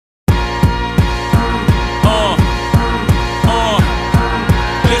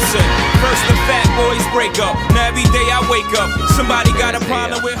break up. Now every day I wake up, somebody got a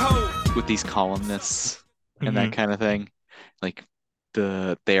problem with hoes. With these columnists and that Mhm. kind of thing. Like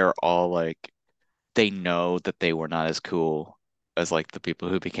they're all like they know that they were not as cool as like the people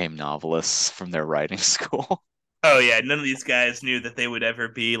who became novelists from their writing school. Oh yeah, none of these guys knew that they would ever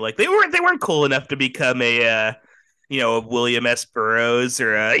be like they weren't cool enough to become a William S. Burroughs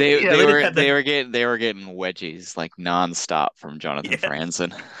or They they they didn't were have the they were getting wedgies like nonstop from Jonathan yeah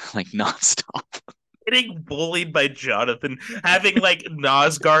Franzen, like nonstop. getting bullied by Jonathan, having like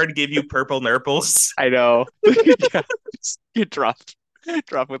Nosgard give you purple nurples. I know. Yeah, you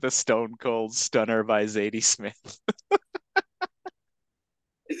drop with a stone cold stunner by Zadie Smith.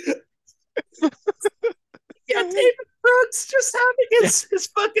 Yeah, David Brooks just having his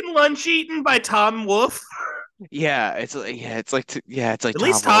fucking lunch eaten by Tom Wolfe. It's like At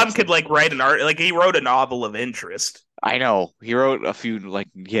least Tom Tom Wolfe. could like write an art, like he wrote a novel of interest. I know. He wrote a few like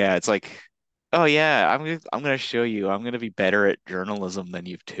it's like, oh yeah, I'm gonna show you. I'm gonna be better at journalism than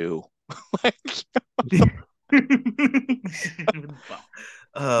you two. Like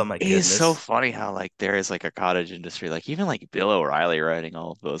Oh my it is so goodness. funny how like there is like a cottage industry, like even like Bill O'Reilly writing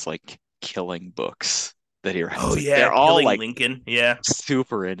all of those like killing books that he writes. Oh Like yeah, they're all killing like Lincoln. Yeah,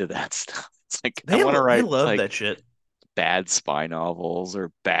 super into that stuff. It's like I they want to they write love like that shit. bad spy novels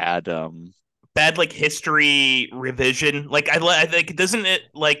or bad Bad like history revision. Like I think doesn't it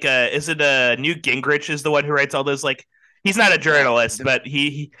like is it Newt Gingrich is the one who writes all those like he's not a yeah, journalist, but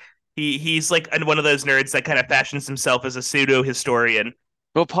he's like one of those nerds that kind of fashions himself as a pseudo historian.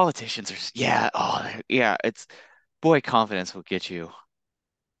 well politicians are yeah, it's boy confidence will get you.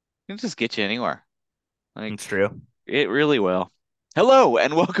 It'll just get you anywhere. It's Like true. it really will. Hello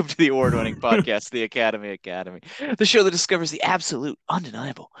and welcome to the award-winning podcast, The Academy, the show that discovers the absolute,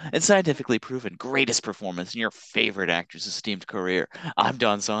 undeniable, and scientifically proven greatest performance in your favorite actor's esteemed career. I'm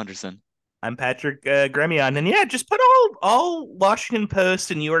Don Saunderson. I'm Patrick Gremion, and yeah, just put all Washington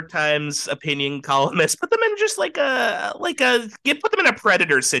Post and New York Times opinion columnists, put them in just put them in a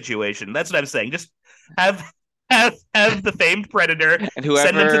predator situation. That's what I'm saying. Just have have the famed predator And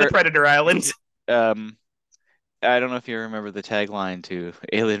send them to the whoever, predator island. um, I don't know if you remember the tagline to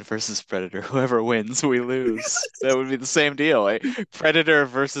Alien versus Predator. Whoever wins, we lose. That would be the same deal, eh? Predator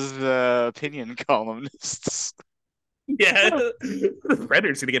versus opinion columnists. Yeah, the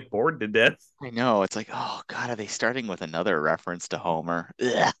predator's gonna get bored to death. I know. It's like, oh God, are they starting with another reference to Homer?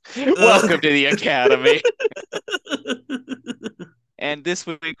 Ugh. Ugh. Welcome to the Academy. And this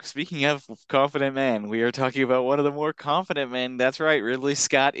week, speaking of confident men, we are talking about one of the more confident men. That's right, Ridley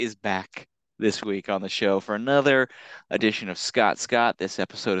Scott is back this week on the show for another edition of Scott Scott. This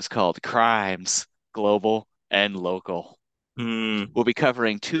episode is called Crimes, Global and Local. Hmm. We'll be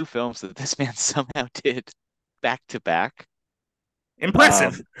covering two films that this man somehow did back to back.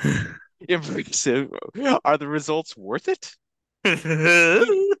 Impressive. Um, impressive. Are the results worth it?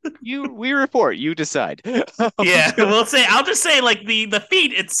 We report, you decide. Yeah, we'll say. I'll just say, like the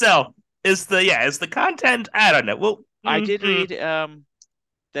feat itself is the content. I don't know. Well, I did read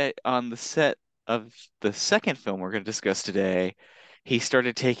that on the set of the second film we're going to discuss today, he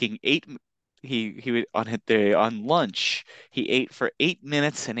started taking he would on hit the on lunch. He ate for 8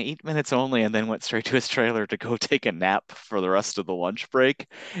 minutes and 8 minutes only, and then went straight to his trailer to go take a nap for the rest of the lunch break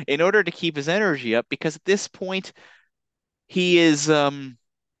in order to keep his energy up. Because at this point, he is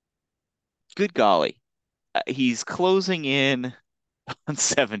good golly, he's closing in on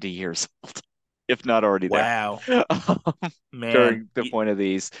 70 years old, if not already there. wow, Um, man. during the point of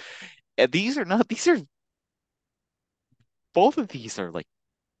these. And these are both of these are like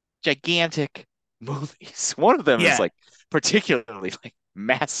gigantic movies. One of them is Yeah, like particularly like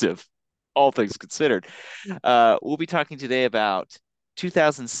massive, all things considered. We'll be talking today about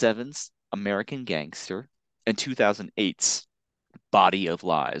 2007's American Gangster and 2008's Body of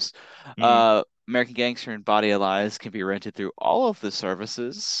Lies. mm, American Gangster and Body of Lies can be rented through all of the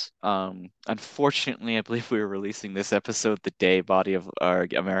services. Unfortunately, I believe we were releasing this episode the day Body of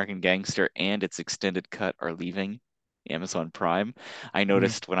American Gangster and its extended cut are leaving Amazon Prime. I mm.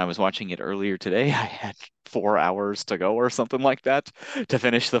 noticed when I was watching it earlier today, I had 4 hours to go or something like that to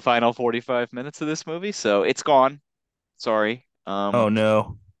finish the final 45 minutes of this movie. So it's gone. Sorry. Oh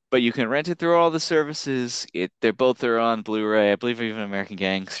no. But you can rent it through all the services. They're both are on Blu-ray. I believe even American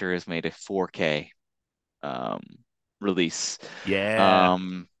Gangster has made a 4K um, release, Yeah.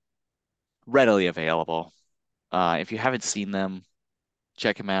 um, readily available. If you haven't seen them,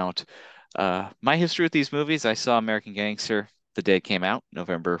 check them out. My history with these movies, I saw American Gangster the day it came out,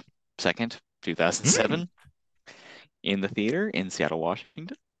 November 2nd, Mm. 2007, in the theater in Seattle,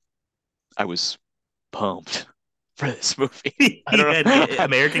 Washington. I was pumped for this movie. I You don't had know.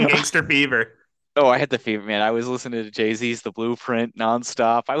 American Gangster fever. Oh, I had the fever, man. I was listening to Jay-Z's The Blueprint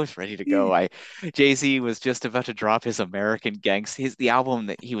nonstop. I was ready to go. Jay-Z was just about to drop his American Gangster, the album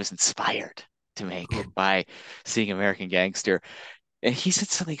that he was inspired to make by seeing American Gangster. And he said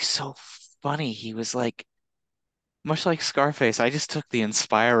something so funny. He was like, much like Scarface, I just took the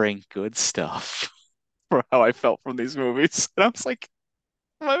inspiring good stuff for how I felt from these movies. And I was like,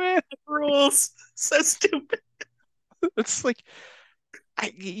 my man, Rules. So stupid. it's like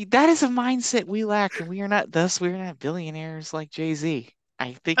that is a mindset we lack, and we're not billionaires like Jay-Z.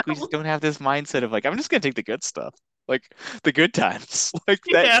 I think we just don't have this mindset of like, I'm just gonna take the good stuff, like the good times, like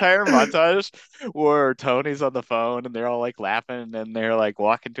that Yeah. entire montage where Tony's on the phone and they're all like laughing and they're like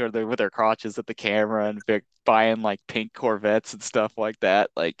walking toward with their crotches at the camera and buying like pink Corvettes and stuff like that.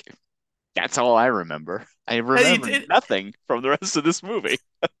 Like that's all I remember. I It, remember it, nothing from the rest of this movie.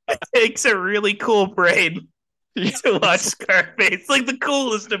 it takes a really cool brain Yeah, to watch it's Scarface. Like the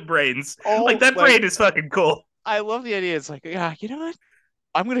coolest of brains. Like all that like brain is fucking cool. I love the idea. It's like, yeah, you know what?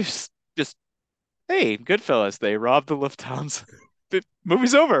 I'm gonna just hey, Goodfellas, they robbed the Lufthansa. The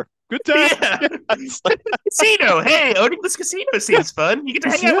movie's over. Good time. Yeah. Yeah, it's like, Casino. Hey, owning this casino yeah, seems fun. You get to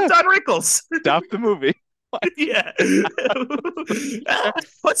hang just out with yeah, Don Rickles. stop the movie. Like, Yeah.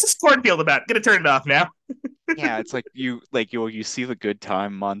 What's this cornfield about? Gonna turn it off now. yeah, it's like you see the good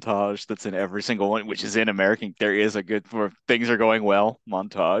time montage that's in every single one, which is in American. There is a good where things are going well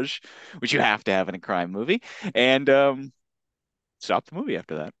montage, which you have to have in a crime movie, and stop the movie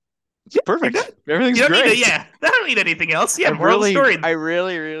after that. It's Yeah, you're perfect. good. You Everything's don't need to, great. yeah. I don't need anything else. Yeah, moral of the story. I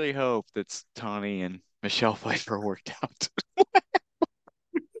really, really hope that Tawny and Michelle Pfeiffer worked out.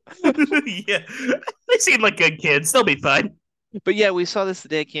 Yeah. They seem like good kids. They'll be fine. But yeah, we saw this the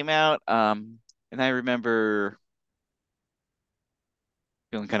day it came out. And I remember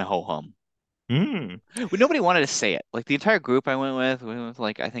feeling kind of ho hum. Mm. Nobody wanted to say it. Like the entire group I went with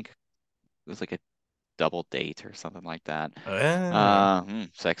like I think it was like a double date or something like that. Ah.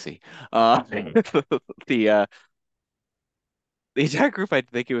 Sexy. Mm. The the entire group, I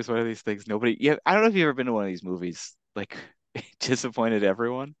think it was one of these things. Nobody, yeah, I don't know if you've ever been to one of these movies, like it disappointed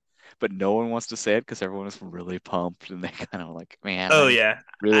everyone, but no one wants to say it because everyone is really pumped and they kind of like, man, Oh I yeah.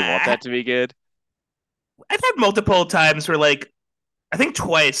 really want I, that to be good. I've had multiple times where like I think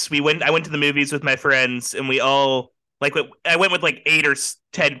twice I went to the movies with my friends and we all like I went with like 8 or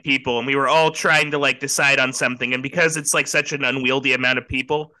 10 people and we were all trying to like decide on something and because it's like such an unwieldy amount of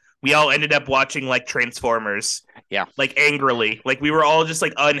people, we all ended up watching like Transformers Yeah, like angrily. Like we were all just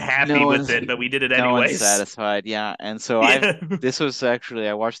like unhappy no with one's it, but we did it no one's anyways. satisfied. Yeah, and so Yeah. this was actually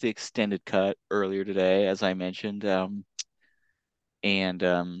I watched the extended cut earlier today, as I mentioned,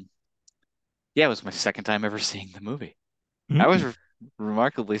 and yeah, it was my second time ever seeing the movie. I was Mm.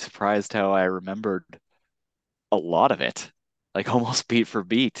 remarkably surprised how I remembered a lot of it, like almost beat for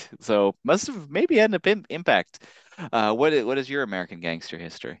beat. So must have maybe had an impact. What is your American Gangster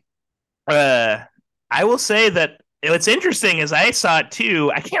history? Uh, I will say that what's interesting is I saw it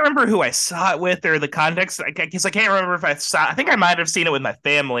too. I can't remember who I saw it with or the context. I guess I can't remember if I saw. I think I might have seen it with my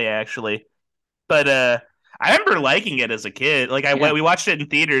family actually, but I remember liking it as a kid. Like Yeah. we watched it in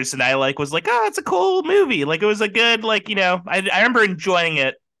theaters, and I like was like, oh, it's a cool movie. Like it was a good like I remember enjoying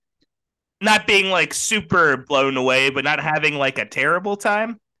it, not being like super blown away, but not having like a terrible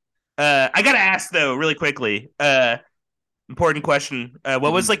time. I gotta ask though, really quickly. Important question.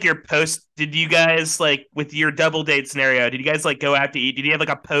 What was Mhm. like your post? Did you guys like with your double date scenario? Did you guys like go out to eat? Did you have like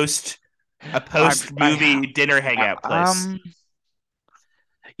a post movie dinner hangout place? Um,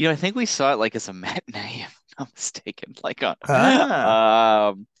 I think we saw it like as a matinee, if I'm not mistaken. Like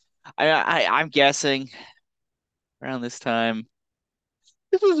Ah, I'm guessing around this time.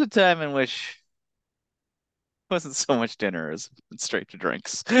 This was a time in which it wasn't so much dinner as straight to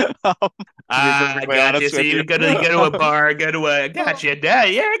drinks. To be perfectly gotcha. honest So with you. you go to a bar, go to a Well, gotcha. Yeah,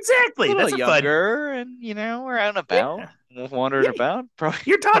 yeah, a exactly. little That's a fun. younger and we're out and about, Yeah, wandering yeah. about. Probably,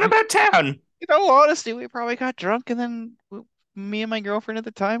 You're talking probably, about town. honestly, we probably got drunk and then me and my girlfriend at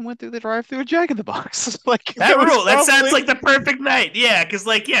the time went through the drive-through with Jack in the Box. Like That that was rule. That sounds probably like the perfect night. Yeah, because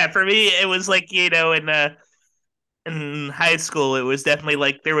like yeah, for me it was like in high school, it was definitely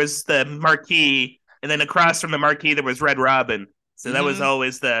like there was the marquee, and then across from the marquee there was Red Robin. So that was hmm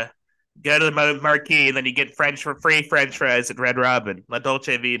always the go to the marquee, and then you get French for free French fries at Red Robin, La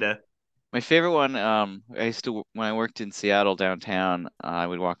Dolce Vita. my favorite one. I used to when I worked in Seattle downtown. I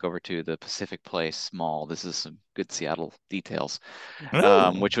would walk over to the Pacific Place Mall. This is some good Seattle details.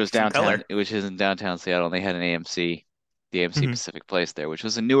 Ooh, Which was some downtown, color. which is in downtown Seattle. And they had an AMC, the AMC Mhm. Pacific Place there, which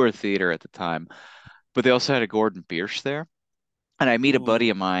was a newer theater at the time. But they also had a Gordon Biersch there. And I meet a buddy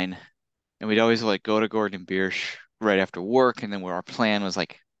Ooh. of mine, and we'd always like go to Gordon Biersch right after work, and then where our plan was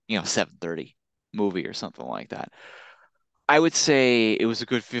like 7:30. movie or something like that. I would say it was a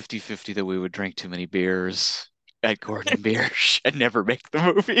good 50-50 that we would drink too many beers at Gordon Biersch and never make the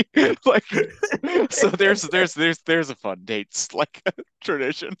movie. Like, so there's a fun dates like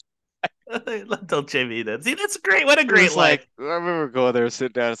tradition. Dolce Vita. See, that's great. What a It great was life. like I remember going there,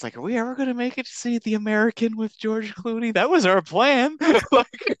 sitting down. It's like, are we ever gonna make it to see The American with George Clooney? That was our plan. Like,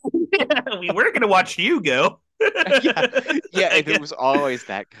 Yeah, we were gonna watch you go. yeah, yeah, I and it guess. was always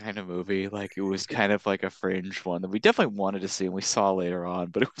that kind of movie. Like, it was kind of like a fringe one that we definitely wanted to see, and we saw later on,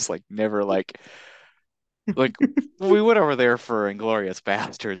 but it was like never like we went over there for Inglorious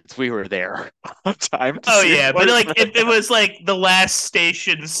Bastards. We were there on time to Oh see yeah, but Inglorious like Bastards. it was like the last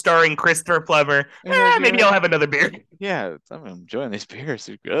station starring Christopher Plummer. And like, Maybe I'll have another beer. yeah, I'm enjoying these beers.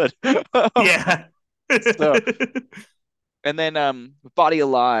 They're good. Yeah. So, and then Body of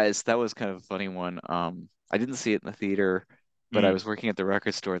Lies, that was kind of a funny one. I didn't see it in the theater, but I Mm. was working at the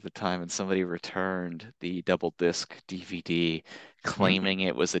record store at the time, and somebody returned the double disc DVD Mm. claiming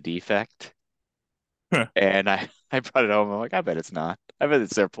it was a defect. Huh. And I brought it home. I'm like, I bet it's not. I bet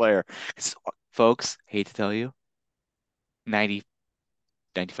it's their player. 'Cause, folks, hate to tell you, 90,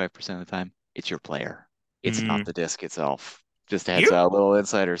 95% of the time, it's your player. It's not Mm. the disc itself. Just heads You, out, little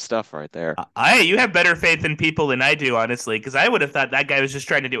insider stuff right there. you have better faith in people than I do, honestly, because I would have thought that guy was just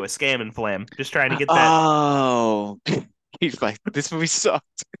trying to do a scam and flam, just trying to get that. Oh, he's like, this movie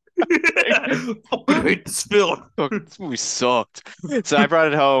sucked. Fucking hate this film. Fuck, this movie sucked. So I brought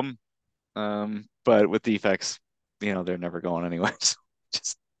it home, but with defects, they're never going anywhere. So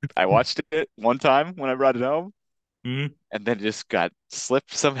just I watched it one time when I brought it home, Mm. and then it just got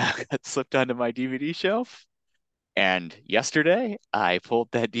slipped somehow, got slipped onto my DVD shelf. And yesterday, I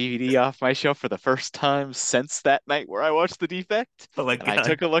pulled that DVD off my shelf for the first time since that night where I watched the defect, Oh my and I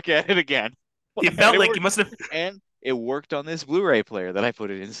took god, a look at it again, you and felt it like you worked. must have. And it worked on this Blu-ray player that I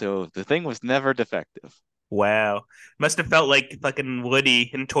put it in, so the thing was never defective. Wow, must have felt like fucking Woody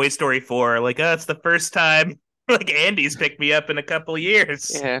in Toy Story 4. Like, oh, it's the first time like Andy's picked me up in a couple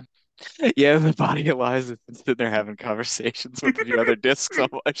years. Yeah, yeah. The Body of Lies has been sitting there having conversations with the other discs on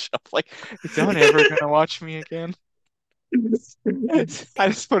my shelf. Like, is Don ever gonna watch me again? I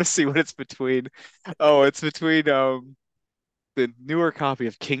just want to see what it's between. Oh, it's between the newer copy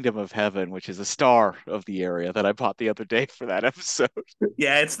of Kingdom of Heaven, which is a star of the area that I bought the other day for that episode.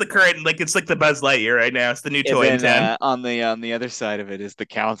 Yeah, it's the current, like it's like the Buzz Lightyear right now. It's the new And toy in then town. on the other side of it is the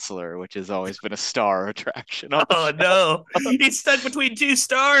Counselor, which has always been a star attraction on the Oh show. no, he's stuck between two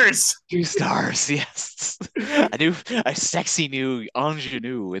stars. 2 stars, yes. A sexy new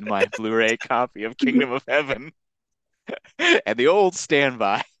ingenue in my Blu-ray copy of Kingdom of Heaven, and the old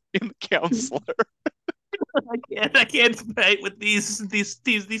standby in the Counselor. I can't fight with these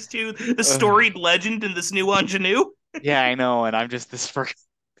two, the Uh, storied legend and this new ingenue. yeah, I know, and I'm just this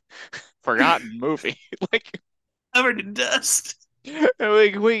forgotten movie. Like, Covered in dust.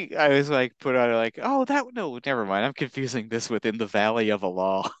 I was like, put on like, oh, that no, never mind. I'm confusing this with In the Valley of a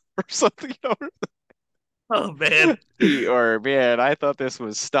Law or something. Oh man, Or man, I thought this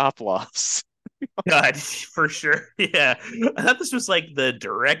was Stop Loss. God, for sure. Yeah, I thought this was like the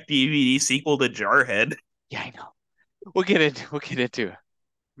direct DVD sequel to Jarhead. Yeah, I know. We'll get into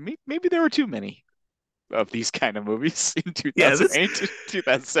it. Maybe there were too many of these kind of movies in Yeah, this. 2008,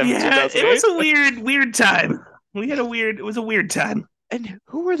 2007, Yeah, it was 2008. a weird time. We had a weird. It was a weird time. And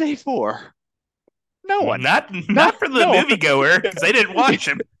who were they for? No one. Not Not for the no one. moviegoer because they didn't watch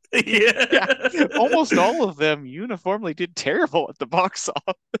him. Yeah, Yeah. almost all of them uniformly did terrible at the box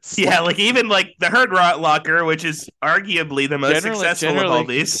office. Yeah, like even like the Hurt Locker, which is arguably the most successful of all Generally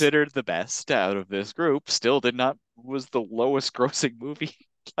these. considered the best out of this group, still did not was the lowest grossing movie,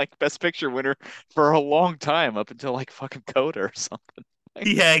 like Best Picture winner for a long time, up until like fucking Coda or something. Like,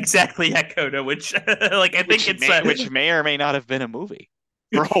 Yeah, exactly. Yeah, Coda, which like I think it's which may or may not have been a movie,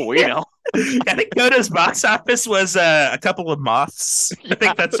 for all we yeah, know. I think Coda's box office was a couple of moths. I Yeah,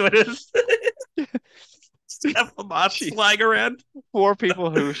 think that's what it is. A couple of moths jeez. flying around. Poor people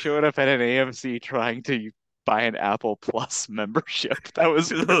who showed up at an AMC trying to buy an Apple Plus membership. That was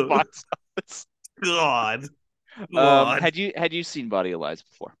their box office. God, God. Had you seen Body of Lies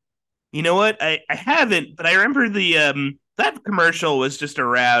before? You know what? I haven't, but I remember the that commercial was just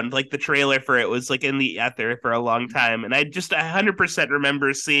around, like the trailer for it was like in the ether for a long time, and I just 100%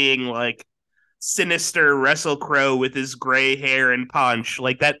 remember seeing like sinister Russell Crowe with his gray hair and paunch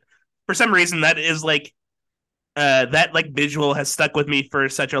like that. For some reason, that is like that like visual has stuck with me for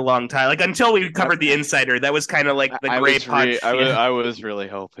such a long time. Like until we covered the Okay. Insider, that was kind of like the I gray was re paunch. Yeah. I was really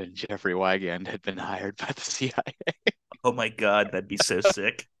hoping Jeffrey Wigand had been hired by the CIA. Oh my god, that'd be so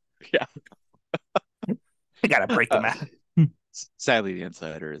sick. Yeah. I gotta break him Uh, out. Sadly, the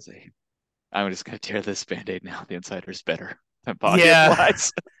Insider is a I'm just gonna tear this Band-Aid now. The Insider's better than Body of Yeah,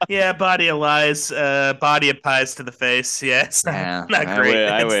 Lies. yeah. Body of lies, body of pies to the face. Yeah, it's not Yeah, not great.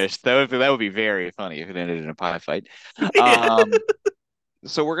 I It's wish that would be very funny if it ended in a pie fight. yeah. Um,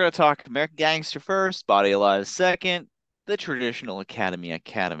 so we're gonna talk American Gangster first, Body of Lies second, the traditional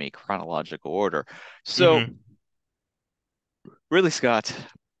Academy chronological order. So hmm Ridley Scott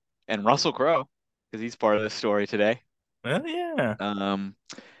and Russell Crowe, because he's part of this story today. Well, yeah. Um,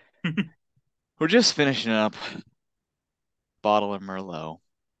 we're just finishing up bottle of Merlot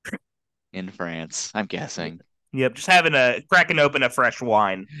in France, I'm guessing. Yep, just having a cracking open a fresh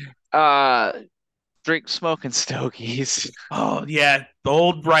wine. Uh, drink smoking stogies. Oh yeah,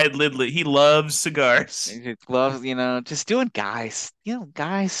 old Brian Lidley. He loves cigars. He loves, just doing guys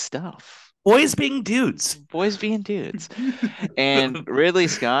stuff. Boys being dudes. Boys being dudes. And Ridley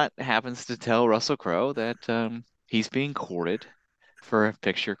Scott happens to tell Russell Crowe that he's being courted for a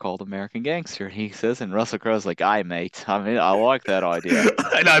picture called American Gangster. He says, and Russell Crowe's like, "Aye, mate. I mean, I like that idea."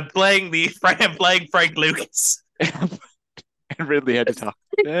 And I'm playing Frank Lucas. And Ridley had to talk.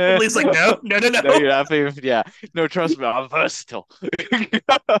 Ridley's like, no, no, no, No, no. you're not being, yeah. No, trust me, I'm versatile.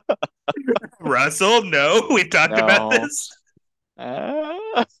 Russell, no. We've talked about No. this.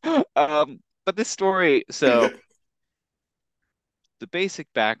 Uh, but this story, so the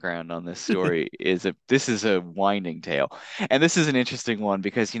basic background on this story is this is a winding tale. And this is an interesting one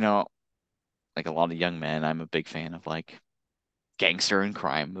because, like a lot of young men, I'm a big fan of like gangster and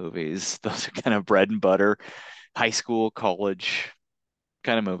crime movies. Those are kind of bread and butter, high school, college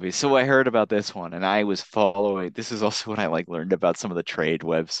kind of movies. So I heard about this one and I was following. This is also when I like learned about some of the trade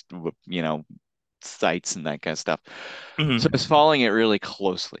webs, sites and that kind of stuff. So I hmm was following it really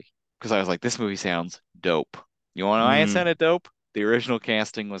closely because I was like, this movie sounds dope. You want to know why it hmm sounded dope? The original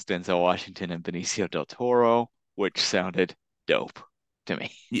casting was Denzel Washington and Benicio del Toro, which sounded dope to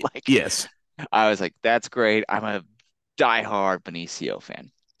me. Like, yes. I was like, that's great. I'm a diehard Benicio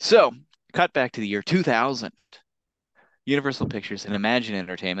fan. So, cut back to the year 2000. Universal Pictures and Imagine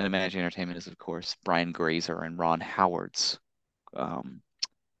Entertainment. Imagine Entertainment is, of course, Brian Grazer and Ron Howard's um,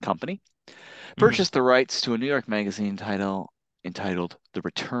 company. hmm Purchased the rights to a New York magazine entitled The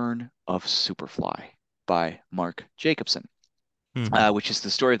Return of Superfly by Mark Jacobson, hmm which is the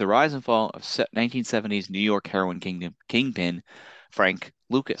story of the rise and fall of 1970s New York heroin kingpin Frank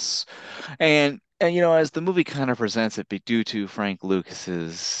Lucas. And as the movie kind of presents it, be due to Frank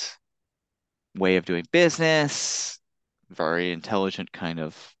Lucas's way of doing business, very intelligent kind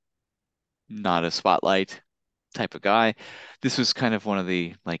of not a spotlight type of guy. This was kind of one of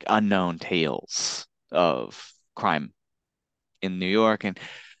the like unknown tales of crime in New York. And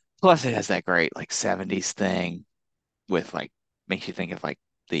plus it has that great like 70s thing with like makes you think of like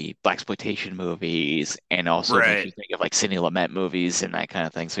the blaxploitation movies and also makes you Right. think of like Sidney Lumet movies and that kind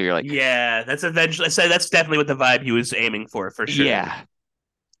of thing. So you're like, Yeah, that's eventually. So that's definitely what the vibe he was aiming for sure. yeah.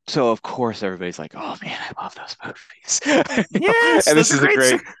 So of course everybody's like, oh man, I love those movies. Yes, And those are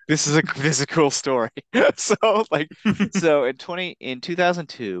great. this is a cool story. So like so in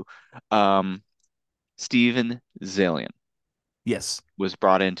 2002, um Steven Zalian Yes. was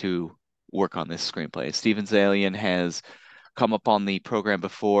brought in to work on this screenplay. Steven Zalian has come up on the program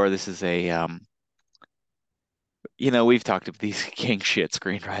before. This is we've talked about these king shit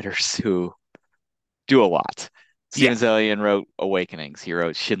screenwriters who do a lot. Steven Yeah. Zalian wrote Awakenings. He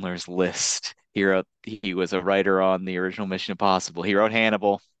wrote Schindler's List. He was a writer on the original Mission Impossible. He wrote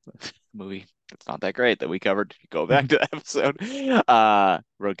Hannibal, movie that's not that great that we covered. Go back to the episode.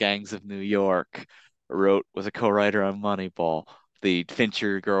 Wrote Gangs of New York. Was a co-writer on Moneyball. The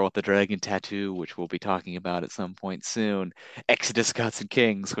Fincher Girl with the Dragon Tattoo, which we'll be talking about at some point soon. Exodus Gods and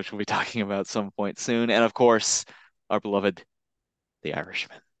Kings, which we'll be talking about at some point soon. And of course, our beloved The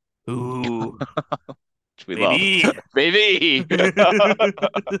Irishman, Ooh, which we love. baby. Baby! I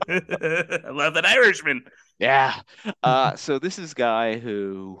love that Irishman. Yeah. So this is a guy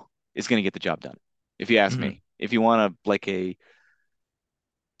who is going to get the job done, if you ask Mhm. me. If you want a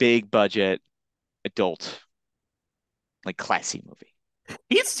big budget adult, like classy movie.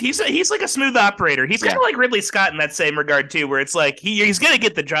 He's like a smooth operator. He's kind Yeah. of like Ridley Scott in that same regard too, where it's like he's gonna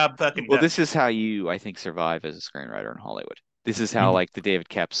get the job fucking Well, done. this is how you, I think, survive as a screenwriter in Hollywood. This is how Mhm. like the David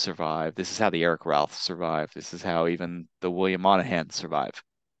Kepps survive. This is how the Eric Ralph survive. This is how even the William Monahan survive.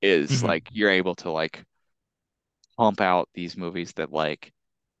 Is Mhm. like you're able to like pump out these movies that like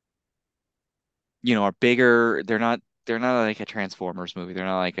are bigger. They're not like a Transformers movie. They're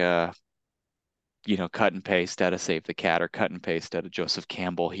not like a cut and paste out of Save the Cat or cut and paste out of Joseph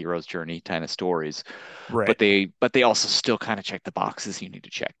Campbell Hero's Journey kind of stories. But Right. they also still kind of check the boxes you need to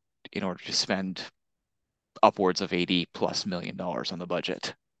check in order to spend upwards of 80 plus million dollars on the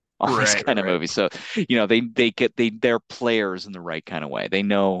budget on these Right, kind of right, movies. So, they're players in the right kind of way. They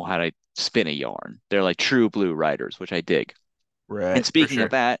know how to spin a yarn. They're like true blue writers, which I dig. And right, for speaking of sure.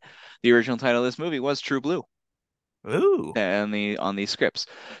 that, the original title of this movie was True Blue Ooh, on these scripts.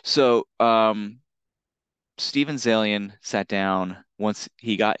 So, Steven Zalian sat down once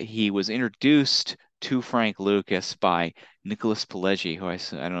he was introduced to Frank Lucas by Nicholas Pileggi, who I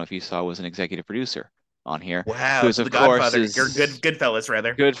don't know if you saw was an executive producer on here, who wow. is So the of course Godfather, or is Goodfellas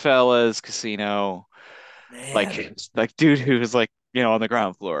rather. Goodfellas, Casino, Man, like dude who's like, on the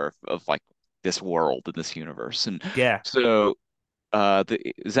ground floor of like this world and this universe. And yeah, so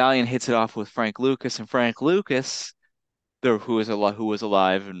the Zalian hits it off with Frank Lucas, and Frank Lucas, who was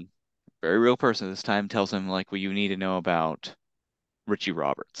alive and very real person at this time, tells him like, well, you need to know about Richie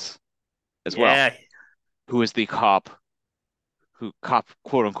Roberts as well, yeah. who is the cop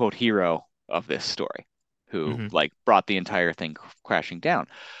quote unquote hero of this story, who Hmm. like brought the entire thing crashing down.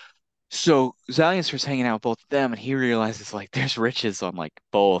 So Zalian starts hanging out with both of them, and he realizes like there's riches on like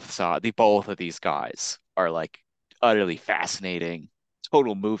both sides. Both of these guys are like utterly fascinating,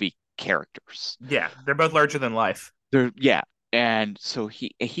 total movie characters. Yeah, they're both larger than life. Yeah, and so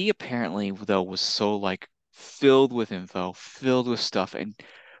he apparently though was so like filled with info, filled with stuff, and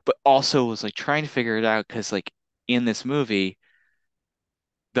but also was like trying to figure it out because like in this movie,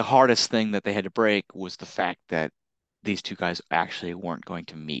 the hardest thing that they had to break was the fact that these two guys actually weren't going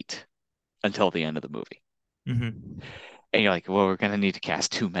to meet until the end of the movie. Hmm. And you're like, well, we're gonna need to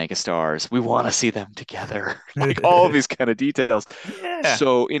cast two megastars. We want to see them together. Like all of these kind of details. Yeah.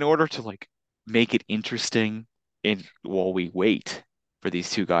 So in order to like make it interesting in while we wait for these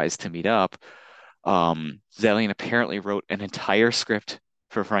two guys to meet up, Zalian apparently wrote an entire script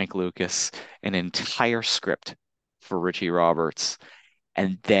for Frank Lucas, an entire script for Richie Roberts,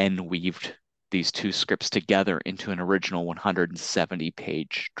 and then weaved these two scripts together into an original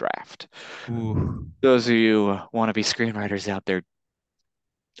 170-page draft. Ooh. Those of you wannabe screenwriters out there,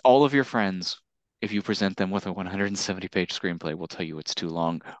 all of your friends, if you present them with a 170-page screenplay, will tell you it's too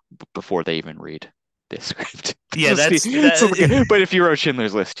long before they even read this script. Yeah, that's that. But if you wrote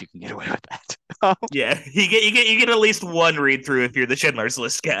Schindler's List, you can get away with that. Yeah, you get at least one read through if you're the Schindler's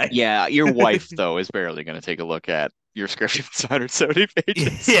List guy. Yeah, your wife though is barely going to take a look at your script if it's 170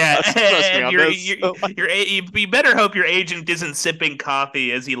 pages. Yeah, Trust me and on this. So, like, you better hope your agent isn't sipping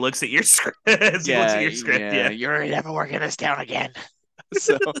coffee as he looks at your script. As he looks at yeah, your script, yeah, yeah. you're never working this down again.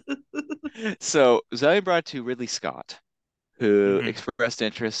 So, so Zoe brought to Ridley Scott, who Hmm. expressed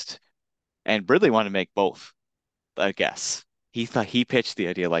interest, and Ridley wanted to make both. I guess he pitched the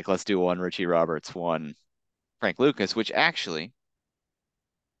idea like, let's do one Richie Roberts, one Frank Lucas, which actually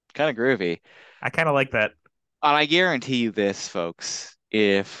kind of groovy. I kind of like that. And I guarantee you this, folks,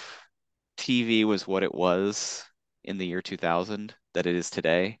 if TV was what it was in the year 2000 that it is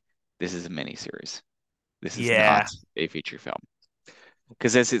today, this is a miniseries. This is not Yeah, a feature film.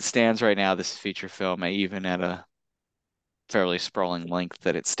 Because as it stands right now, this feature film, even at a fairly sprawling length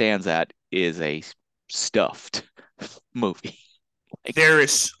that it stands at, is a stuffed movie. Like, there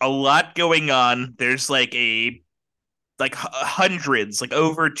is a lot going on. There's hundreds, like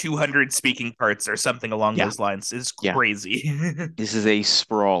over 200 speaking parts or something along yeah, those lines. Is yeah, crazy. this is a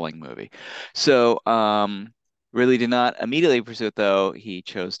sprawling movie. So, really did not immediately pursue it, though. He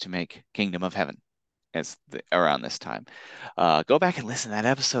chose to make Kingdom of Heaven around this time. Go back and listen to that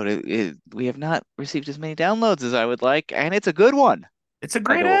episode. We have not received as many downloads as I would like, and it's a good one, It's a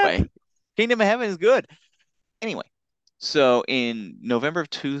by great the app. way. Kingdom of Heaven is good. Anyway, so in November of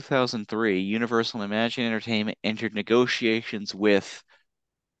 2003, Universal Imagine Entertainment entered negotiations with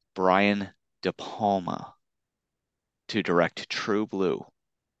Brian De Palma to direct True Blue,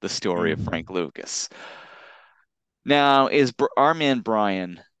 the story of Frank Mm. Lucas. Now, our man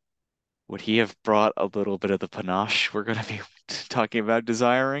Brian, would he have brought a little bit of the panache we're going to be talking about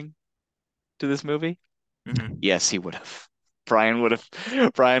desiring to this movie? Hmm. Yes, he would have. Brian would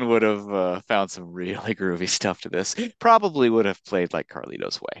have found some really groovy stuff to this. Probably would have played like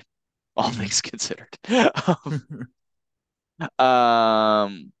Carlito's Way, all Hmm. things considered.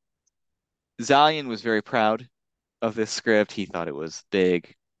 Um, Zalian was very proud of this script. He thought it was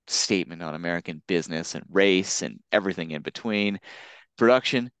big statement on American business and race and everything in between.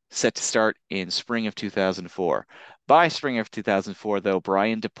 Production set to start in spring of 2004. By spring of 2004, though,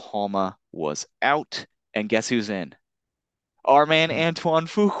 Brian De Palma was out, and guess who's in? Our man Antoine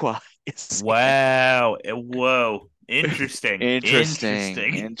Fuqua is in. Wow. Whoa. Interesting. Interesting,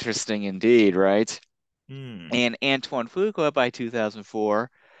 Interesting. interesting indeed, right? Hmm. And Antoine Fuqua by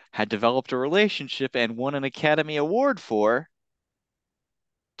 2004 had developed a relationship and won an Academy Award for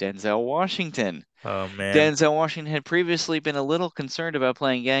Denzel Washington. Oh man. Denzel Washington had previously been a little concerned about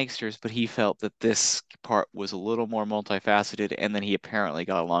playing gangsters, but he felt that this part was a little more multifaceted, and then he apparently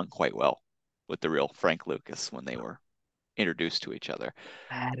got along quite well with the real Frank Lucas when they were introduced to each other.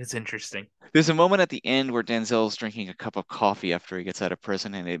 That is interesting. There's a moment at the end where Denzel's drinking a cup of coffee after he gets out of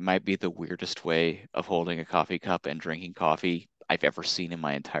prison, and it might be the weirdest way of holding a coffee cup and drinking coffee I've ever seen in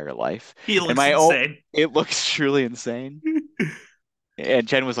my entire life. He And looks insane. it looks truly insane. And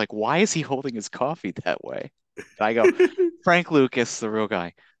Jen was like, "Why is he holding his coffee that way?" And I go, Frank Lucas, the real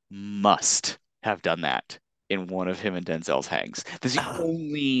guy, must have done that in one of him and Denzel's hangs. That's the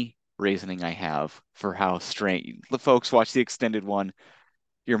only reasoning I have for how strange. The folks watch the extended one.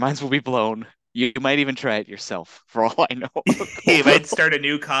 Your minds will be blown. You might even try it yourself, for all I know. He might start a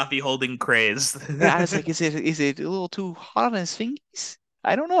new coffee holding craze. Yeah, I was like, is it a little too hot on his fingers?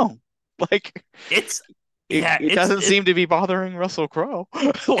 I don't know. Like It's it, yeah, it doesn't seem to be bothering Russell Crowe.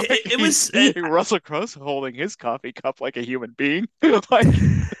 Like it was Russell Crowe's holding his coffee cup like a human being. Like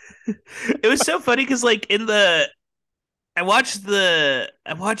it was so funny because like in the I watched the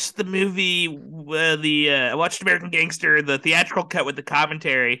movie I watched American Gangster, the theatrical cut with the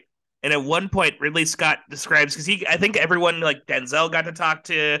commentary, and at one point Ridley Scott describes, because he I think everyone like Denzel got to talk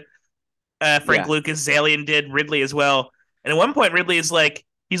to Frank Yeah. Lucas, Zalian did, Ridley as well, and at one point Ridley is like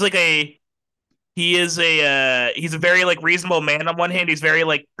he's a very like reasonable man. On one hand, he's very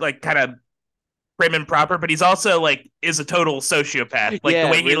like kind of prim and proper, but he's also like is a total sociopath. Like the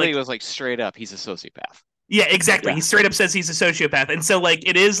Yeah, way he Ridley like was like straight up, he's a sociopath. yeah, exactly. Yeah. He straight up says he's a sociopath. And so like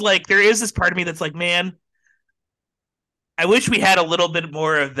it is like there is this part of me that's like, man, I wish we had a little bit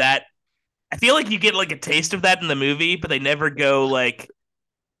more of that. I feel like you get like a taste of that in the movie, but they never go like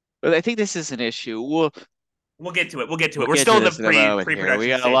But I think this is an issue. we'll get to it. We'll get to We'll it. We're get still to in the this in a moment here. We pre-production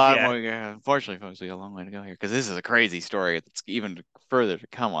got a stage. lot Yeah. more. Unfortunately, folks, we got a long way to go here because this is a crazy story. It's even further to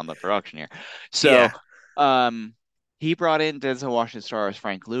come on the production here. So, Yeah. um, he brought in Denzel Washington star as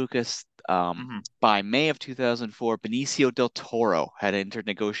Frank Lucas. Mhm. By May of 2004, Benicio del Toro had entered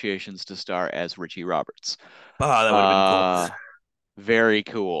negotiations to star as Richie Roberts. Oh, that would have been cool. Very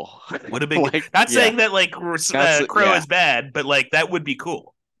cool. Would have been Like, not yeah, saying that like Crow yeah. is bad, but like that would be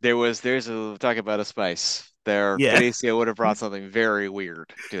cool. There's a talk about a spice there. Yeah. Benicio would have brought something very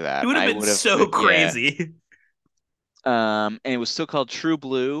weird to that. It would have I been would have, so yeah. crazy. And it was still called True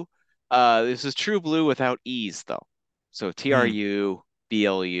Blue. This is True Blue without E's though. So Mm.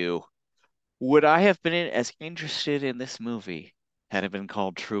 TRUBLU. Would I have been as interested in this movie had it been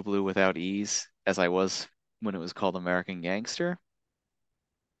called True Blue without E's as I was when it was called American Gangster?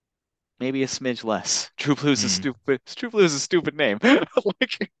 Maybe a smidge less. Mm. True Blue is a stupid name.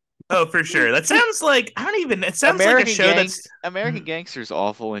 Like Oh, for sure. That sounds like I don't even. It sounds like a show that's American Gangster is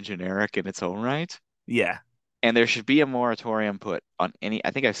awful and generic in its own right. yeah. And there should be a moratorium put on any,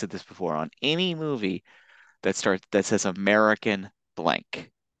 I think I've said this before, on any movie that says American blank.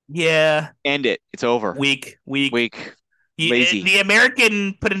 Yeah, End it. It's over. weak. Weak. Lazy. The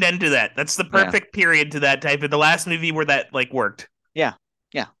American put an end to that. That's the Yeah. perfect period to that type of the last movie where that like worked. Yeah.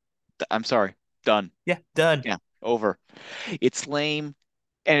 Yeah. I'm sorry. Done. Yeah, done. Yeah. Over. It's lame.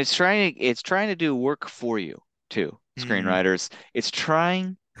 And it's trying to do work for you too, Mm. screenwriters. It's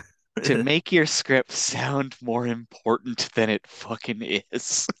trying to make your script sound more important than it fucking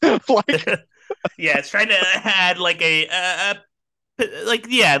is. Like, Yeah, it's trying to add like like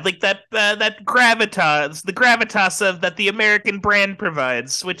yeah, like that gravitas, the gravitas of that the American brand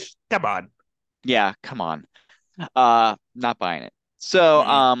provides. Which come on. yeah, come on. Not buying it. So,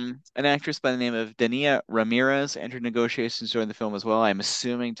 Mm. an actress by the name of Dania Ramirez entered negotiations during the film as well. I'm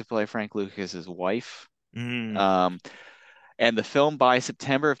assuming to play Frank Lucas's wife. Mm. Um, and the film by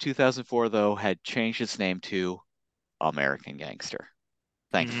September of 2004, though, had changed its name to American Gangster,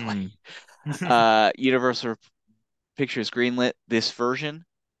 thankfully. Mm. Universal Pictures greenlit this version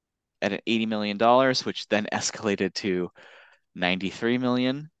at $80 million, which then escalated to 93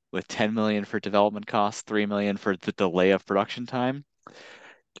 million, with 10 million for development costs, 3 million for the delay of production time.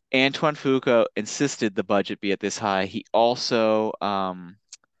 Antoine Fuqua insisted the budget be at this high. He also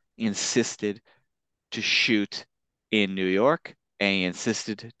insisted to shoot in New York, and he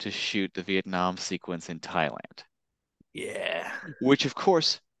insisted to shoot the Vietnam sequence in Thailand, Yeah. which, of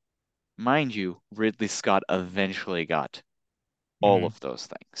course, mind you, Ridley Scott eventually got all Mm. of those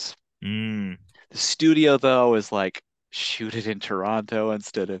things. Mm. The studio, though, is like, shoot it in Toronto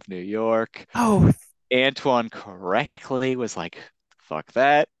instead of New York. Oh, Antoine correctly was like, fuck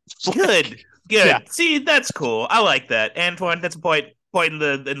that. good. Like, yeah. Good. See, that's cool. I like that. Antoine, that's a point in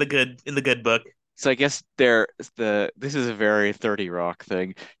the good book. So I guess this is a very 30 Rock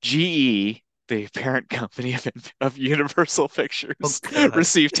thing. GE, the parent company of Universal Oh Pictures, God.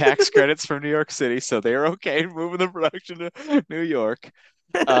 received tax credits from New York City, so they were okay moving the production to New York.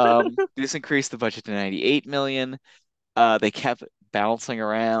 This increased the budget to 98 million. They kept bouncing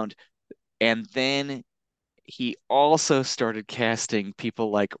around, and then he also started casting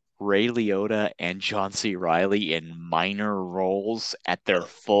people like Ray Liotta and John C. Reilly in minor roles at their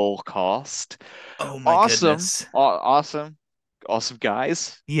full cost. Oh my Awesome, goodness. awesome, awesome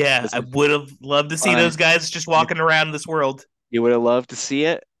guys. Yeah, I Listen, would have loved to see I those guys just you, walking around this world. you would have loved to see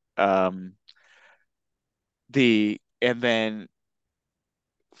it. And then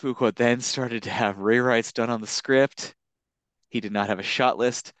Fuqua then started to have rewrites done on the script. He did not have a shot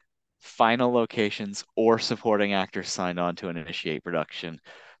list, final locations, or supporting actors signed on to initiate production.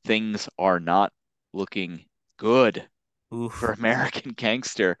 Things are not looking good for Oof. American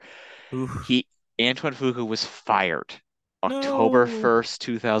Gangster. Oof. He Antoine Fuqua was fired October No. 1st,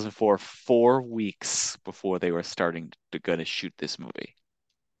 2004, 4 weeks before they were starting to gonna shoot this movie.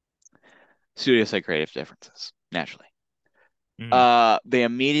 Studios had creative differences, naturally. Mm. They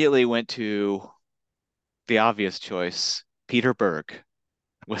immediately went to the obvious choice. Peter Berg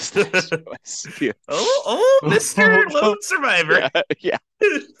was the next choice. Yeah. Mr. Lone Survivor. Yeah, yeah,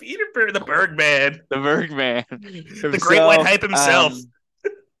 Peter Berg, the Bergman. the Bergman The Great White himself. Hype himself.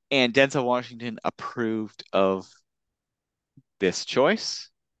 And Denzel Washington approved of this choice.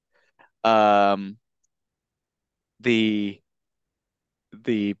 Um, the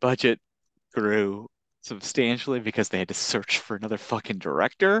the budget grew substantially because they had to search for another fucking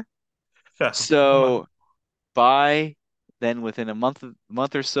director. So by then, within a month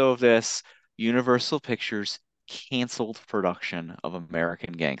or so of this, Universal Pictures canceled production of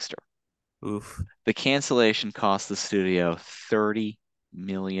American Gangster. Oof. The cancellation cost the studio $30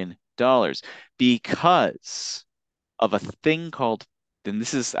 million because of a thing called, and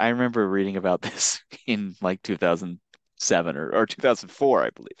this is, I remember reading about this in like 2007 or 2004, I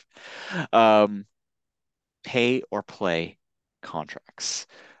believe. Pay or play contracts.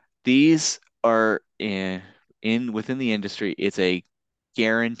 These are in within the industry, it's a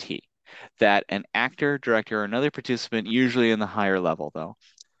guarantee that an actor, director, or another participant, usually in the higher level though,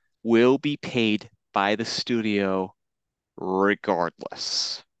 will be paid by the studio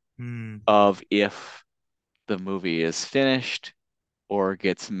regardless Hmm. of if the movie is finished or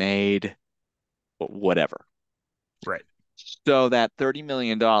gets made, whatever. Right. So that $30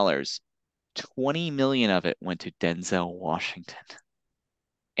 million, 20 million of it went to Denzel Washington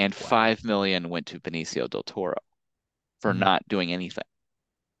and Wow. 5 million went to Benicio del Toro for Hmm. not doing anything.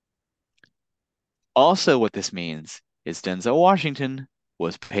 Also, what this means is Denzel Washington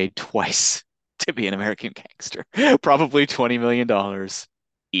was paid twice to be an American Gangster, probably $20 million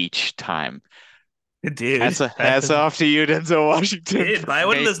each time. Dude, Hats off to you, Denzel Washington, dude, for buy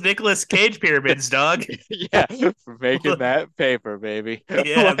one of those Nicolas Cage pyramids, dog. yeah, for making that paper, baby.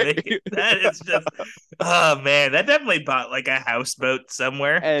 Yeah, make it. That is just, oh man, that definitely bought like a houseboat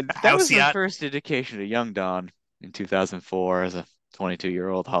somewhere, And a that house was the yacht. first indication to young Don in 2004 as a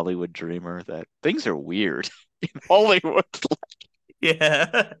 22-year-old Hollywood dreamer that things are weird in Hollywood.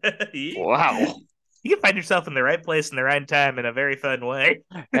 Yeah, you, Wow. you can find yourself in the right place in the right time in a very fun way.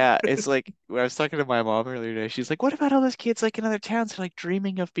 Yeah, it's like when I was talking to my mom earlier today, she's like, "What about all those kids like in other towns who are like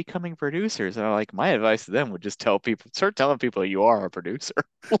dreaming of becoming producers?" And I'm like, my advice to them would just tell people, start telling people you are a producer.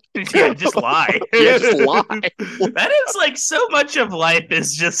 Yeah, just lie. Yeah, just lie. That is like so much of life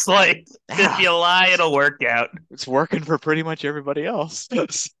is just like if Yeah, you lie, it'll work out. it's working for pretty much everybody else.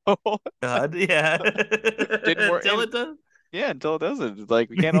 So God, yeah. didn't work. Until it does. Yeah, until it doesn't. Like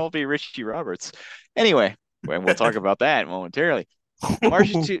we can't all be Richie Roberts. Anyway, and we'll talk about that momentarily.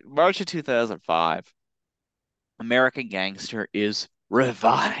 March of 2005, American Gangster is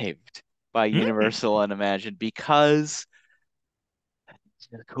revived by Hmm. Universal and Imagine because it's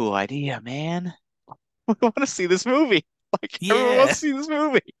a cool idea, man. We want to see this movie. Like everyone wants Yeah. to see this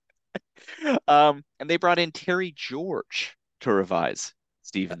movie. And they brought in Terry George to revise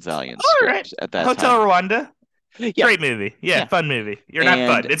Steven Zaillian's All right. script at that Hotel time. Rwanda. Yeah, Great movie. Yeah, yeah. fun movie. You're not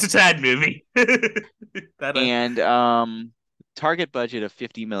And fun. It's a sad movie. That, and target budget of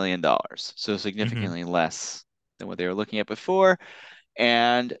 $50 million, so mhm. significantly less than what they were looking at before.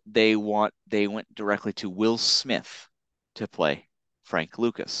 And they went directly to Will Smith to play Frank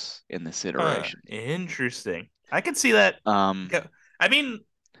Lucas in this Huh. iteration. Interesting. I could see that. Um, I mean,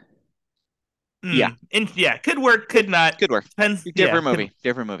 yeah, yeah, could work, could not. good work. Depends. Yeah, Different movie,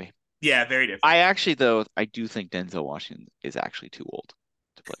 different movie. yeah, very different. I actually, though, I do think Denzel Washington is actually too old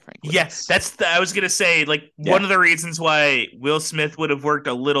to play Frank Yeah, Lucas. I was gonna say like one Yeah, of the reasons why Will Smith would have worked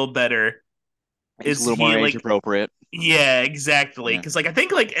a little better he's a is little more he age like appropriate. Yeah, exactly. Yeah. Because like I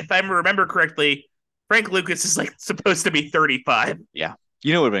think like if I remember correctly, Frank Lucas is like supposed to be 35. Yeah.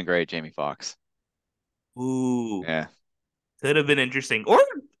 You know, it would have been great, Jamie Foxx. Ooh, Yeah. could have been interesting. Or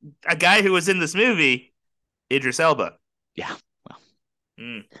a guy who was in this movie, Idris Elba. Yeah. Well,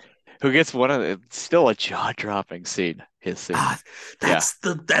 Mm. who gets one of the, still a jaw-dropping scene, his scene. Ah, Yeah.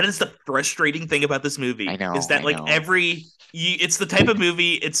 that is the frustrating thing about this I movie is know. that I like know. it's the type of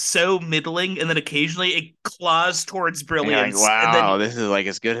movie it's so middling and then occasionally it claws towards And you're like, brilliance and then wow, this is like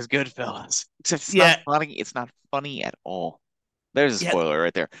as good as Goodfellas. Except it's not yeah funny. It's not funny at all. There's a yeah spoiler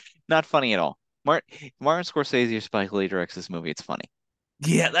right there. Not funny at all. Martin Scorsese or Spike Lee directs this movie. It's funny.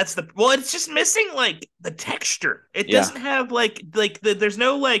 yeah that's the well it's just missing like the texture. It Yeah. doesn't have there's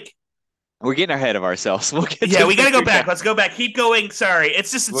no like We're getting ahead of ourselves. We'll get yeah to we got this. to go back. Let's go back. Keep going. Sorry.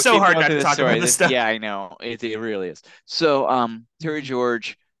 It's We'll so keep hard going not through to this talk story. about this This, stuff. yeah, I know. It really is. So, Terry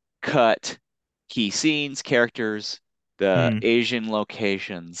George cut key scenes, characters, the Mm. Asian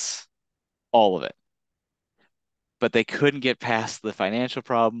locations, all of it. But they couldn't get past the financial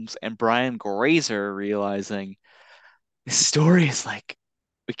problems, and Brian Grazer realizing this story is like,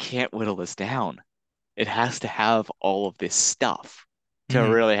 we can't whittle this down. It has to have all of this stuff to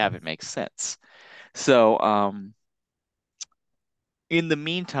Mm. really have it make sense. So, in the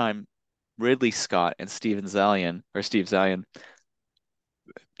meantime, Ridley Scott and Steve Zalian,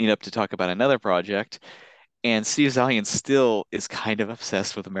 up to talk about another project. And Steve Zalian still is kind of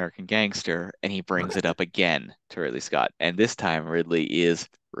obsessed with American Gangster, and he brings it up again to Ridley Scott. And this time, Ridley is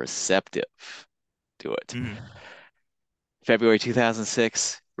receptive to it. Mm. February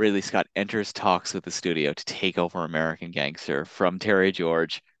 2006, Ridley Scott enters talks with the studio to take over American Gangster from Terry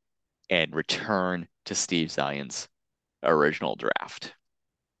George and return to Steve Zalian's original draft.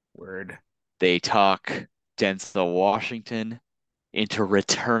 Word. They talk Denzel Washington into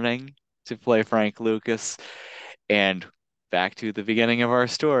returning to play Frank Lucas. And back to the beginning of our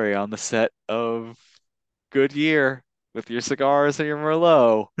story on the set of Goodyear with your cigars and your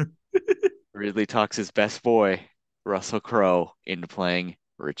Merlot. Ridley talks his best boy, Russell Crowe, into playing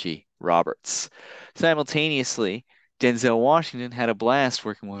Richie Roberts. Simultaneously, Denzel Washington had a blast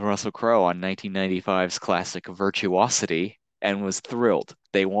working with Russell Crowe on 1995's classic Virtuosity and was thrilled.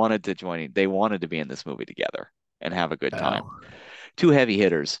 They wanted to join, they wanted to be in this movie together and have a good time. Oh. Two heavy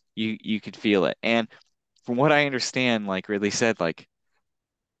hitters. You could feel it. And from what I understand, like Ridley said, like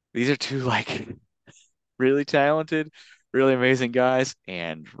these are two like really talented, really amazing guys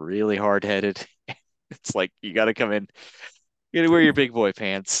and really hard-headed. It's like you got to come in, you got to wear your big boy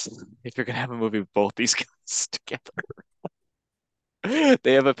pants if you're gonna have a movie with both these guys together.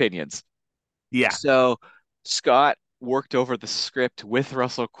 They have opinions. Yeah. So Scott worked over the script with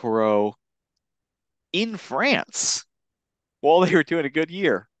Russell Crowe in France while they were doing a good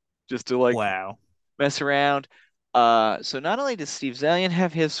year, just to like Wow. mess around. So not only does Steve Zalian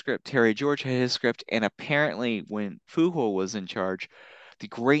have his script, Terry George had his script, and apparently when Fuqua was in charge, the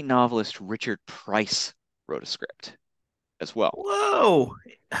great novelist Richard Price wrote a script as well. Whoa.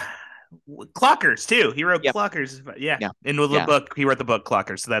 Clockers too. He wrote Yep. Clockers. Yeah. Yeah. And with the Yeah. book, he wrote the book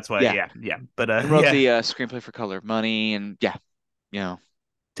Clockers. So that's why. Yeah. Yeah. Yeah. But And wrote yeah. the screenplay for Color of Money, and yeah, you know, uh,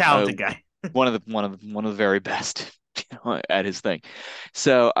 Talented guy. one of the very best, at his thing.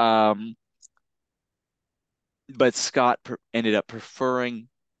 So, but Scott ended up preferring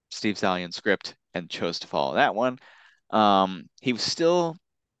Steve Zalian's script and chose to follow that one. He was still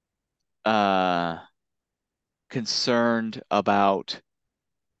uh, concerned about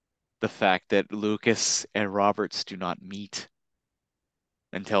the fact that Lucas and Roberts do not meet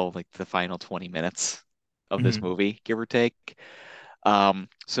until like the final 20 minutes of this Mhm. movie, give or take.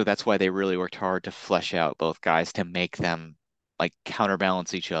 So that's why they really worked hard to flesh out both guys to make them like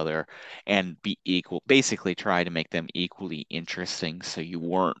counterbalance each other and be equal, basically try to make them equally interesting so you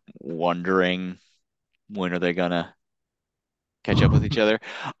weren't wondering when are they gonna catch up with each other.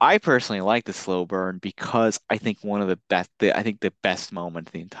 I personally like the slow burn because I think one of the best, I think the best moment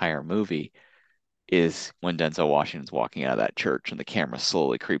of the entire movie is when Denzel Washington's walking out of that church and the camera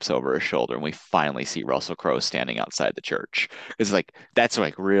slowly creeps over his shoulder and we finally see Russell Crowe standing outside the church. It's like that's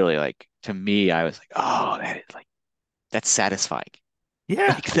like really like to me, I was like, oh, that is like that's satisfying. Yeah.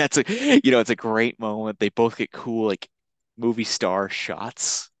 Like that's a it's a great moment. They both get cool like movie star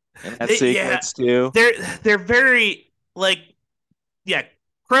shots in that Yeah. sequence too. They're they're very like yeah.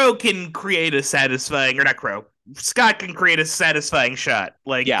 Crow can create a satisfying or not Crow. Scott can create a satisfying shot.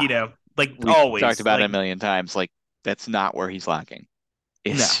 Yeah, Like we've talked always. about it Like a million times. Like that's not where he's lacking.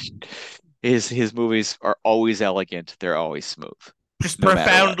 no. Is his movies are always elegant. They're always smooth, Just no matter what.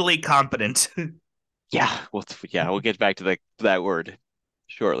 profoundly competent. Yeah, we'll get back to that word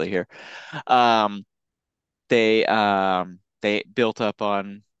shortly here. Um, they built up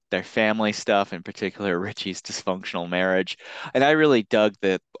on their family stuff, in particular Richie's dysfunctional marriage. And I really dug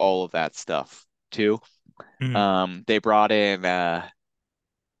that all of that stuff too. Mhm. They brought in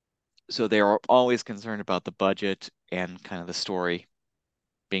so they were always concerned about the budget and kind of the story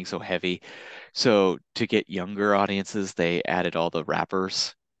being so heavy. So to get younger audiences, they added all the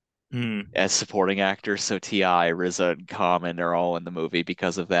rappers Mhm. as supporting actors. So T.I., RZA, and Common are all in the movie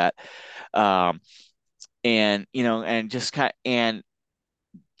because of that. Um, and and just kind and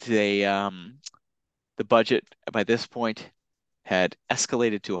they the budget by this point had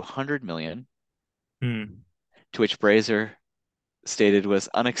escalated to 100 million, Mhm. to which Brazier stated was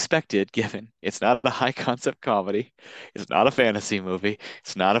unexpected given it's not a high concept comedy, it's not a fantasy movie,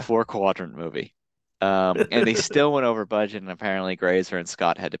 it's not a four quadrant movie. And they still went over budget, and apparently Grazer and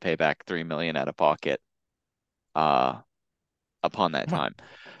Scott had to pay back 3 million out of pocket uh, upon that time.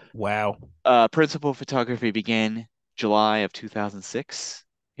 Wow. Principal photography began July of 2006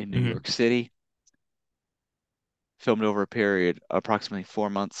 in New York Mhm. City, filmed over a period approximately 4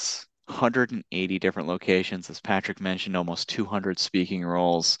 months, 180 different locations, as Patrick mentioned, almost 200 speaking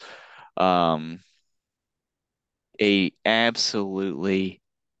roles. Um, a absolutely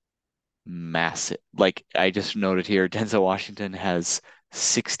massive, like I just noted here, Denzel Washington has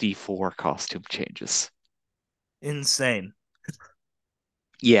 64 costume changes. Insane.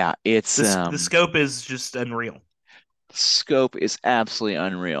 Yeah, it's The scope is just unreal. scope is absolutely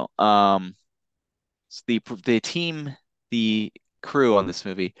unreal. The team, the crew on this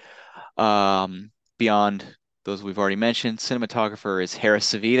movie, beyond those we've already mentioned, cinematographer is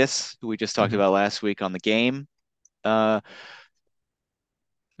Harris Savitas, who we just talked Mhm. about last week on The Game. Uh,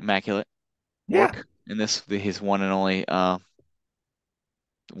 Immaculate Yeah. work in this, his one and only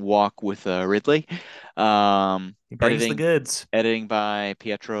walk with Ridley. He brings the Editing, goods. editing by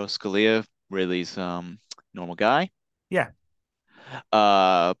Pietro Scalia, Ridley's normal guy. Yeah.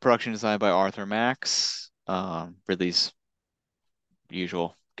 Production design by Arthur Max, Ridley's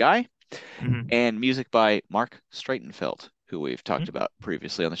usual guy, Mhm. and music by Mark Streitenfeld, who we've talked about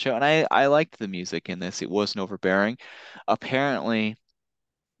previously on the show. And I liked the music in this. It wasn't overbearing. Apparently,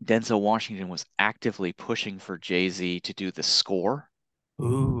 Denzel Washington was actively pushing for Jay-Z to do the score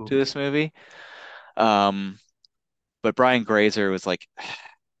to Ooh. this movie. Um, but Brian Grazer was like,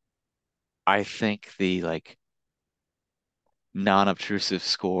 I think the like non-obtrusive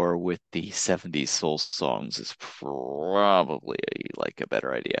score with the 70s soul songs is probably like a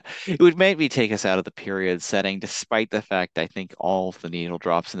better idea. It would maybe take us out of the period setting, despite the fact I think all of the needle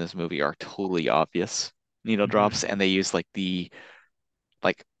drops in this movie are totally obvious needle drops, Mhm. and they use like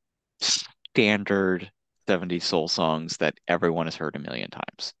standard 70s soul songs that everyone has heard a million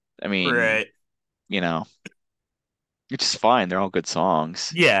times. I mean, Right. you know, it's just fine. They're all good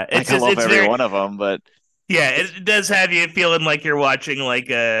songs. Yeah. Like It's I just love it's every very one of them, but yeah, it's it does have you feeling like you're watching like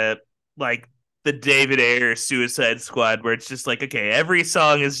the David Ayer Suicide Squad, where it's just like, okay, every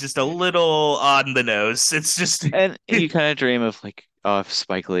song is just a little on the nose. It's just and you kind of dream of like if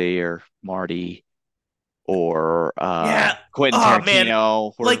Spike Lee or Marty or yeah. Quentin Oh man,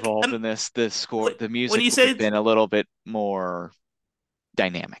 Tarantino were like involved in this. The score, like the when music you would have say, been a little bit more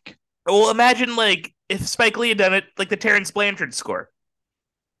dynamic. well, imagine like if Spike Lee had done it, like the Terrence Blanchard score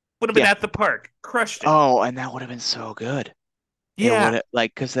would have been Yeah. at the park, crushed it. Oh, and that would have been so good. It would Yeah, have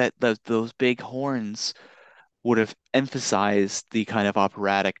like because that those big horns would have emphasized the kind of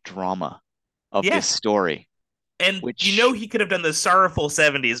operatic drama of this yeah, story, and which he could have done the sorrowful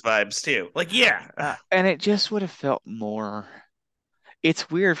 '70s vibes too. Like, yeah, and it just would have felt more. It's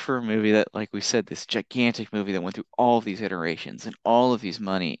weird for a movie that, like we said, this gigantic movie that went through all of these iterations and all of these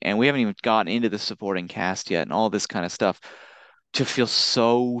money, and we haven't even gotten into the supporting cast yet and all this kind of stuff, to feel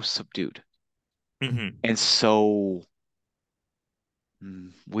so subdued hmm and so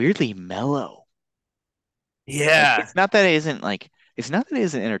weirdly mellow. Like yeah, it's not that it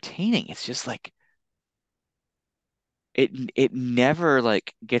isn't entertaining. It's just like it never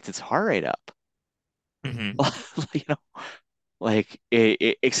like gets its heart rate up. hmm You know,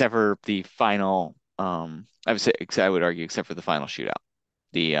 except for the final I would say I would argue except for the final shootout.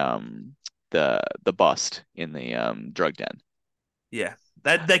 The the bust in the drug den. yeah.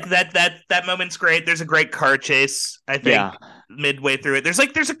 That moment's great. There's a great car chase. I Yeah. think midway through it,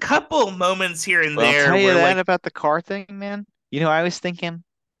 there's a couple moments here and Well, I'll there tell you where that like about the car thing, man. You know, I was thinking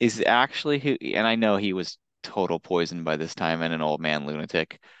is actually who, and I know he was total poison by this time and an old man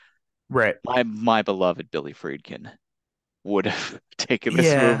lunatic. right, My beloved Billy Friedkin would have taken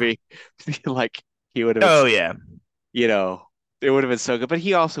this yeah. movie like he would have, Oh yeah, you know. It would have been so good, but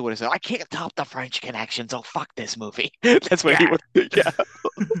he also would have said, "I can't top the French Connection, so fuck this movie." That's what he Yeah. would. Yeah,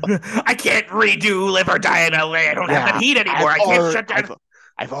 I can't redo Live or Die in LA. I don't have that yeah. heat anymore. I can't shut down.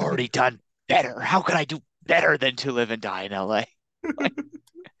 I've already done better. How could I do better than To Live and Die in L.A.? Like,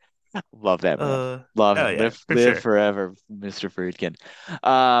 love that man. Uh, Love oh him. yeah, for Live sure. forever, Mr. Friedkin.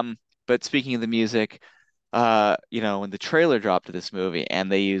 But speaking of the music, when the trailer dropped to this movie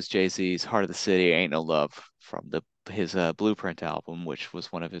and they used Jay-Z's Heart of the City, Ain't No Love from the his Blueprint album, which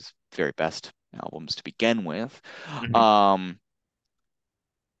was one of his very best albums to begin with. Mhm. Um,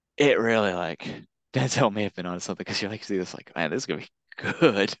 it really Denzel may have been on something because you see this man, this is gonna be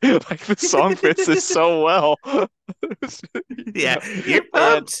good. Like the song fits this so well. You Yeah, know? you're And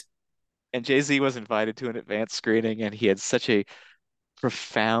pumped. Jay-Z was invited to an advanced screening and he had such a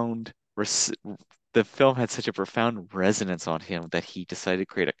profound the film had such a profound resonance on him that he decided to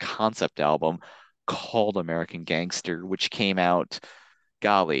create a concept album called American Gangster, which came out,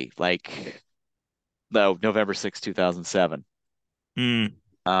 golly, no, November 6th, 2007.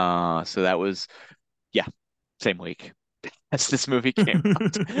 Mm. So that was, yeah, same week as this movie came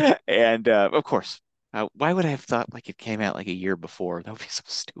out. And of course, why would I have thought it came out like a year before? That would be so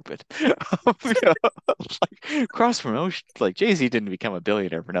stupid. Yeah, cross promotion, Jay-Z didn't become a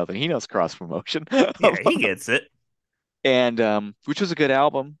billionaire for nothing. He knows cross promotion. Yeah, he gets it. And which was a good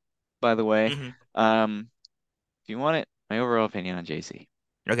album, by the way. Hmm. If you want it, my overall opinion on Jay-Z.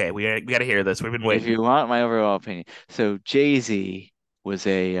 Okay, we got to hear this. We've been If waiting. you want my overall opinion, so Jay-Z was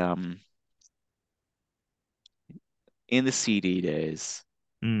in the CD days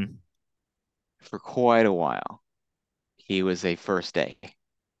Mm. for quite a while. He was a first day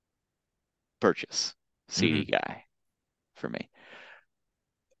purchase CD Hmm. guy for me.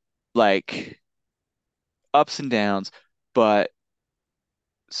 Like ups and downs, but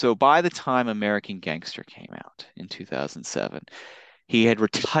so by the time American Gangster came out in 2007, he had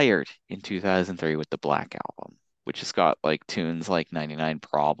retired in 2003 with the Black Album, which has got tunes like 99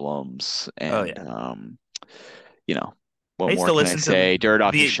 Problems Oh and yeah, you know, I what used more to can I listen to say? Dirt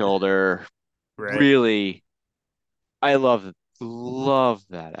Off Your the Shoulder. right. Really, I love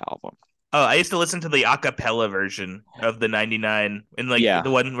that album. Oh, I used to listen to the a cappella version of the 99 and like the Yeah.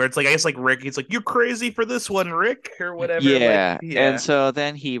 one where it's like I guess like Rick, he's like, "You're crazy for this one, Rick," or whatever. Like, Yeah. And yeah. so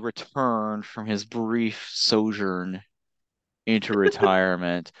then he returned from his brief sojourn into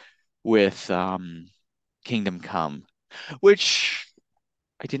retirement with Kingdom Come, which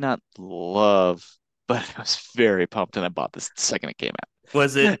I did not love, but I was very pumped and I bought this the second it came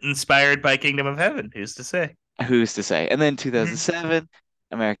Was out. it inspired by Kingdom of Heaven? Who's to say? Who's to say? And then Hmm. 2007,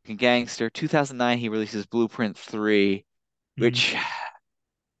 American Gangster. 2009, he releases Blueprint 3, Hmm. which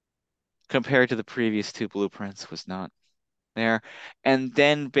compared to the previous two blueprints was not there. And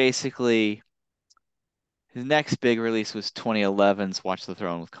then basically his next big release was 2011's Watch the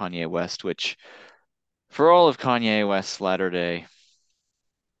Throne with Kanye West, which for all of Kanye West's latter day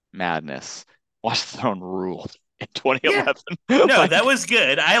madness, Watch the Throne ruled in Yeah. 2011. No, that Like, was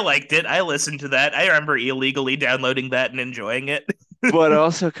good. I liked it. I listened to that. I remember illegally downloading that and enjoying it. but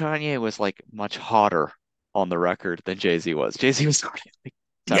also Kanye was much hotter on the record than Jay-Z was. Jay-Z was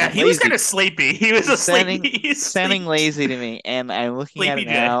Yeah, sounding he was kind lazy, of sleepy. He was a sounding sleepy, sounding lazy to me. And I'm looking at sleepy it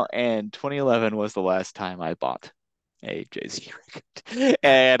J. now, and 2011 was the last time I bought a Jay-Z record.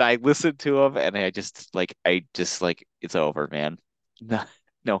 And I listened to him, and I just it's over, man. No,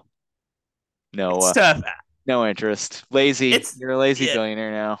 no, no, It's tough. no interest. Lazy. It's You're a lazy yeah,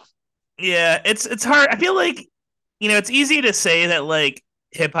 billionaire now. yeah. It's hard. I feel like it's easy to say that like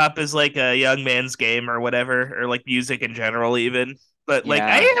hip hop is like a young man's game or whatever, or like music in general, even. But like,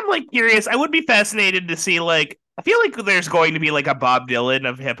 I Yeah. am like curious. I would be fascinated to see like. I feel like there's going to be like a Bob Dylan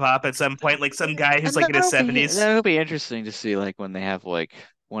of hip hop at some point, like some guy who's And like in his 70s. that'll be interesting to see when they have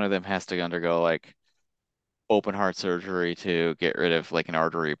one of them has to undergo open heart surgery to get rid of an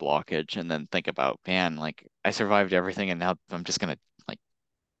artery blockage and then think about, man, I survived everything and now I'm just gonna like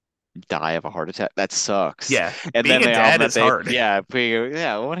die of a heart attack. That sucks. Yeah, And being then a the album dad that is they hard.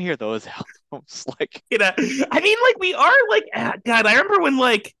 I want to hear those albums. I mean, like we are like God. I remember when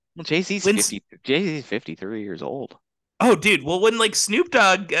like Well, when Jay-Z's 53 years old. oh dude, well when like Snoop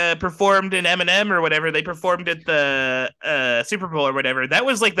Dogg performed in Eminem or whatever, they performed at the Super Bowl or whatever. That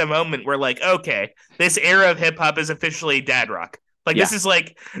was like the moment where like okay, this era of hip hop is officially dad rock. Like Yeah. this is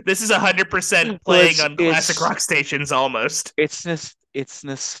 100% Well, playing on classic rock stations almost. it's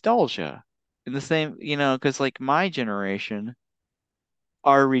nostalgia in the same, because my generation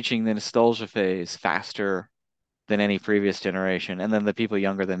are reaching the nostalgia phase faster than any previous generation, and then the people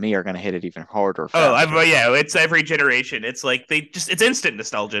younger than me are going to hit it even harder, Oh, faster. yeah, it's every generation. It's like it's instant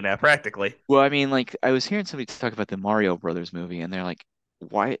nostalgia now, practically. Well, I mean, like I was hearing somebody talk about the Mario Brothers movie, and they're like,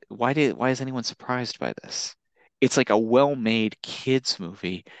 why is anyone surprised by this? It's like a well-made kids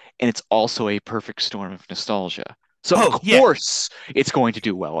movie, and it's also a perfect storm of nostalgia. So of Oh yeah. course it's going to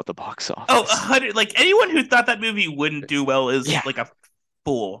do well at the box Oh, office. 100. Like anyone who thought that movie wouldn't do well is Yeah, like a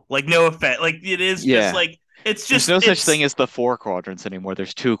fool. Like no offense. Like it is just yeah. like it's There's just no such thing it's as the four quadrants anymore.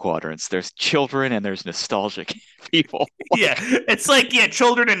 There's two quadrants. There's children and there's nostalgic people. yeah. Like, It's like yeah,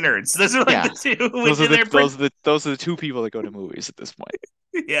 children and nerds. Those are like the yeah, two those are within the their those are the those are the two people that go to movies at this point,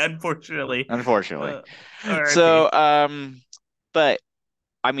 yeah. Unfortunately. unfortunately. Uh, R.I.P. So, but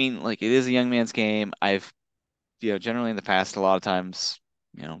I mean, like it is a young man's game. I've, generally in the past, a lot of times,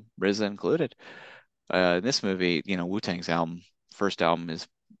 RZA included. In this movie, Wu-Tang's first album is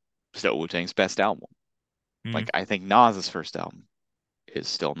still Wu-Tang's best album. Mm, Like I think Nas's first album is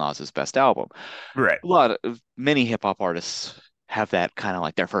still Nas's best album. right. Many hip hop artists have that kind of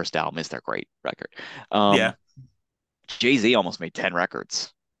like their first album is their great record. Yeah. Um, Jay-Z almost made 10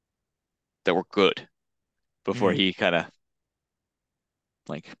 records that were good before Mm. he kind of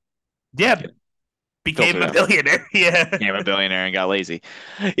like Yeah. you know, Became filtered a out, billionaire. Yeah. became a billionaire and got lazy,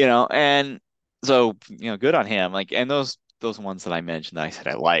 and so good on him. Like, and those ones that I mentioned that I said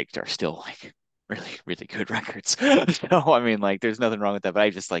I liked are still like really really good records. So I mean, like, there's nothing wrong with that. But I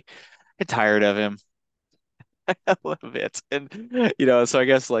just like get tired of him a little bit, and so I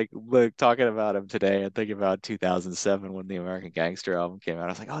guess like look, talking about him today and thinking about 2007 when the American Gangster album came out, I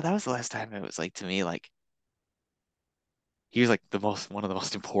was like, oh, that was the last time it was like to me like he was like one of the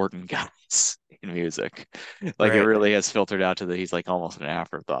most important guys in music. Like it Right. really has filtered out to that he's like almost an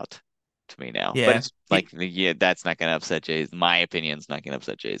afterthought to me now. But Yeah. it's like, yeah, that's not gonna upset Jay. My opinion's not gonna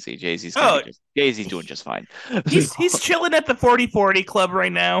upset Jay-Z. Oh, Jay-Z's doing just fine. he's chilling at the 40/40 club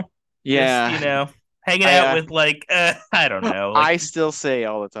right now. Just, Yeah, hanging I out with like I don't know, like I still say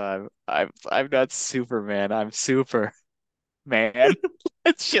all the time, I'm not Superman. I'm super man.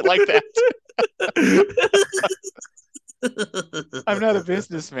 It's shit like that. I'm not a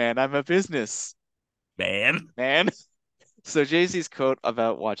businessman. I'm a business man. man. So Jay-Z's quote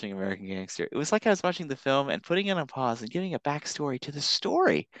about watching American Gangster, it was like I was watching the film and putting it on pause and giving a backstory to the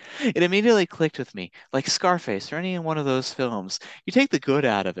story. It immediately clicked with me, like Scarface or any one of those films. You take the good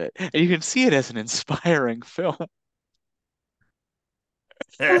out of it, and you can see it as an inspiring film.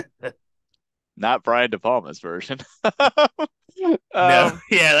 Not Brian De Palma's version. No, Um,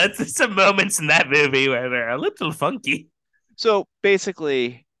 yeah, that's some moments in that movie where they're a little funky. so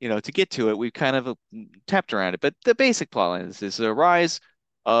basically, to get to it, we've kind of tapped around it, but the basic plot line is the rise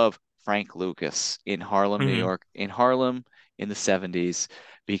of Frank Lucas in Harlem, New Mhm. York, in Harlem in the 70s,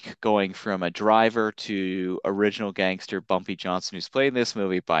 going from a driver to original gangster Bumpy Johnson, who's played in this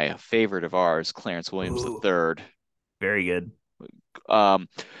movie by a favorite of ours, Clarence Williams Ooh, III. very good. Um,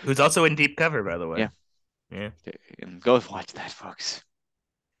 Who's also in Deep Cover, by the way. yeah, Yeah, and go watch that, folks.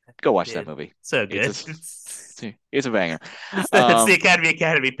 Go watch that yeah, movie. so It's a good. it's a banger. It's the Um,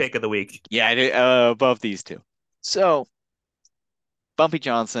 Academy pick of the week. yeah, above these two. So Bumpy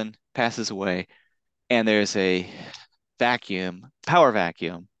Johnson passes away, and there's a power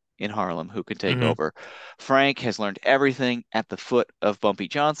vacuum in Harlem who can take Hmm. over. Frank has learned everything at the foot of Bumpy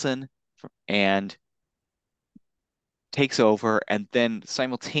Johnson and takes over, and then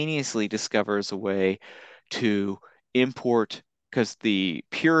simultaneously discovers a way to import, because the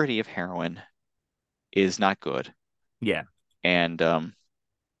purity of heroin is not good, Yeah, and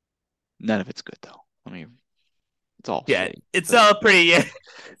none of it's good though. I mean, it's all yeah, shitty. it's But all pretty. Yeah,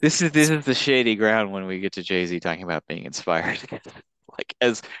 this is the shady ground when we get to Jay-Z talking about being inspired. Like,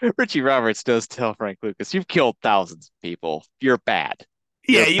 as Richie Roberts does tell Frank Lucas, you've killed thousands of people. You're bad.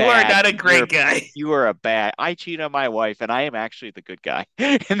 yeah, You're you are bad. not a great guy. You are a bad. I cheat on my wife, and I am actually the good guy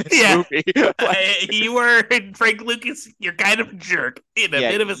in this Yeah, movie. Like, you were Frank Lucas. You're kind of a jerk and a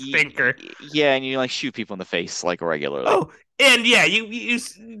yeah, bit of a stinker. yeah, and you like shoot people in the face like regularly. Oh, and yeah,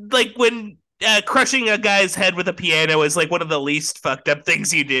 like when crushing a guy's head with a piano is like one of the least fucked up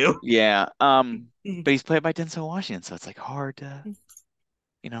things you do. Yeah. But he's played by Denzel Washington, so it's like hard to,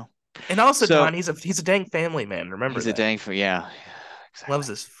 you know. And also, So Don, he's a dang family man. Remember he's a that. dang for yeah, Loves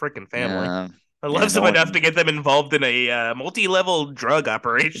exactly. his freaking family. Yeah, I yeah. loves No them enough one to get them involved in a multi-level drug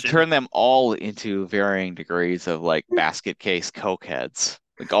operation. turn them all into varying degrees of like basket case cokeheads,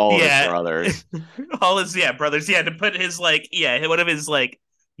 like all of his Yeah, brothers. all his brothers. Yeah, to put his like one of his like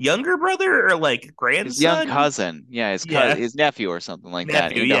younger brother or like His young grandson. cousin, yeah, Yeah, his nephew or something like that,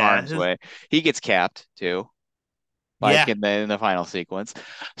 nephew. into Yeah, harm's way. He gets capped too, like yeah. in the final sequence.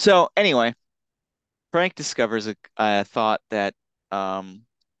 So anyway, Frank discovers a thought that um,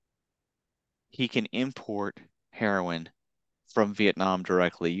 he can import heroin from Vietnam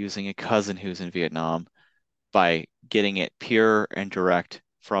directly using a cousin who's in Vietnam by getting it pure and direct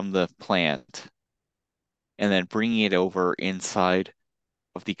from the plant and then bringing it over inside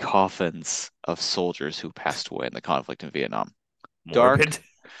of the coffins of soldiers who passed away in the conflict in Vietnam. Dark, Morbid.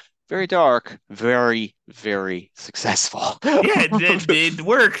 very dark, very, very successful. Yeah, it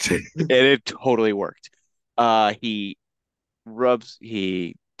worked. And it totally worked.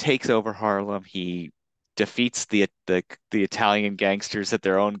 He takes over Harlem. He defeats the Italian gangsters at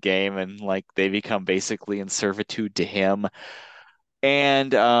their own game, and like they become basically in servitude to him.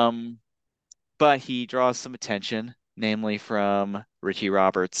 And but he draws some attention, namely from Richie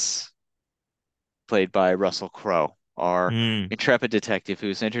Roberts, played by Russell Crowe, our Hmm. intrepid detective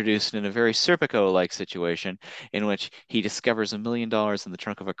who's introduced in a very Serpico-like situation in which he discovers $1 million in the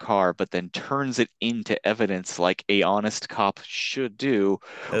trunk of a car, but then turns it into evidence like a honest cop should do,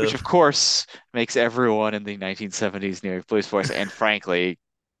 which of Ugh. course makes everyone in the 1970s New York police force, and frankly,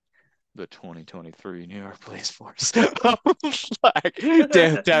 the 2023 New York police force, like,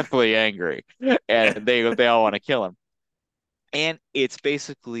 definitely angry, and they all want to kill him. And it's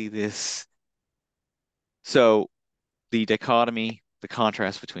basically this. So the dichotomy, the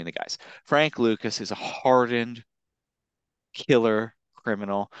contrast between the guys. Frank Lucas is a hardened killer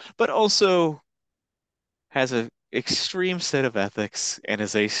criminal, but also has an extreme set of ethics and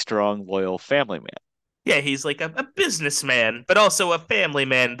is a strong, loyal family man. Yeah, he's like a businessman, but also a family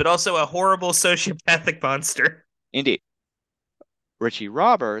man, but also a horrible sociopathic monster. Indeed. Richie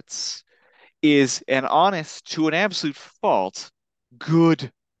Roberts is an honest to an absolute fault,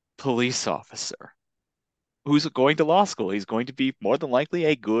 good police officer who's going to law school. He's going to be more than likely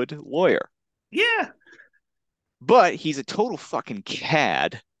a good lawyer. Yeah. But he's a total fucking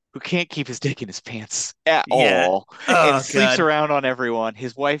cad who can't keep his dick in his pants at Yeah. all and Oh sleeps God. around on everyone.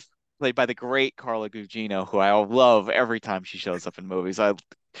 His wife, played by the great Carla Gugino, who I love every time she shows up in movies, I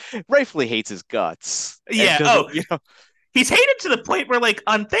rightfully hates his guts and Yeah. doesn't, Oh, he's hated to the point where, like,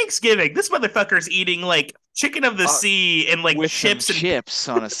 on Thanksgiving, this motherfucker's eating like chicken of the uh, sea and like with some chips and chips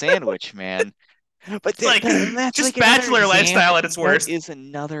on a sandwich, man. But like and that's just like another bachelor lifestyle example. at its That worst. is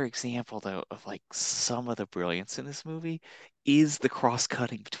another example, though, of like some of the brilliance in this movie is the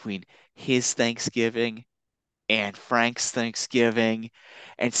cross-cutting between his Thanksgiving and Frank's Thanksgiving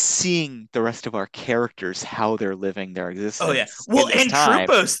and seeing the rest of our characters, how they're living their Oh yeah. existence Well, in this and time.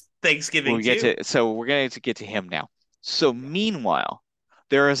 Trupo's When Thanksgiving we get too. to, so we're going to get to him now. So meanwhile,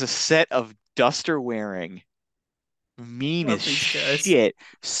 there is a set of duster wearing mean as Love these guys. shit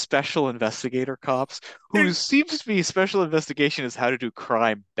special investigator cops who They're seems to be special investigation is how to do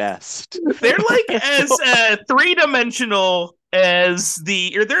crime best. they're like as three-dimensional as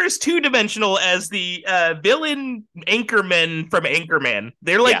the or they're as two-dimensional as the villain Anchorman from Anchorman.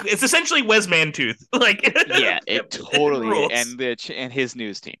 They're like Yeah, it's essentially Wes Mantooth. Like yeah, it it totally is. rules. And his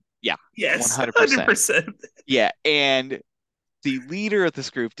news team. Yeah, Yes, 100%. 100%. Yeah, and the leader of this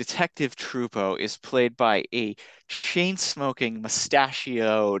group, Detective Trupo, is played by a chain-smoking,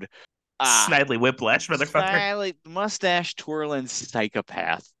 mustachioed, ah, Snidely Whiplash, motherfucker. style, mustache twirling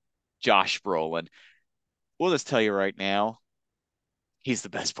psychopath, Josh Brolin. We'll just tell you right now, he's the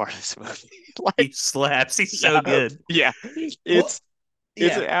best part of this movie. Like, He slaps. He's so yeah, good. yeah. Well, It's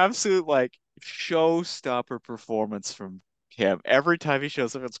yeah, an absolute like showstopper performance from him. Every time he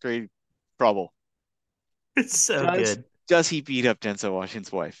shows up on screen, trouble. it's so Does good. does he beat up Denzel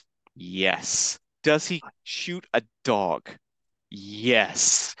Washington's wife? Yes. Does he shoot a dog?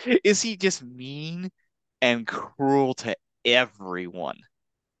 Yes. Is he just mean and cruel to everyone?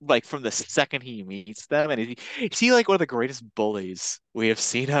 Like from the second he meets them, and is he like one of the greatest bullies we have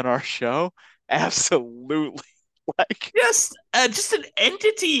seen on our show? Absolutely. Like, Just an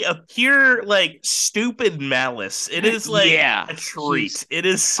entity of pure like stupid malice. It is like yeah, a he's. treat. It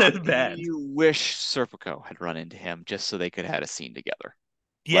is so bad. You wish Serpico had run into him just so they could have had a scene together.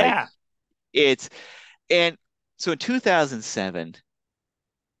 Like Yeah. it's and so in 2007,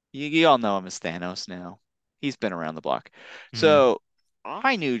 you all know him as Thanos now. He's been around the block. Mm. So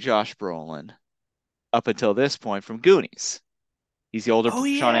I knew Josh Brolin up until this point from Goonies. He's the older Oh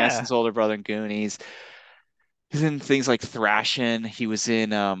Sean yeah. Astin's older brother in Goonies. He's in things like Thrashin'. He was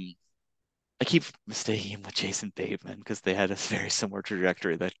in I keep mistaking him with Jason Bateman because they had a very similar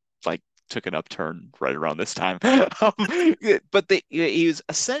trajectory that like took an upturn right around this time. But he was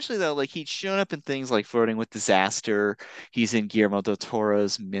essentially though like he'd shown up in things like Flirting with Disaster. He's in Guillermo del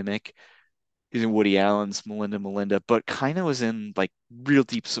Toro's Mimic. He's in Woody Allen's Melinda, but kind of was in like real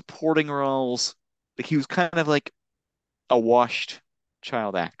deep supporting roles. Like he was kind of like a washed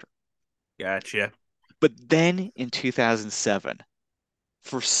child actor. Gotcha. But then in 2007,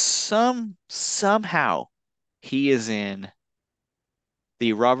 for somehow he is in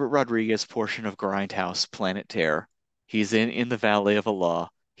the Robert Rodriguez portion of Grindhouse, Planet Terror. He's in the Valley of Allah.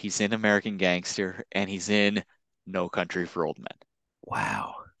 He's in American Gangster, and he's in No Country for Old Men.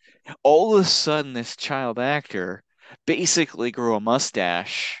 Wow. All of a sudden, this child actor basically grew a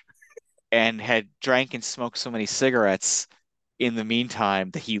mustache and had drank and smoked so many cigarettes in the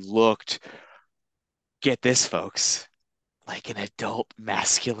meantime that he looked, get this, folks, like an adult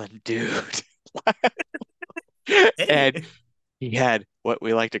masculine dude. And Hey. he had what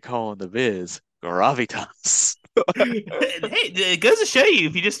we like to call in the biz gravitas. Hey, it goes to show you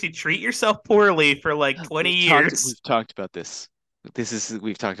if you just treat yourself poorly for like 20 years. We've talked about this.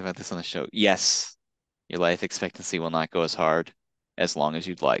 We've talked about this on the show. Yes, your life expectancy will not go as hard as long as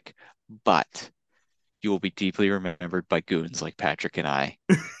you'd like, but you will be deeply remembered by goons like Patrick and I.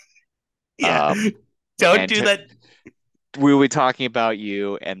 Yeah. Um, Don't and do that. we will be talking about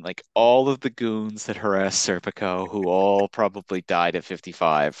you and like all of the goons that harassed Serpico, who all probably died at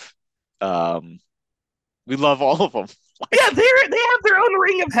 55. Um, we love all of them. Yeah, they have their own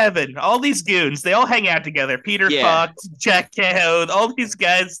ring of heaven. All these goons, they all hang out together. Peter Yeah, Fox, Jack Cahoe, all these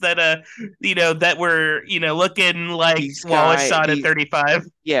guys that that were looking like these Wallace guys, Shawn at these 35.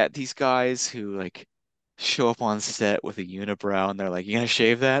 yeah, these guys who like show up on set with a unibrow and they're like, "You gonna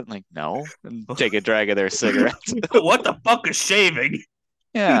shave that?" I'm like, no, and take a drag of their cigarettes. What the fuck is shaving?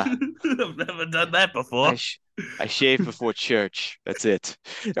 Yeah, I've never done that I before. sh I shave before church. That's it.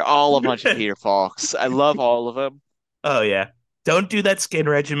 They're all a bunch of Peter Falks. I love all of them. Oh yeah. Don't do that skin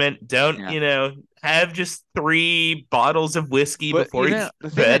regiment. Don't, Yeah. have just 3 bottles of whiskey But before you go the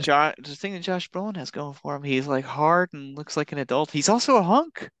to bed. The thing that Josh Brolin has going for him, he's like hard and looks like an adult. He's also a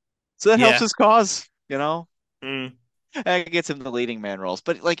hunk, so that helps Yeah. his cause. Mm. That gets him the leading man roles.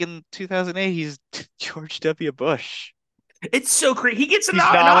 But like in 2008, he's George W. Bush. It's so great. He gets He's an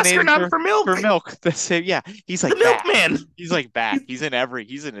Oscar nominated nom for for Milk. Milk. The same, yeah. He's The like back. Milkman. He's like back. He's in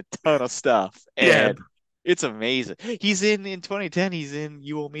a ton of stuff, Yeah. and it's amazing. He's in 2010. He's in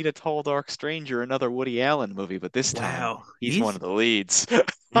You Will Meet a Tall Dark Stranger, another Woody Allen movie, but this time Wow. he's one of the leads.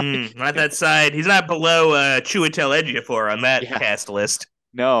 Not that side. He's not below Chiwetel Ejiofor on that Yeah. cast list.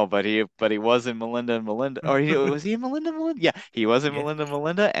 No, but he was in Melinda and Melinda. Or was he in Melinda and Melinda? Yeah, he was in Yeah. Melinda and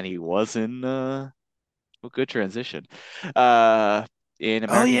Melinda, and he was in well, good transition. Uh, in Oh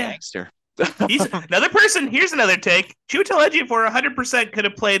American yeah. Gangster. He's another person. Here's another take. Chiwetel Ejiofor 100% could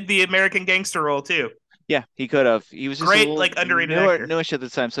have played the American gangster role too. Yeah, he could have. He was just a Great, little like underrated actor. newish at the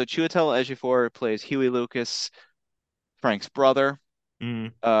time. So Chiwetel Ejiofor plays Huey Lucas, Frank's brother.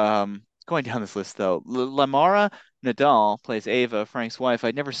 Mm. Going down this list though, Lamara Nadal plays Ava, Frank's wife.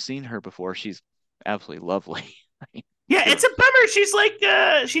 I'd never seen her before. She's absolutely lovely. Yeah, Sure. it's a bummer. She's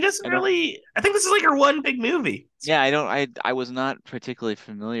like, she doesn't I don't. really. I think this is like her one big movie. Yeah, I don't. I was not particularly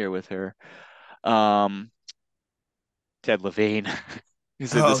familiar with her. Um, Ted Levine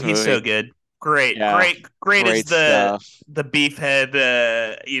is in Oh, this he's so movie. good. Great, Yeah, great, great as great stuff. the beefhead.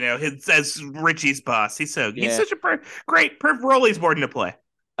 As Richie's boss. He's Yeah. such a great perfect role he's born to play.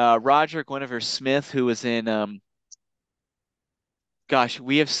 Roger Guinevere Smith, who was in gosh,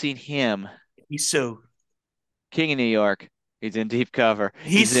 we have seen him. He's so King of New York. He's in Deep Cover.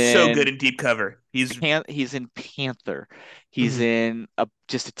 he's so good in Deep Cover. He's in Panther. He's Mhm. in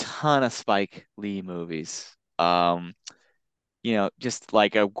just a ton of Spike Lee movies. Just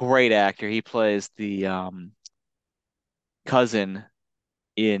like a great actor. He plays the cousin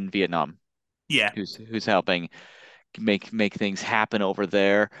in Vietnam Yeah. who's helping make things happen over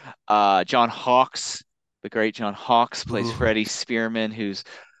there. John Hawkes, the great John Hawkes plays Ooh. Freddie Spearman, who's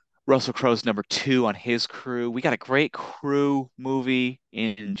Russell Crowe's number 2 on his crew. We got a great crew movie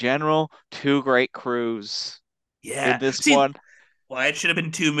in general. 2 great crews in Yeah. this See, one. why it should have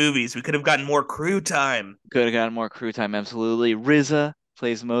been 2 movies. We could have gotten more crew time. Could have gotten more crew time, absolutely. RZA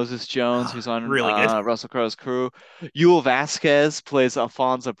plays Moses Jones, who's on Really good. Russell Crowe's crew. Yul Vasquez plays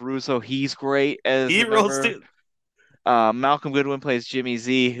Alfonso Bruso. He's great as He the rolls number. too. Malcolm Goodwin plays Jimmy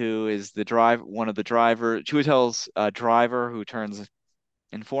Z, who is one of the driver, Chiwetel's driver who turns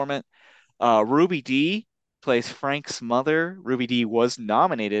informant. Ruby Dee plays Frank's mother. Ruby Dee was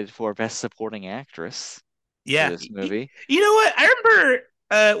nominated for Best Supporting Actress for Yeah. this movie. You know what? I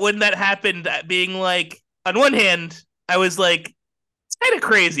remember when that happened, being like, on one hand, I was like, it's kind of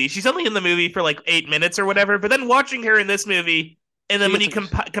crazy. She's only in the movie for like 8 minutes or whatever. But then watching her in this movie, and then She when gets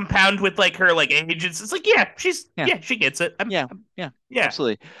you compound with like her like age, it's like, yeah, she gets it. yeah, yeah, Yeah,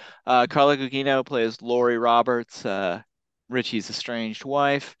 absolutely. Carla Gugino plays Lori Roberts, Richie's estranged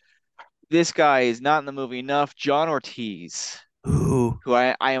wife. This guy is not in the movie enough. John Ortiz Ooh, who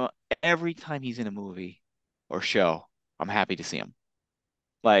I am every time he's in a movie or show, I'm happy to see him.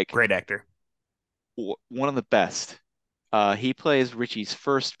 Like great actor. w one of the best. He plays Richie's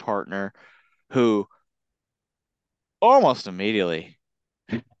first partner, who almost immediately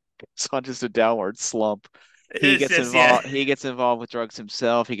is on just a downward slump. He It's gets just yeah. involved. He gets involved with drugs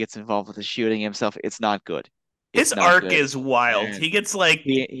himself. He gets involved with the shooting himself. It's not good. It's His not arc good. is wild. And He gets like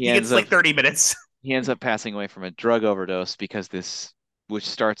he he ends gets up like 30 minutes. passing away from a drug overdose because which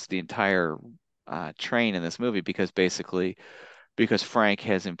starts the entire train in this movie, because basically because Frank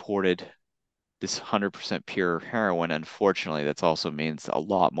has imported this 100% pure heroin. Unfortunately, that also means a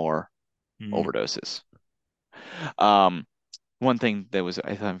lot more Hmm. overdoses. Um, One thing that was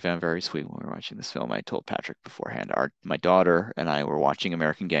I thought I found very sweet when we were watching this film, I told Patrick beforehand, my daughter and I were watching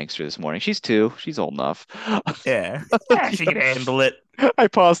American Gangster this morning. She's 2, she's old enough. Yeah. Yeah, she can handle it. I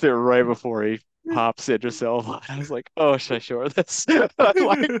paused it right before he pops Idris Elba. I was like, oh, should I show her this?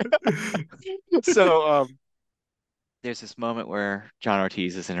 Like, so there's this moment where John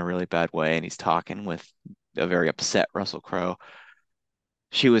Ortiz is in a really bad way and he's talking with a very upset Russell Crowe.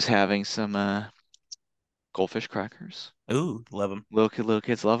 She was having some goldfish crackers. Ooh, love him. Little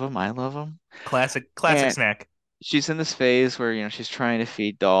kids love them. I love them. Classic And snack. she's in this phase where, she's trying to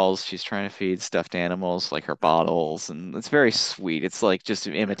feed dolls, she's trying to feed stuffed animals like her bottles, and it's very sweet. It's like just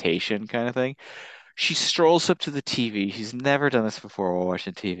an imitation kind of thing. She strolls up to the TV. She's never done this before while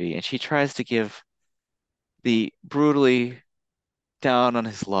watching TV, and she tries to give the brutally down on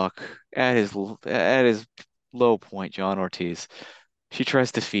his luck at his low point, John Ortiz. She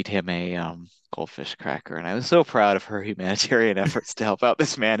tries to feed him a goldfish cracker, and I was so proud of her humanitarian efforts to help out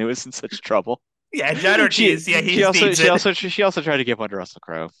this man who was in such trouble. Yeah, John She Ortiz. Yeah, he needs it. she also tried to give one to Russell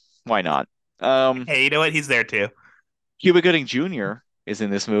Crowe. Why not? Hey, you know what? He's there too. Cuba Gooding Jr. is in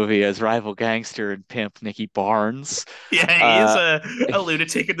this movie as rival gangster and pimp Nicky Barnes. Yeah, he is Uh, a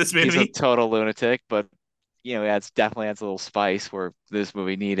lunatic in this he's a movie. total lunatic, but adds definitely adds a little spice where this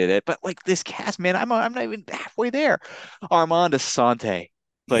movie needed it. But like this cast, man, I'm not even halfway there. Armand Assante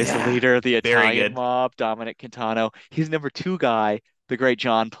plays the Yeah, leader of the very Italian good. mob, Dominic Quintano. He's number 2 guy, the great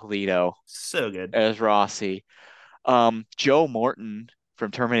John Polito So good. as Rossi. Joe Morton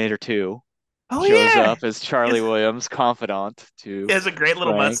from Terminator 2 Oh shows yeah, up as he Charlie has, Williams, confidant to he has a great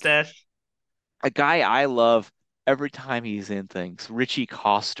little Frank. mustache. A guy I love every time he's in things. Richie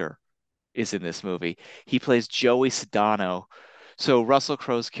Coster is in this movie. He plays Joey Sedano. So Russell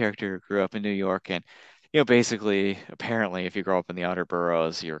Crowe's character grew up in New York, and basically, apparently, if you grow up in the outer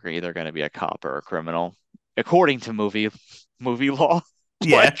boroughs, you're either going to be a cop or a criminal, according to movie law.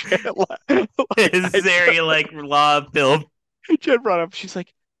 Yeah, Like, it's I, very like law of film. Jen brought up, she's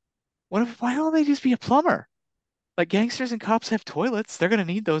like, why don't they just be a plumber? Like gangsters and cops have toilets. They're gonna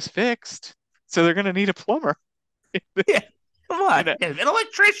need those fixed. So they're gonna need a plumber. Yeah, come on, And an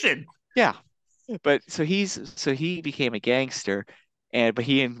electrician. yeah. But so he became a gangster, but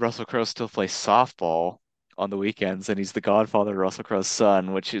he and Russell Crowe still play softball on the weekends, and he's the godfather of Russell Crowe's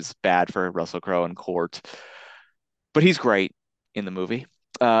son, which is bad for Russell Crowe in court. But he's great in the movie.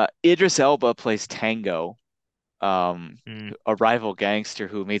 Idris Elba plays Tango, Mm. a rival gangster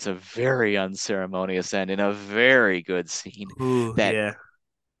who meets a very unceremonious end in a very good scene Ooh, that yeah.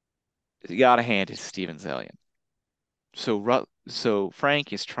 you gotta hand it to Steven Zalian. So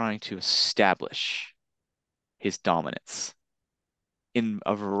Frank is trying to establish his dominance in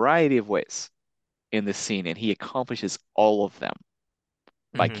a variety of ways in this scene, and he accomplishes all of them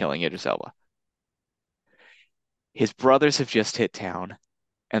by Hmm. killing Idris Elba. His brothers have just hit town,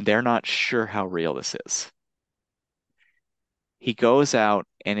 and they're not sure how real this is. He goes out,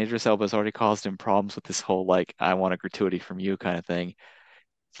 and Idris Elba's already caused him problems with this whole like "I want a gratuity from you" kind of thing.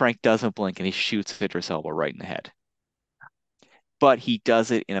 Frank doesn't blink, and he shoots Idris Elba right in the head. But he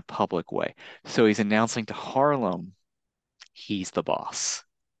does it in a public way. So he's announcing to Harlem he's the boss.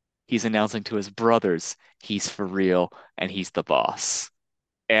 He's announcing to his brothers he's for real and he's the boss.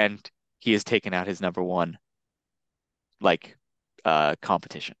 And he has taken out his number 1 like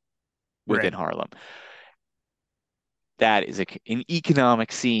competition Right. within Harlem. That is an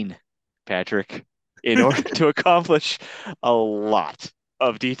economic scene, Patrick, in order to accomplish a lot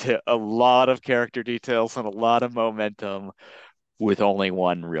of detail, a lot of character details, and a lot of momentum with only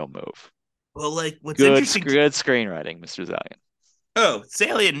one real move. Well, like what's interesting to Good screenwriting, Mr. Zalian. oh,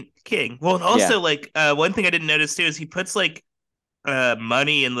 Salient King. Well, and Yeah, also like one thing I didn't notice too is he puts like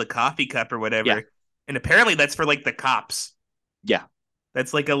money in the coffee cup or yeah, whatever. And apparently that's for like the cops. yeah.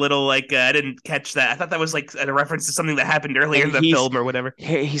 That's like a little like I didn't catch that. I thought that was like a reference to something that happened earlier And in the film or whatever.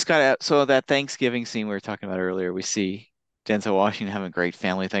 he's got so that Thanksgiving scene we were talking about earlier, we see Denzel Washington having a great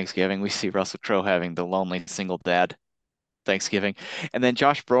family Thanksgiving. We see Russell Crowe having the lonely single dad Thanksgiving. And then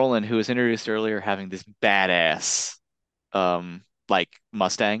Josh Brolin, who was introduced earlier, having this badass like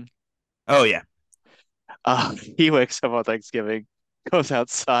Mustang. Oh yeah. He wakes up on Thanksgiving, goes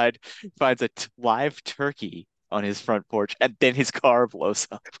outside, finds a live turkey on his front porch, and then his car blows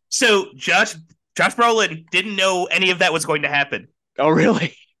up. So Josh Brolin didn't know any of that was going to happen Oh,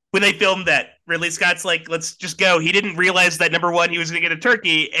 really? when they filmed that. Ridley Scott's like, let's just go. He didn't realize that number one, he was going to get a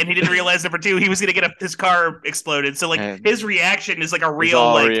turkey, and he didn't realize number two, he was going to get his car exploded. So like And his reaction is like a it's real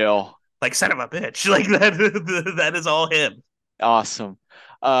all real. like son of a bitch. Like that is all him. Awesome.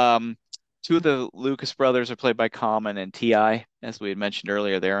 Um, Two of the Lucas brothers are played by Common and T.I., as we had mentioned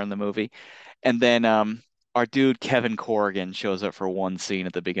earlier. They're in the movie. And then our dude Kevin Corrigan shows up for one scene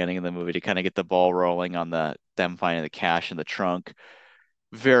at the beginning of the movie to kind of get the ball rolling on them finding the cash in the trunk.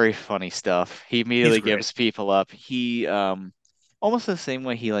 Very funny stuff. He He's immediately great. gives people up. He almost the same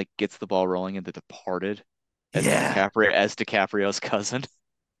way he like gets the ball rolling in The Departed Yeah. As DiCaprio's cousin.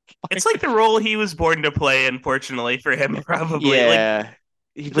 It's like the role he was born to play, unfortunately, for him, probably. Yeah,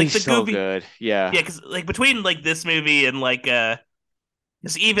 Like he's the so goofy. good. Yeah. Yeah, because like between like this movie and like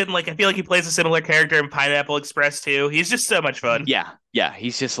because even like I feel like he plays a similar character in Pineapple Express too. He's just so much fun. Yeah, yeah.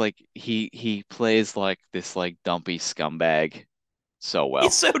 He's just like he plays like this like dumpy scumbag so well.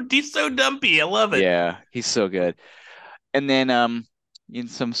 He's so dumpy. I love it. Yeah, he's so good. And then in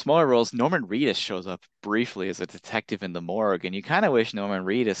some smaller roles, Norman Reedus shows up briefly as a detective in the morgue, and you kind of wish Norman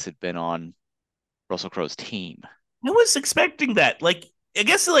Reedus had been on Russell Crowe's team. I was expecting that. Like I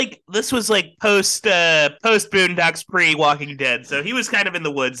guess like this was like post Boondocks pre Walking Dead, so he was kind of in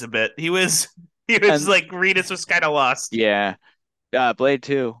the woods a bit. He was And like Reedus was kind of lost. yeah, Blade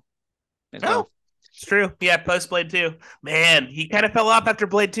 2 as Oh, well. it's true. Yeah, post Blade 2. Man, he kind of fell off after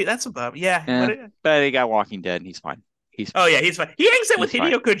Blade 2. That's a bum. Yeah. Yeah, but he got Walking Dead and he's fine. He's Oh yeah, he's fine. He hangs out with he's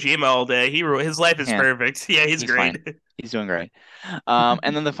fine. Hideo Kojima all day. His life is Yeah, perfect. Yeah, he's he's great. fine. He's doing great.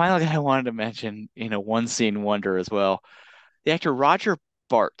 And then the final guy I wanted to mention, one scene wonder as well. The actor Roger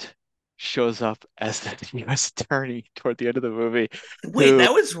Bart shows up as the U.S. attorney toward the end of the movie, Wait, who,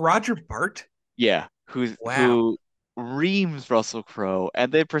 that was Roger Bart? yeah, Wow. who reams Russell Crowe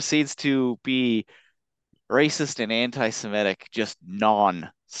and then proceeds to be racist and anti-Semitic just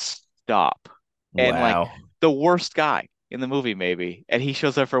non-stop. And like Wow. the worst guy in the movie, maybe. And he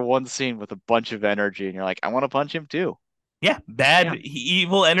shows up for one scene with a bunch of energy, and you're like, I want to punch him too. Yeah, bad Yeah.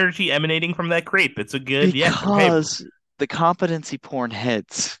 evil energy emanating from that creep. It's a good, yeah. Hey, Because the competency porn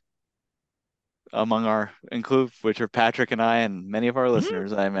heads among our include which are Patrick and I and many of our mhm,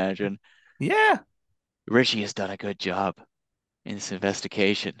 listeners, I imagine. yeah. Richie has done a good job in this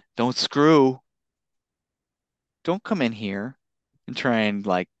investigation. Don't screw. Don't come in here and try and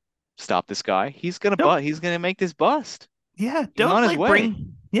like stop this guy. Don't he's gonna make this bust. yeah, He's on don't his like way.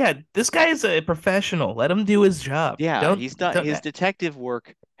 bring yeah, this guy is a professional. Let him do his job. Yeah, he's done Don't his detective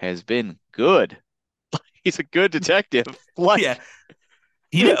work has been good. He's a good detective. yeah. Like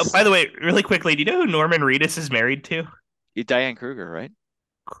By this. the way, really quickly, do you know who Norman Reedus is married to? Diane Kruger, right?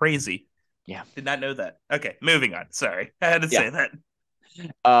 Crazy. Yeah. Did not know that. Okay, moving on. Sorry. I had to Yeah. say that.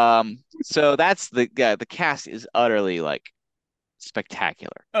 So that's the cast is utterly like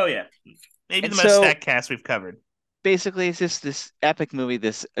spectacular. Oh yeah. Maybe And the most so stacked cast we've covered. basically it's just this epic movie.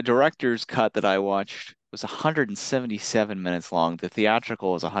 This director's cut that I watched was 177 minutes long. The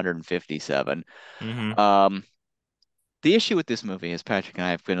theatrical was 157. Mm-hmm. Um, the issue with this movie, as Patrick and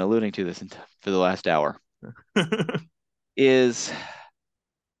I have been alluding to this for the last hour, is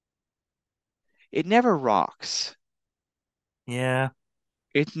it never rocks. Yeah.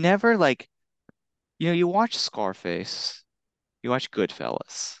 It never like, you watch Scarface, you watch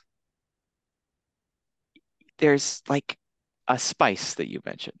Goodfellas. There's like a spice that you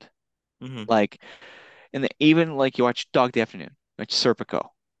mentioned. Mm-hmm. Like, even like you watch Dog Day Afternoon, like Serpico.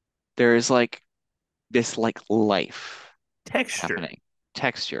 There is like this like life Texture. happening,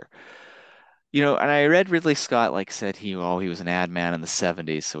 texture. And I read Ridley Scott like said he was an ad man in the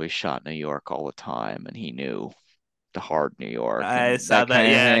 70s, so he shot New York all the time and he knew the hard New York I and saw that that. kind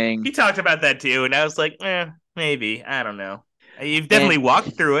of Yeah. thing. He talked about that too, and I was like, maybe. I don't know. You've And definitely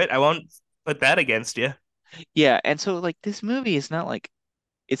walked through it. I won't put that against you. yeah, and so like this movie is not like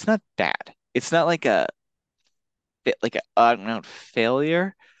it's not bad. It's not like a out and out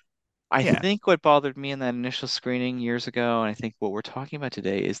failure. I Yeah. think what bothered me in that initial screening years ago, and I think what we're talking about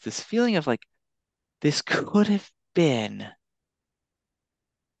today, is this feeling of like this could have been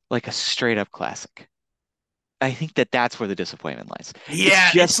like a straight up classic. I think that that's where the disappointment lies.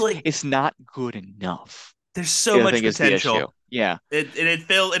 Yeah, it's like It's not good enough. there's so I much think is the issue. potential. Yeah. It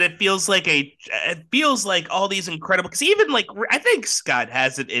feels like all these incredible because even like I think Scott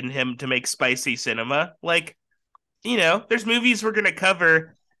has it in him to make spicy cinema. Like there's movies we're gonna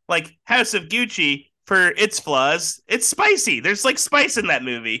cover, like House of Gucci, for its flaws. It's spicy. There's like spice in that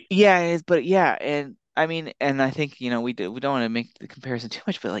movie. Yeah, but yeah, and I mean, and I think, we don't want to make the comparison too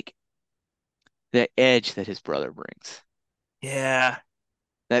much, but like the edge that his brother brings, Yeah,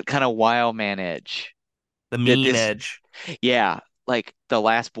 that kind of wild man edge the that mean this, edge. yeah, like the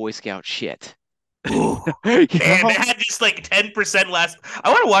last Boy Scout shit, Ooh, you man, know? that had just like 10% last. I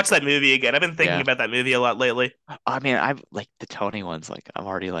want to watch that movie again. I've been thinking Yeah. about that movie a lot lately. I mean, I've like the Tony ones, like I'm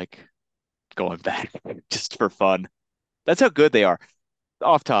already like going back just for fun. That's how good they are.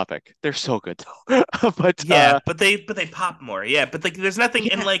 Off topic. They're so good though. But Yeah, but they pop more. Yeah, but like there's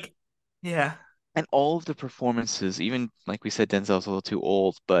nothing and yeah, like yeah. and all of the performances, even like we said, Denzel's a little too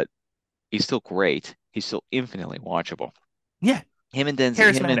old, but he's still great. He's still infinitely watchable. Yeah, Him and Denzel,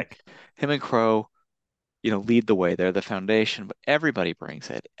 charismatic. him and Crow, lead the way. They're the foundation, but everybody brings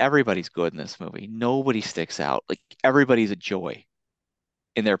it. Everybody's good in this movie. Nobody sticks out. Like everybody's a joy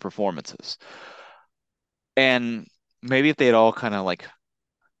in their performances. And maybe if they had all kind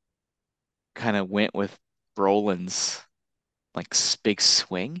of went with Brolin's like big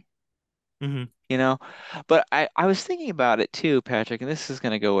swing, Hmm. you know. But I was thinking about it too, Patrick, and this is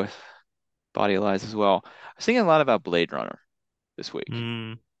gonna go with Body of Lies as well. I was thinking a lot about Blade Runner this week,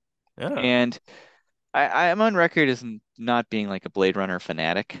 Mm. Oh, and I'm on record as not being like a Blade Runner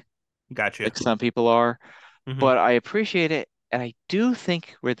fanatic, gotcha. like some people are, Hmm. but I appreciate it, and I do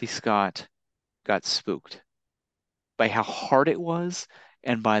think Ridley Scott got spooked by how hard it was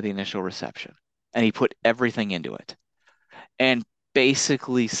and by the initial reception, and he put everything into it. And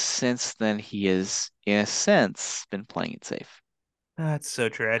basically, since then, he has, in a sense, been playing it safe That's so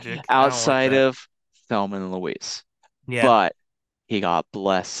tragic. I don't like outside that. of Thelma and Louise. Yeah. But he got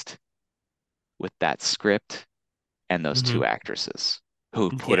blessed with that script and those two Hmm. actresses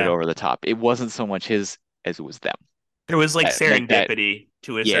who put it Yeah. over the top. It wasn't so much his as it was them. There was like That, serendipity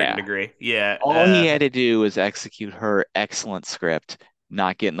to a certain yeah. degree. Yeah. All he had to do was execute her excellent script,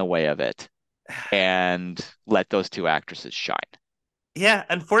 not get in the way of it, and let those two actresses shine. Yeah,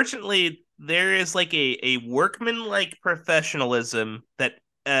 unfortunately, there is like a workman-like professionalism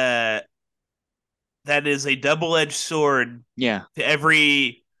uh that is a double-edged sword Yeah. to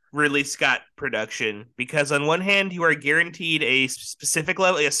every Ridley Scott production, because on one hand you are guaranteed a specific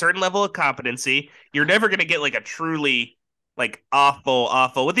level, a certain level of competency. You're never going to get like a truly like awful,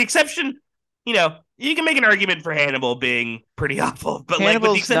 with the exception, you can make an argument for Hannibal being pretty awful, but like with the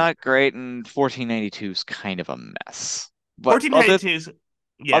Hannibal's exception not great, and 1492 is kind of a mess. But other 1492's,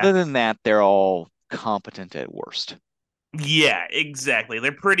 other yeah. than that, they're all competent at worst. Yeah, exactly.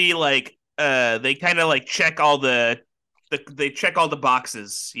 They're pretty like they kind of like check all they check all the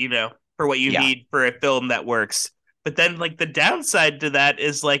boxes, for what you Yeah. need for a film that works. But then like the downside to that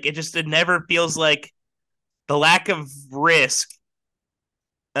is like it never feels like the lack of risk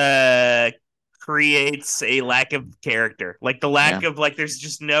uh creates a lack of character. Like the Yeah. lack of like there's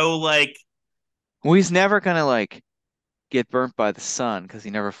just no like Well, he's never gonna like get burnt by the sun because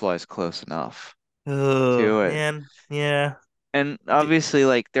he never flies close enough oh to it. man, yeah. And obviously,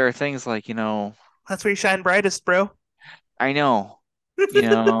 like there are things like, That's where you shine brightest, bro. I know, you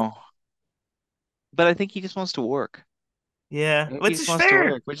know, but I think he just wants to work. Yeah, I think he which just is wants to fair.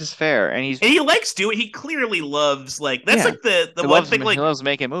 work, which is fair. And he's And he likes doing. He clearly loves like that's yeah, like the he one loves thing he like loves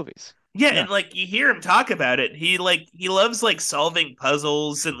making movies. yeah, Yeah. and like you hear him talk about it. He loves like solving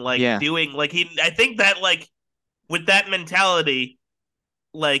puzzles and like Yeah. doing like he. I think that like with that mentality,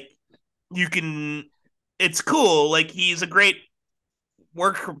 like you can. It's cool. Like he's a great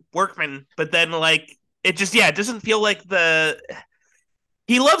workman, but then like it just it doesn't feel like the.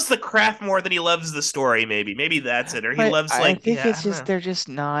 He loves the craft more than he loves the story. Maybe that's it, or he But loves I like think yeah. I it's don't just know. they're just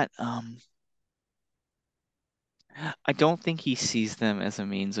not I don't think he sees them as a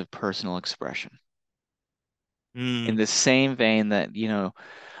means of personal expression. In Mm, the same vein that,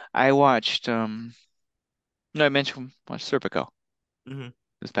 I watched no, I mentioned watched Serpico mm-hmm,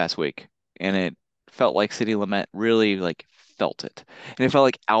 this past week, and it felt like City Lament really like felt it. And it felt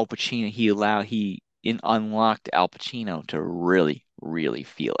like Al Pacino, he unlocked Al Pacino to really, really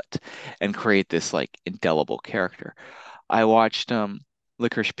feel it and create this like indelible character. I watched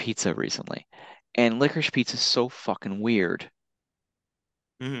Licorice Pizza recently, and Licorice Pizza is so fucking weird,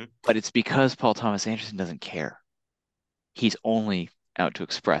 mm-hmm. but it's because Paul Thomas Anderson doesn't care. He's only out to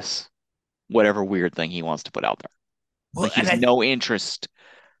express whatever weird thing he wants to put out there. Well, Like he and has no interest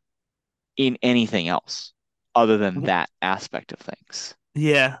in anything else other than that aspect of things.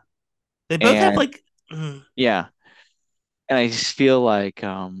 yeah, they both have And like. Mm, yeah, and I just feel like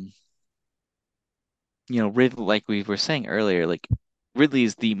Ridley, like we were saying earlier, like Ridley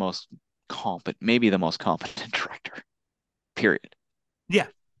is the most maybe the most competent director, period. Yeah.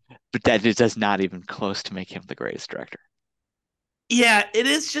 But that it does not even close to make him the greatest director. Yeah, it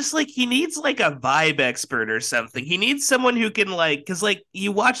is just like he needs like a vibe expert or something. He needs someone who can like, because like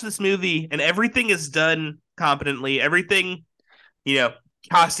you watch this movie and everything is done competently. Everything, you know,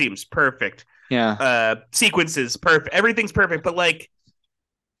 costumes perfect, Yeah. sequences perfect, everything's perfect. But like,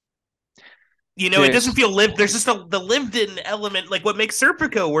 it doesn't There's feel lived. There's just the lived in element, like what makes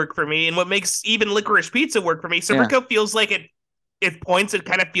Serpico work for me, and what makes even Licorice Pizza work for me. yeah, Serpico feels like it points, it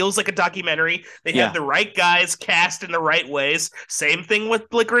kind of feels like a documentary. They have yeah, the right guys cast in the right ways. Same thing with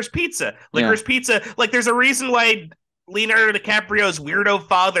Licorice Pizza. yeah. Licorice Pizza, like there's a reason why Leonardo DiCaprio's weirdo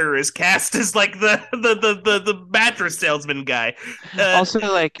father is cast as like the mattress salesman guy. Uh, Also,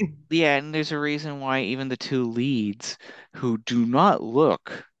 like, yeah, and there's a reason why even the two leads who do not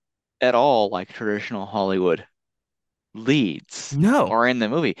look at all like traditional Hollywood leads no, are in the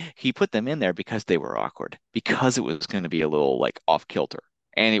movie. He put them in there because they were awkward, because it was going to be a little like off kilter.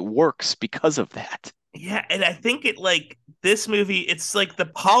 And it works because of that. yeah, and I think it like this movie, it's like the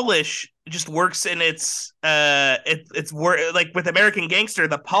polish just works in it's like with American Gangster,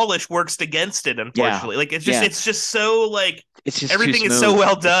 the polish works against it, Yeah. unfortunately. Like Yeah. it's just so like It's just too everything is so smooth.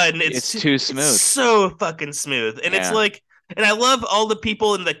 well done. It's too It's smooth. so fucking smooth. And it's Yeah. like, and I love all the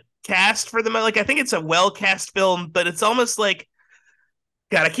people in the cast for the like I think it's a well cast film, but it's almost like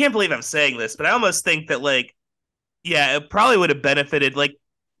God, I can't believe I'm saying this, but I almost think that like yeah, it probably would have benefited like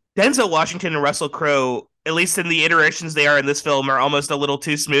Denzel Washington and Russell Crowe, at least in the iterations they are in this film, are almost a little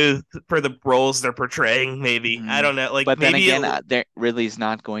too smooth for the roles they're portraying. Maybe I Mhm. don't know. Like But then maybe again, Ridley's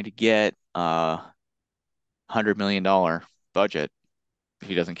not going to get $100 million budget if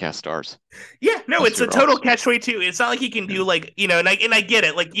he doesn't cast stars. yeah, no, Those it's two a total roles. catch 22. It's not like he can Yeah. do like and I get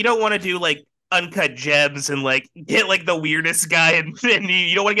it. Like you don't want to do like uncut gems and like get like the weirdest guy and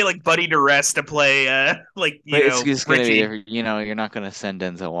you don't want to get like Buddy Duress to play like But it's just going to be Richie. different. You're not going to send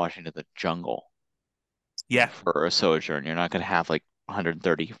Denzel Washington to the jungle Yeah, for a sojourn. You're not going to have like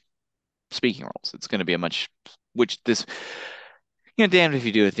 130 speaking roles. It's going to be a much, which this, damned if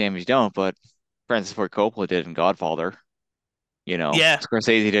you do it, damned if you don't. But Francis Ford Coppola did in Godfather. yeah.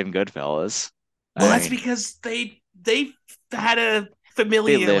 Scorsese did in Goodfellas. Well, I that's mean, because they had a they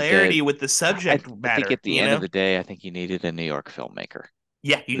lived it. familiarity with the I, subject I think at matter. the end of the day, I think you needed a New York filmmaker.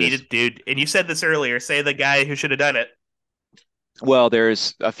 Yeah, you need This, it, dude. And you said this earlier. Say the guy who should have done it. well,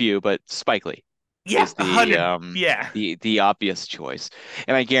 there's a few, but Spike Lee Yeah, is a the hundred. um Yeah. the obvious choice.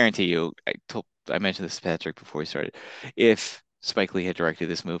 And I guarantee you, I mentioned this to Patrick before we started. If Spike Lee had directed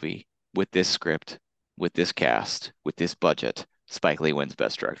this movie with this script, with this cast, with this budget, Spike Lee wins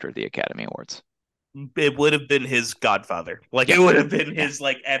Best Director at the Academy Awards. It would have been his Godfather. Like Yeah, it would have been yeah, his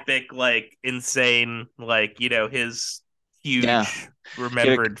like epic, like insane, like his yeah. huge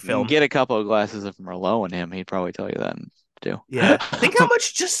remembered film. Get a couple of glasses of Merlot in him, he'd probably tell you that too. Yeah. Think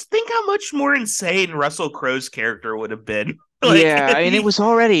how much more insane Russell Crowe's character would have been. Like Yeah, I mean, it he was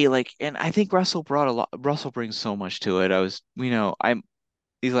already like, and I think Russell brought a lot. Russell brings so much to it. I'm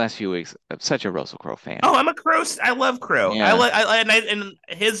these last few weeks, I'm such a Russell Crowe fan. Oh, I'm a Crow. I love Crow. Yeah, And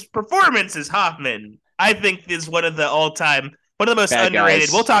his performance as Hoffman, I think, is one of the most bad underrated.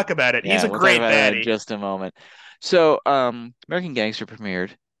 We'll guys. talk about it. He's Yeah, a we'll talk great about that in baddie. just a moment. So, American Gangster premiered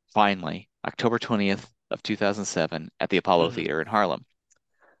finally October 20th of 2007 at the Apollo Mm. Theater in Harlem.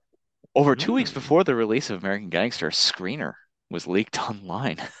 Over 2 weeks Mm. before the release of American Gangster, a screener was leaked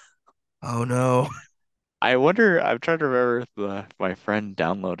online. Oh no. I wonder, I'm trying to remember if my friend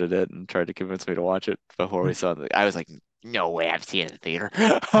downloaded it and tried to convince me to watch it before we saw it. I was like, no way, I've seen it in the theater.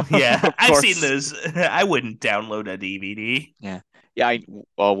 Yeah, Of I've seen course. those. I wouldn't download a DVD. Yeah. Yeah,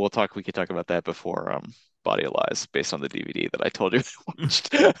 well, we could talk about that before Body of Lies based on the DVD that I told you I watched.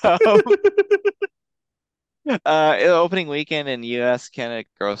 The opening weekend in US, Canada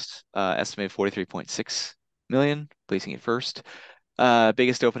grossed estimated 43.6 million, placing it first.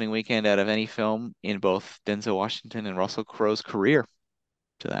 Biggest opening weekend out of any film in both Denzel Washington and Russell Crowe's career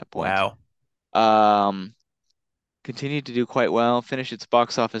to that point. Wow. Um, Continued to do quite well, finished its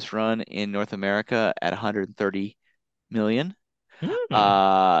box office run in North America at 130 million.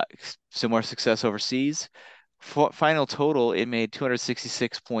 Mm. Similar success overseas. Final total, it made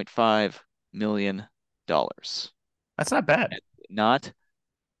 $266.5 million. That's not bad. Not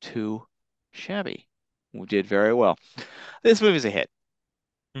too shabby. We did very well. This movie's a hit.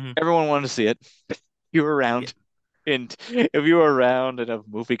 Mhm. Everyone wanted to see it. You were Yeah. around, and if you were around in a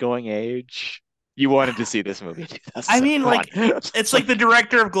movie-going age, you wanted to see this movie in I 2007. mean, Come on. like, it's like the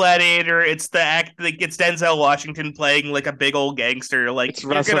director of Gladiator. It's the act like it's Denzel Washington playing like a big old gangster. Like It's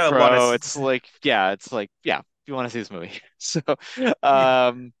you're Russell gonna want Crowe. to. It's like, yeah, you want to see this movie. So,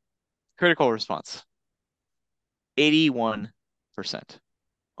 um, Critical response, 81%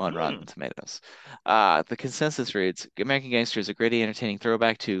 on Rotten Hmm. Tomatoes. The consensus reads, American Gangster is a gritty, entertaining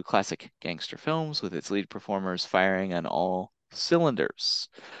throwback to classic gangster films with its lead performers firing on all cylinders.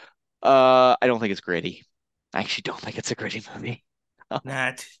 I don't think it's gritty. I actually don't think it's a gritty movie.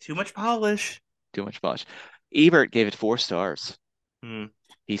 Not too much polish. Too much polish. Ebert gave it 4 stars. Hmm.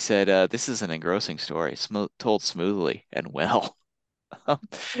 He said, this is an engrossing story, told smoothly and well.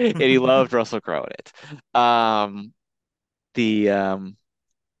 And he loved Russell Crowe in it. The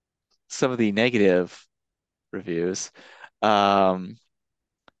Some of the negative reviews. Um,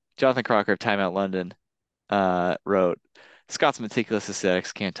 Jonathan Crocker of Time Out London wrote, Scott's meticulous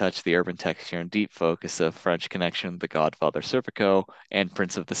aesthetics can't touch the urban texture and deep focus of French Connection, The Godfather Serpico, and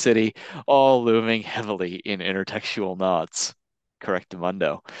Prince of the City, all looming heavily in intertextual nods.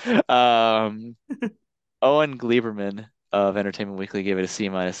 Correctamundo. Um, Owen Gleiberman of Entertainment Weekly gave it a C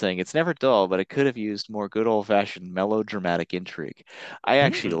minus, saying it's never dull, but it could have used more good old-fashioned melodramatic intrigue. I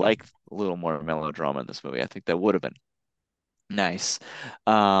actually Hmm. like a little more melodrama in this movie. I think that would have been nice.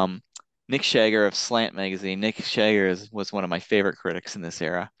 Um, Nick Shager of Slant Magazine. Nick Shager was one of my favorite critics in this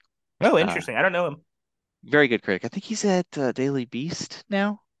era. Oh, Uh, interesting. I don't know him. Very good critic. I think he's at Daily Beast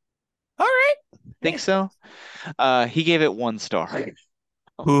now. All right. Think Hey. so. He gave it 1 star.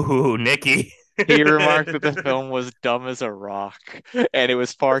 Ooh, Nikki. He remarked that the film was dumb as a rock, and it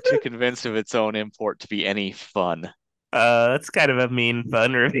was far too convinced of its own import to be any fun. That's kind of a mean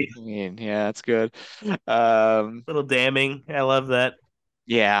fun review. I mean, yeah, that's good. Um, Little damning. I love that.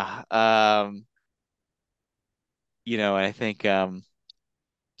 yeah. I think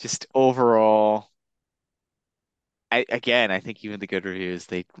just overall, I think even the good reviews,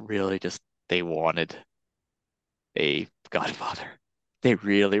 they really just they wanted a Godfather. They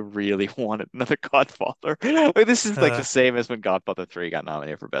really, really wanted another Godfather. Like, this is like the Uh, same as when Godfather 3 got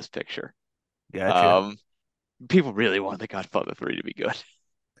nominated for Best Picture. gotcha. Um, People really want the Godfather 3 to be good,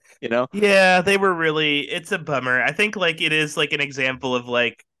 you know? Yeah, they were really. It's a bummer. I think like it is like an example of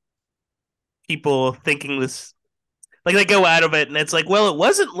like people thinking this, like they go out of it and it's like, well, it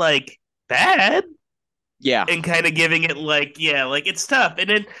wasn't like bad, Yeah, and kind of giving it like, yeah, like it's tough. And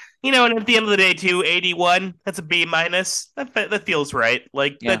then and at the end of the day, too, 81. That's a B minus. That feels right.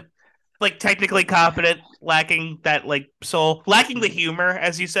 Like yeah. that, like technically competent, lacking that like soul, lacking the Mhm. humor,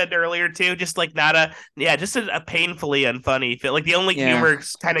 as you said earlier too. Just like not a yeah, just a painfully unfunny feel. Like the only Yeah. humor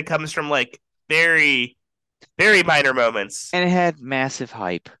kind of comes from like very very minor moments. And it had massive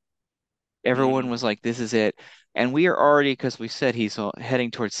hype. Everyone Mm, was like, this is it. And we are already, because we said he's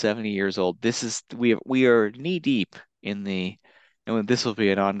heading towards 70 years old. We are knee deep in and this will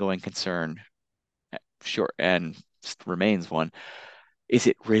be an ongoing concern, sure, and remains one.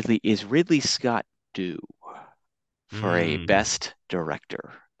 Is Ridley Scott due for a mm. Best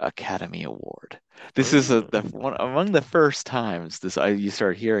Director Academy Award? This is Ooh. the one among the first times you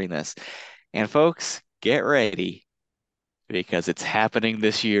start hearing this. And folks, get ready because it's happening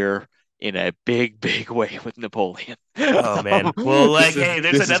this year in a big, big way with Napoleon. Oh man. Well, like, This is hey,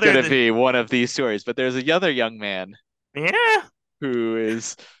 there's this is another. going to be one of these stories. But there's a other young man Yeah. who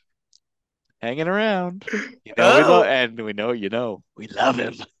is hanging around. We love, Oh. and we love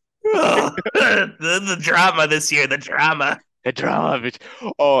him. Oh. The drama this year. The drama. The drama of it.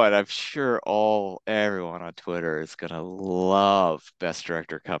 Oh, and I'm sure everyone on Twitter is gonna love Best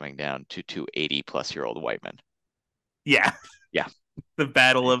Director coming down to two 80-plus-year-old white men. Yeah. Yeah, The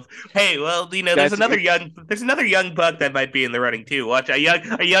battle of hey, well, that's it. there's another young buck that might be in the running too. Watch a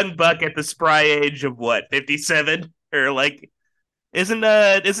young buck at the spry age of what, 57, or like isn't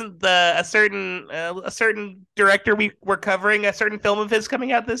the a certain director we're covering a certain film of his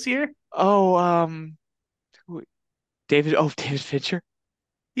coming out this year? Oh, David. Oh, David Fincher.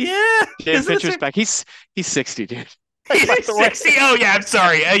 Yeah, David isn't it Fincher's back. He's 60, dude. By he's the way, 60? Oh yeah, I'm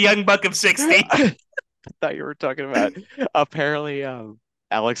sorry, a young buck of 60. I thought you were talking about. Apparently,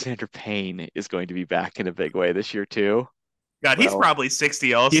 Alexander Payne is going to be back in a big way this year too. God, he's Well, probably 60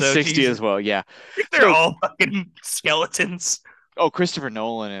 he's also. 60 Jesus, as well. Yeah. they're So, all fucking skeletons. Christopher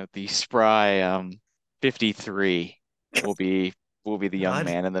Nolan at the spry 53 will be the young God.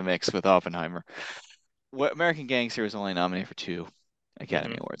 man in the mix with Oppenheimer. What American Gangster was only nominated for 2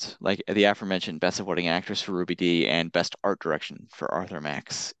 Academy Hmm. Awards, like the aforementioned Best Supporting Actress for Ruby Dee and Best Art Direction for Arthur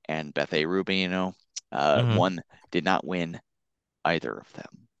Max and Beth A. Ruby. Hmm. One did not win either of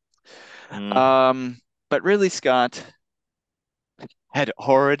them. Hmm. But Ridley Scott had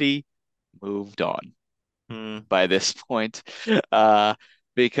already moved on Hmm. by this point, uh,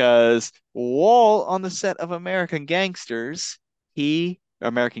 because while on the set of American Gangster,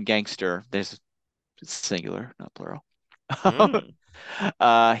 there's it's singular, not plural. Hmm.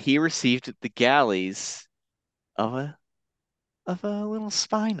 He received the galleys of a little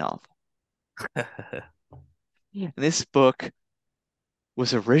spy novel. And this book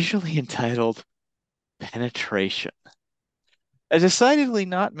was originally entitled Penetration, a decidedly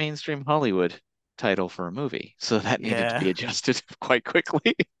not mainstream Hollywood title for a movie, so that needed to Yeah. be adjusted quite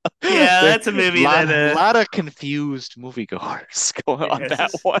quickly. Yeah, There that's a movie lot that lot of confused moviegoers going on yes,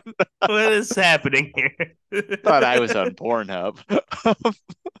 that one. what is happening Thought I here? was on Pornhub.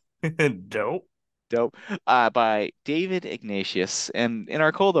 Dope. Dope. By David Ignatius. And in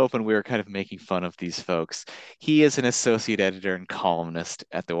our cold open, we were kind of making fun of these folks. He is an associate editor and columnist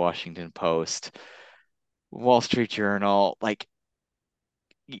at the Washington Post, Wall Street Journal, like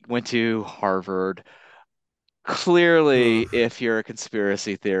he went to Harvard. Clearly, Oof. if you're a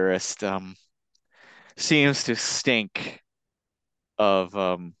conspiracy theorist, seems to stink of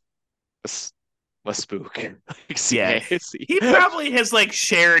a, s- a spook, like Yeah. CAC. He probably has like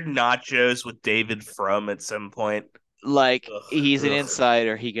shared nachos with David Frum at some point. Like Ugh, he's an ugh.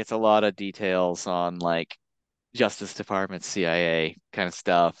 insider. He gets a lot of details on like Justice Department, CIA kind of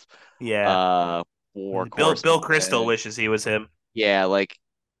stuff. Yeah. Uh, War Bill Crystal correspondent. wishes he was him. Yeah, like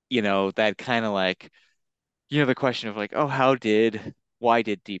that kind of like the question of like, oh, why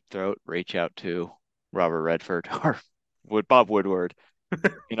did Deep Throat reach out to Robert Redford or Bob Woodward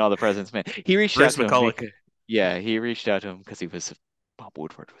in All the President's Men? He reached out Bruce to him McCulloch. because he reached out to him because Bob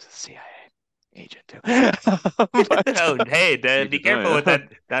Woodward was a CIA agent too. But Oh, hey, you be should know, careful with yeah.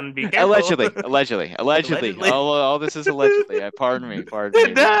 that. Don, be careful. Allegedly. Allegedly. All this is allegedly. Pardon me.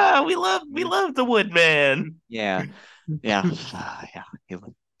 No, we love the Woodman. Yeah, yeah, yeah.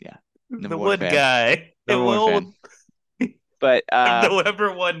 Yeah, number The one Wood fan. guy. Number one fan. Well, But I'm the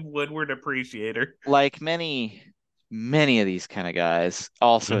number one Woodward appreciator. like many of these kind of guys,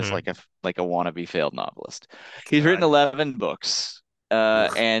 also is Hmm. like a wannabe failed novelist. He's written God. 11 books.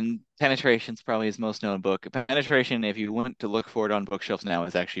 Ugh. And Penetration's probably his most known book. Penetration, if you went to look for it on bookshelves now,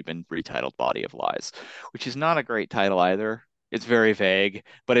 has actually been retitled Body of Lies, which is not a great title either. It's very vague,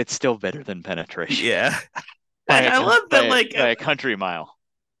 but it's still better than Penetration Yeah. I love that, like, by a country mile.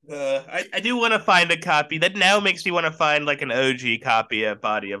 I do want to find a copy that now makes me want to find like an OG copy of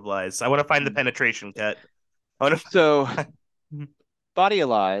Body of Lies. I want to find the Mm. penetration cut. I want So, to. Body of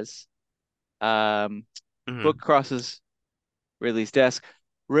Lies, um, book Mhm. crosses Ridley's desk.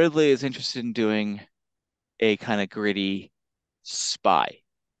 Ridley is interested in doing a kind of gritty spy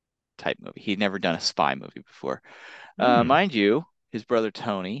type movie. He'd never done a spy movie before. Mhm. Mind you, his brother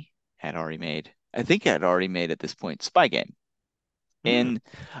Tony I think had already made at this point, Spy Game. Mhm. In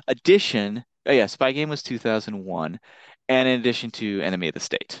addition, oh yeah, Spy Game was 2001, and in addition to Enemy of the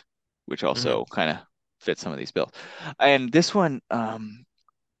State, which Mhm. also kind of fits some of these bills. And this one, a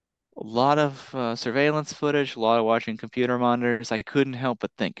lot of surveillance footage, a lot of watching computer monitors. I couldn't help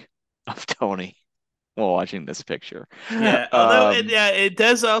but think of Tony while watching this picture. Yeah, although Um, it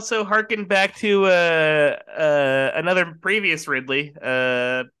does also harken back to another previous Ridley,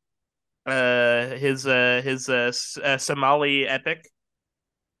 Somali epic.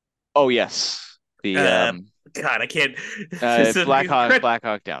 oh yes, the Uh, God, I can't. This is Black Hawk Down, Black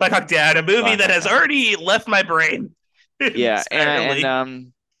Hawk Down, a movie Black that Hawk has Down. already left my brain Yeah, entirely.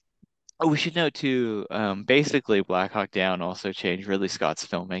 oh, we should note too. Basically, Black Hawk Down also changed Ridley Scott's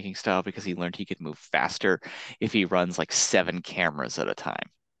filmmaking style because he learned he could move faster if he runs like 7 cameras at a time,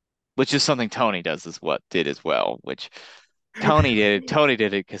 which is something Tony did as well, which Tony did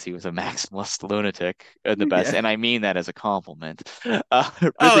it because he was a maximalist lunatic in the best, Yeah. and I mean that as a compliment. Oh,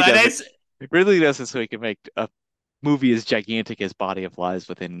 Ridley and does it. Ridley does it so he can make a movie as gigantic as Body of Lies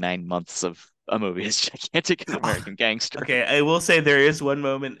within 9 months of a movie as gigantic as American Gangster. okay, I will say there is one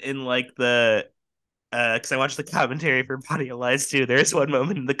moment in like the because I watched the commentary for Body of Lies too. There's one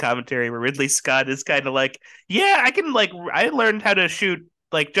moment in the commentary where Ridley Scott is kind of like, "Yeah, I learned how to shoot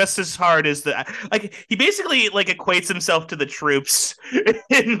like just as hard as the like." He basically like equates himself to the troops,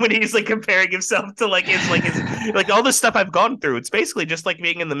 and when he's like comparing himself to his like all the stuff I've gone through, it's basically just like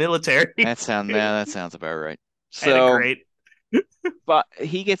being in the military. That sounds about right. Kind of So, great. but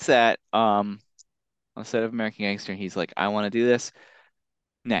he gets that instead of American Gangster, he's like, I want to do this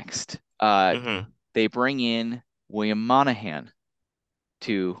next. Hmm. They bring in William Monahan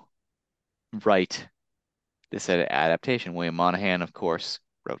to write this adaptation. William Monahan, of course,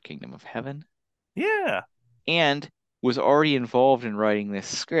 wrote Kingdom of Heaven Yeah. and was already involved in writing this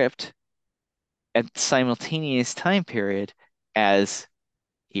script at the simultaneous time period as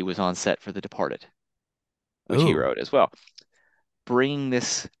he was on set for The Departed, which he Oh. wrote as well, bringing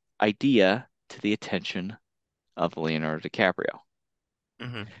this idea to the attention of Leonardo DiCaprio.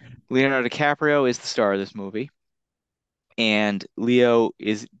 Hmm. Leonardo DiCaprio is the star of this movie. And Leo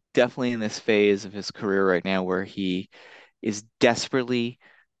is definitely in this phase of his career right now where he is desperately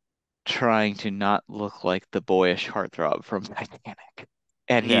trying to not look like the boyish heartthrob from Titanic.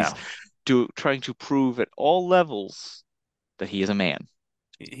 And he's No, trying to prove at all levels that he is a man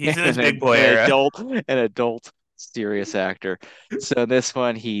he's in his and big boy an era. adult serious actor. So in this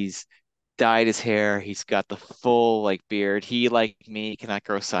one, he's dyed his hair. He's got the full like beard. He, like me, cannot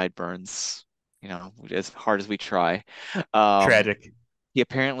grow sideburns, as hard as we try. Um, Tragic. he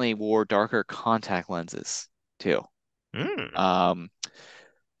apparently wore darker contact lenses too. Mm. Um,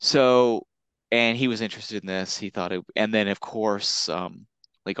 so, and he was interested in this. He thought it, and then of course,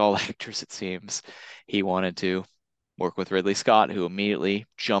 like all actors, it seems, he wanted to work with Ridley Scott, who immediately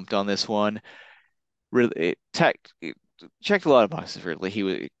jumped on this one. Really, it checked a lot of boxes, Ridley. He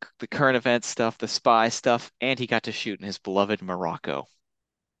was the current event stuff, the spy stuff, and he got to shoot in his beloved Morocco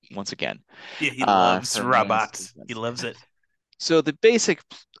once again, Yeah, he loves for one of his robots. He sequence. loves it. So the basic,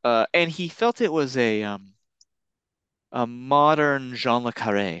 and he felt it was a modern Jean le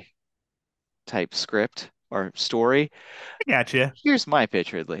Carré type script or story. I gotcha. Here's my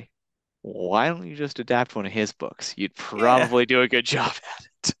pitch, Ridley. Why don't you just adapt one of his books? You'd Yeah. probably do a good job at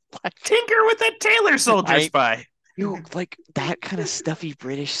it. Like, Tinker with that Taylor soldier I, spy. like that kind of stuffy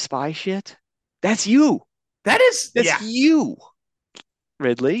British spy shit. That's you. That is, That's yeah. you,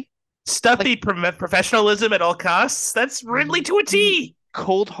 Ridley. Like Stuffy professionalism at all costs. That's Ridley to a the T.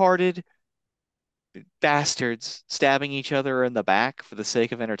 cold-hearted bastards stabbing each other in the back for the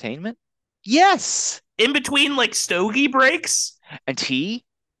sake of entertainment. Yes. In between like stogie breaks. And tea.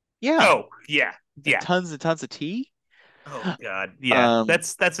 Yeah. Oh, yeah. Yeah. And tons of tea. Oh God. Yeah. Um,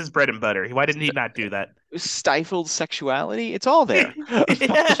 That's his bread and butter. Why didn't he not do that? stifled sexuality. It's all there.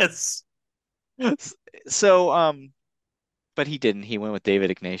 Yes. So, but he didn't. He went with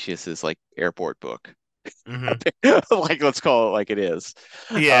David Ignatius's like airport book. Hmm. Like, let's call it like it is.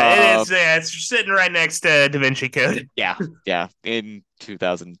 Yeah, it Um, is. Yeah, it's sitting right next to Da Vinci Code. yeah, yeah. In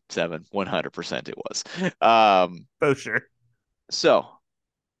 2007, 100% it was. Um, Oh, sure. so,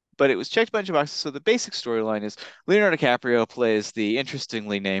 but it was checked a bunch of boxes. So the basic storyline is Leonardo DiCaprio plays the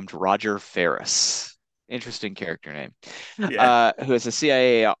interestingly named Roger Ferris. Interesting character name. Yeah. Who is a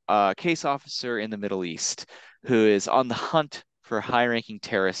CIA case officer in the Middle East who is on the hunt for a high-ranking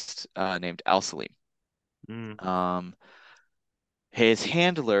terrorist named Al Salim. Mm. Um, his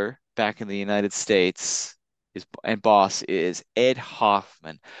handler back in the United States and boss is Ed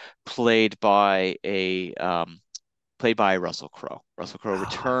Hoffman, played by a played by Russell Crowe. Russell Crowe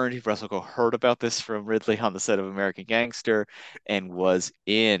returned. Russell Crowe heard about this from Ridley on the set of American Gangster and was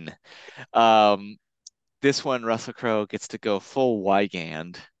in. Um, this one, Russell Crowe gets to go full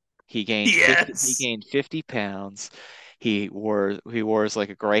Wygand. He Yes. gained 50 pounds. He wears like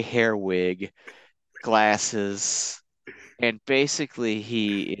a gray hair wig, glasses, and basically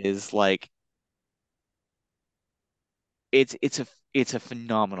he is like it's a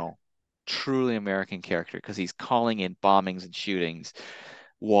phenomenal, truly American character because he's calling in bombings and shootings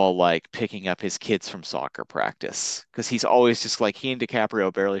while like picking up his kids from soccer practice because he's always just like he and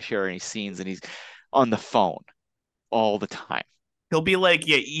DiCaprio barely share any scenes and he's on the phone all the time. He'll be like,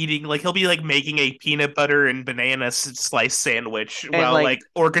 yeah, eating, like, he'll be like making a peanut butter and banana slice sandwich And while like like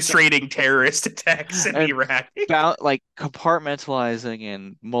orchestrating terrorist attacks in and Iraq. about like compartmentalizing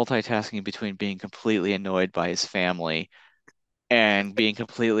and multitasking between being completely annoyed by his family and being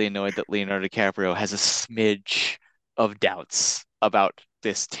completely annoyed that Leonardo DiCaprio has a smidge of doubts about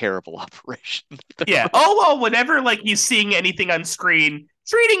this terrible operation. Yeah. Oh, well, whenever like he's seeing anything on screen,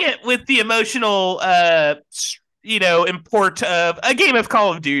 treating it with the emotional, import of a game of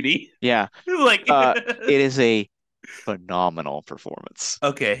Call of Duty. Yeah, Like, it is a phenomenal performance.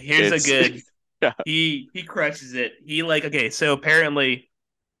 okay, here's a It's good. yeah. He crushes it. He like okay, so apparently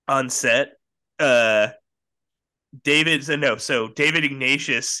on set, uh, David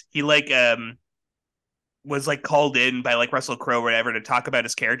Ignatius, he like was like called in by like Russell Crowe or whatever to talk about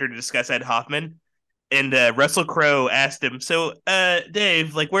his character to discuss Ed Hoffman. And Russell Crowe asked him, "So,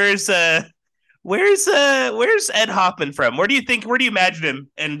 Dave, like, where's Ed Hoffman from? Where do you imagine him?"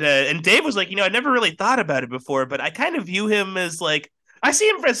 And Dave was like, I never really thought about it before, but I kind of view him as like I see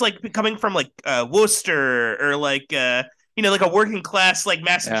him as like coming from like Worcester or like like a working class like Yeah.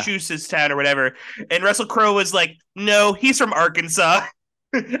 Massachusetts town or whatever. And Russell Crowe was like, "No, he's from Arkansas."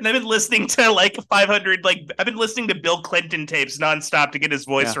 And I've been listening to like 500 like I've been listening to Bill Clinton tapes nonstop to get his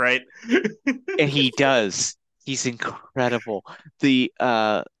Yeah. voice right. And he does. He's incredible. The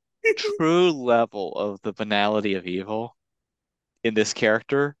true level of the banality of evil in this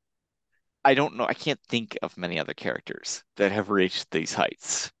character, I don't know. I can't think of many other characters that have reached these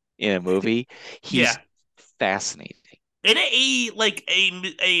heights in a movie. He's Yeah. fascinating. in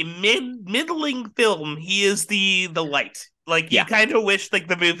a middling film, he is the light. Like you Yeah, kind of wish like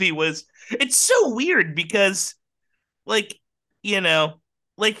the movie was. It's so weird because like you know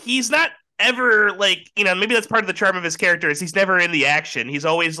like he's not ever like maybe that's part of the charm of his character is he's never in the action. He's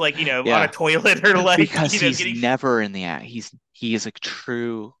always like on a yeah, toilet or like because he's getting. never in the act. He is a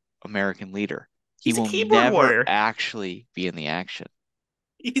true American leader. He He's a will keyboard never warrior. actually be in the action.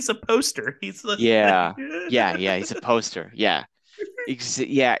 He's a poster. He's like Yeah, yeah. He's a poster. Yeah,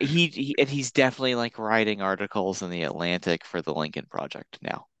 yeah. And he's definitely like writing articles in the Atlantic for the Lincoln Project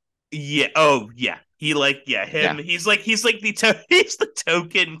now. yeah. Oh yeah. He like him. Yeah, He's like he's the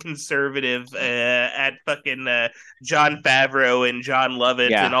token conservative at fucking John Favreau and John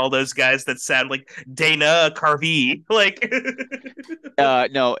Lovett and yeah. all those guys that sound like Dana Carvey. Like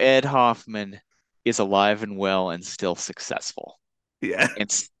No, Ed Hoffman is alive and well and still successful. yeah.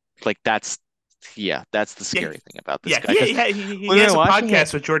 It's like yeah, that's the Yeah. scary thing about this Yeah, guy. Because he when we has were a watching it,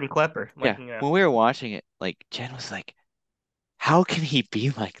 podcast with Jordan Klepper. yeah, Like, when we were watching it, like Jen was like, "How can he be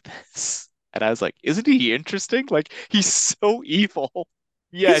like this?" And I was like, "Isn't he interesting? Like he's so evil,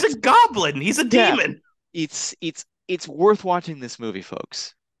 he's a yet goblin. He's a yeah, demon. it's worth watching this movie,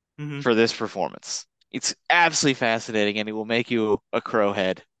 folks, Hmm. for this performance. It's absolutely fascinating, and it will make you a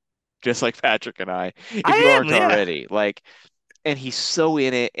crowhead, just like Patrick and I, if you I am, aren't yeah. already. Like, and he's so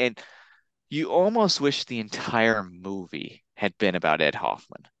in it, and you almost wish the entire movie had been about Ed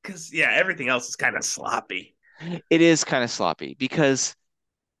Hoffman. Because yeah, everything else is kind of sloppy. It is kind of sloppy because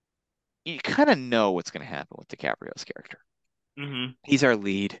you kind of know what's going to happen with DiCaprio's character. Hmm. He's our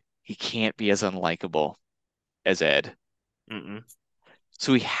lead. He can't be as unlikable as Ed. Hmm.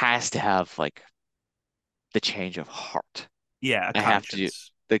 So he has to have like the change of heart. Yeah, a I have to do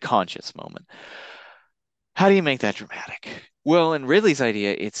conscience. the conscious moment. How do you make that dramatic? Well, in Ridley's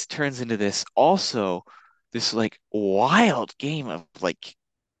idea, it turns into this like wild game of like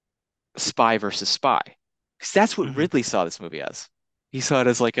spy versus spy. Because that's what Hmm. Ridley saw this movie as. He saw it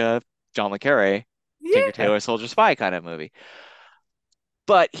as like a John le Carre, Tinker Yeah. Tailor Soldier Spy kind of movie.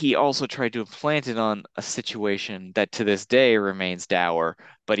 But he also tried to implant it on a situation that to this day remains dour,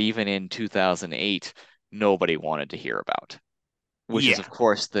 but even in 2008, nobody wanted to hear about, which is, Yeah. of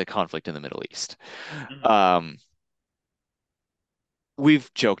course, the conflict in the Middle East. Hmm. Um,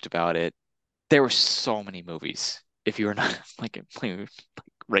 we've joked about it. There were so many movies. If you were not like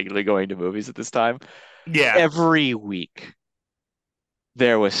regularly going to movies at this time, Yeah. every week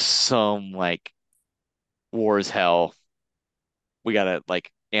there was some like war is hell. We got a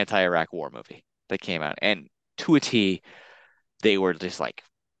like anti-Iraq war movie that came out, and to a T, they were just like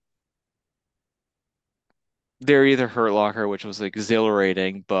they're either Hurt Locker, which was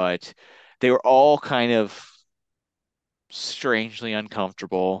exhilarating, but they were all kind of strangely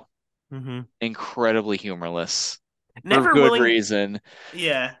uncomfortable, Hmm. incredibly humorless for Never good willing. reason.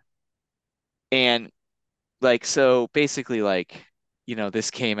 Yeah. And like so basically like,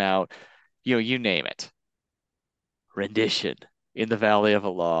 this came out, you name it. Rendition, In the Valley of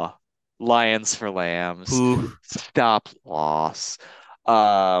Allah, Lions for Lambs, Ooh. Stop Loss,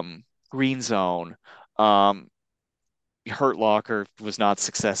 um, Green Zone, um, Hurt Locker was not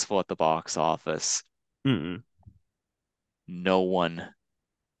successful at the box office. Mm-mm. No one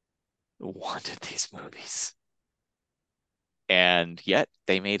wanted these movies. And yet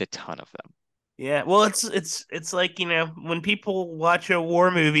they made a ton of them. Yeah. Well, it's like when people watch a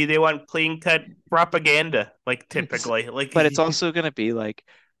war movie, they want clean cut propaganda. Like S- typically, like But it's also going to be like,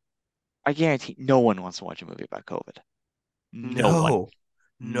 I guarantee no one wants to watch a movie about COVID. No one.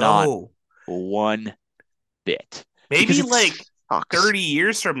 no, Not no. one bit. Because Maybe it like sucks. 30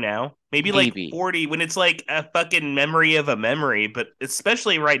 years from now, maybe like Maybe. 40 when it's like a fucking memory of a memory, but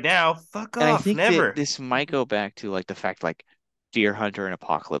especially right now, fuck And I off, think that never. this might go back to like the fact like Deer Hunter and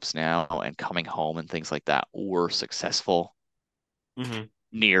Apocalypse Now and Coming Home and things like that were successful Hmm.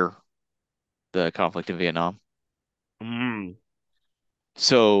 near the conflict in Vietnam. Mm.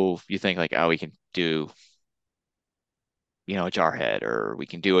 So you think like, oh, we can do, a Jarhead or we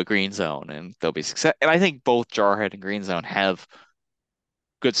can do a Green Zone and they'll be success. And I think both Jarhead and Green Zone have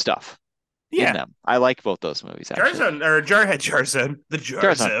good stuff in Yeah. them. I like both those movies Jar actually. Zone or Jarhead Jar Zone. The Jar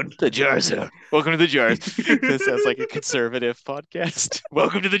Jar Zone, Zone. the Jar Zone. Welcome to the Jar. That sounds like a conservative podcast.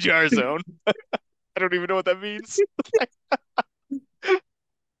 Welcome to the Jar Zone. I don't even know what that means.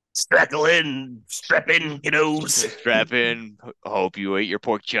 Strackle in, strap in, kiddos. Strap in. Hope you ate your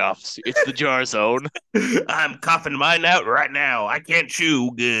pork chops. It's the Jar Zone. I'm coughing mine out right now. I can't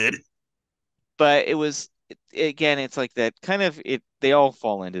chew good. But again, it's like that kind of it. They all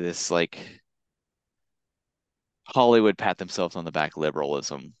fall into this like Hollywood pat themselves on the back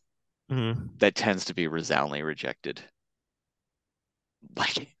liberalism Mm-hmm. that tends to be resoundingly rejected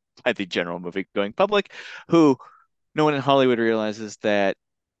like by the general movie going public, who no one in Hollywood realizes that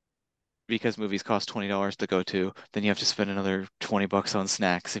because movies cost $20 to go to, then you have to spend another $20 on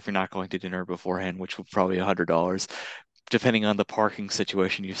snacks if you're not going to dinner beforehand, which will probably $100. Depending on the parking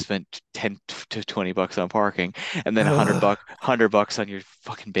situation, you've spent 10 to $20 on parking, and then Ugh. $100 on your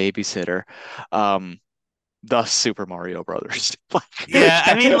fucking babysitter. Um, thus Super Mario Brothers. Like, Yeah, I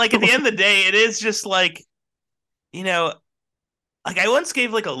kind mean, of like at the end of the day, it is just like, you know, like I once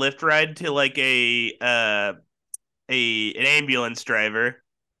gave like a Lyft ride to like a an ambulance driver,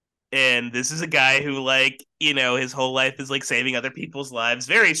 and this is a guy who like, his whole life is like saving other people's lives.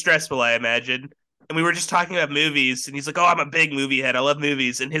 Very stressful, I imagine. And we were just talking about movies, and he's like, "Oh, I'm a big movie head. I love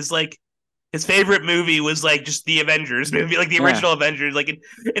movies." And his favorite movie was like just the Avengers movie, like the yeah. original Avengers. Like,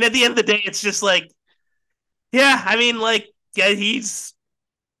 and at the end of the day, it's just like, yeah, I mean, like, yeah,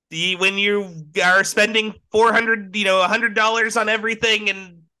 when you are spending 400, $100 on everything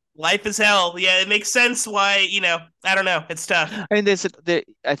and life is hell. Yeah, it makes sense why, I don't know, it's tough. I mean,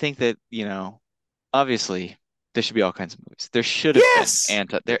 I think that, obviously there should be all kinds of movies. There should have been Yes.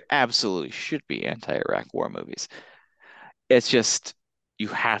 there absolutely should be anti-Iraq war movies. It's just you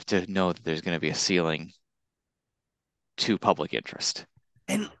have to know that there's going to be a ceiling to public interest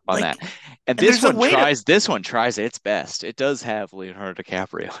And on that. like, And and there's a way to, this one tries its best. It does have Leonardo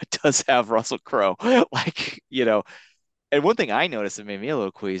DiCaprio. It does have Russell Crowe. Like, and one thing I noticed that made me a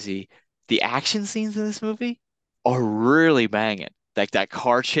little queasy, the action scenes in this movie are really banging. Like that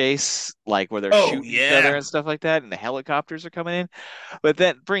car chase, like where they're oh, shooting each other yeah. and stuff like that, and the helicopters are coming in. But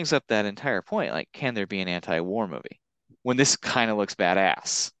that brings up that entire point. Like, can there be an anti-war movie when this kind of looks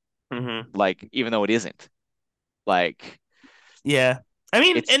badass? Hmm. Like, even though it isn't. Like, Yeah. I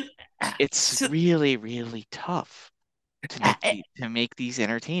mean, it's and it's so, really, really tough uh, uh, to make these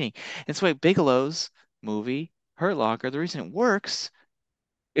entertaining. That's why Bigelow's movie, Hurt Locker, the reason it works,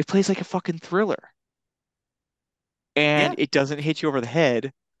 it plays like a fucking thriller. And yeah. it doesn't hit you over the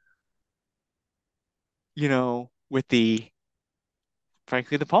head, with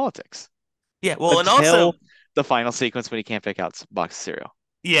frankly, the politics Yeah. Well, and also, until the final sequence when he can't pick out a box of cereal.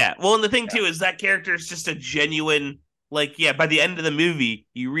 yeah. Well, and the thing Yeah. too is that character is just a genuine, like, yeah, by the end of the movie,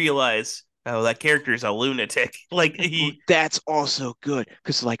 you realize, oh, that character is a lunatic. Like, That's also good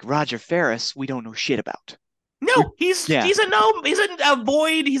because, like Roger Ferris, we don't know shit about. We, no, he's yeah, he's a no, he's a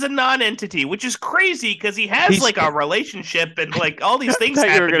void, he's a non-entity, which is crazy because he has he's. like a relationship and like all these I things thought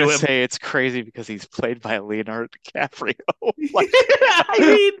you were happen gonna to him. say it's crazy because he's played by Leonardo DiCaprio. Like, I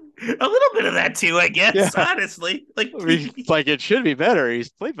mean, a little bit of that too, I yeah, guess. Honestly, like I mean, like it should be better. He's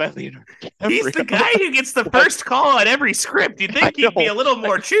played by Leonardo he's the DiCaprio. guy who gets the Like, first call on every script. You'd I think he'd be know, a little I,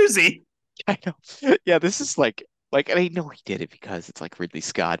 more choosy. I know. Yeah, this is like, and I know he did it because it's like Ridley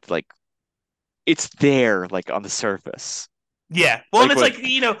Scott. Like, it's there, like on the surface. Yeah. Well, and Like it's with,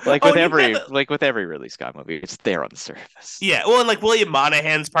 like, like oh, with and you've got every, the like with every Ridley Scott movie, it's there on the surface. yeah. Well, and like William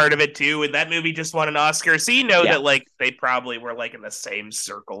Monahan's part of it too, and that movie just won an Oscar, so you know Yeah, that like they probably were like in the same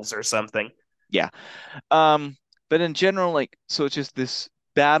circles or something. yeah. Um, but in general, like, so it's just this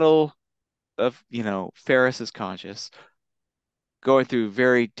battle of, Ferris is conscious, going through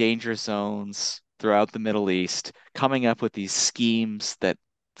very dangerous zones throughout the Middle East, coming up with these schemes that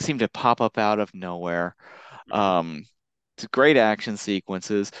seem to pop up out of nowhere. Mhm. Um, it's great action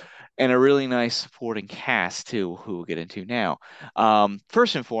sequences and a really nice supporting cast too, who we'll get into now.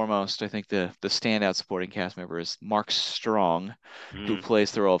 First and foremost, I think the standout supporting cast member is Mark Strong, who Mm.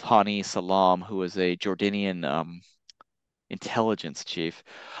 plays the role of Hani Salam, who is a Jordanian intelligence chief.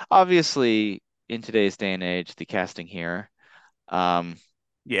 Obviously, in today's day and age, the casting here um,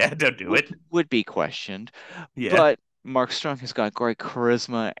 Yeah, don't do would it. would be questioned, Yeah. but Mark Strong has got great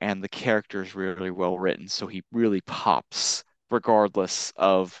charisma and the character is really well written, so he really pops regardless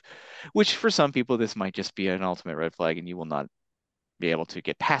of which for some people this might just be an ultimate red flag and you will not be able to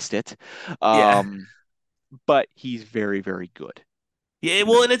get past it. Yeah. Um, but he's very, very good Yeah, in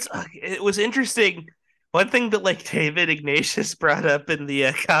the well, and movie. it was interesting. One thing that like David Ignatius brought up in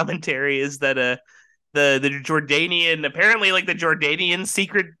the commentary is that the Jordanian apparently like the Jordanian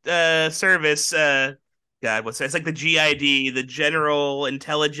secret service God what's that? It's like the GID, the General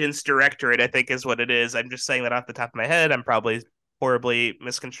Intelligence Directorate, I think is what it is. I'm just saying that off the top of my head. I'm probably horribly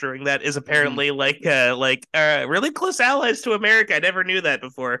misconstruing that. Is Mhm. apparently really close allies to America. I never knew that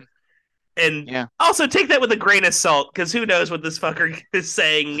before. And Yeah. also take that with a grain of salt, because who knows what this fucker is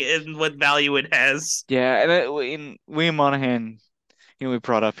saying and what value it has. Yeah, and in William Monahan, we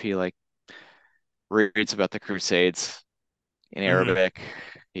brought up he like reads about the Crusades in Mm-hmm. Arabic.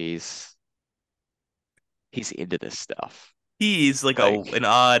 He's he's into this stuff. He's like Like an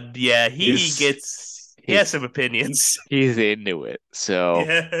odd, yeah. He his gets. He has He's some opinions. he's into it. So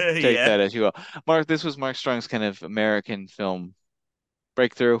Yeah, take yeah. that as you will. Mark, this was Mark Strong's kind of American film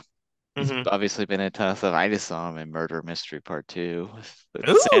breakthrough. He's Hmm. obviously been in a ton of stuff. I just saw him in Murder Mystery Part Two with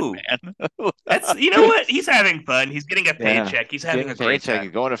Ooh, Sandman. that's you know what? He's having fun. He's getting a Yeah, paycheck. He's he's getting having a a great paycheck time.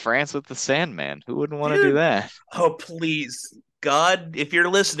 and going to France with the Sandman. Who wouldn't want to do Dude, that? oh please. God, if you're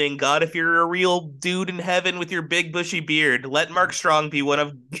listening, God, if you're a real dude in heaven with your big bushy beard, let Mark Strong be one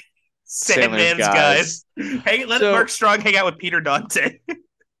of Sandler's Sandman's guys. guys. Hey, let So Mark Strong hang out with Peter Dante.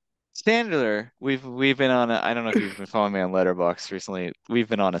 Sandler, we've been on a, I don't know if you've been following me on Letterboxd recently. We've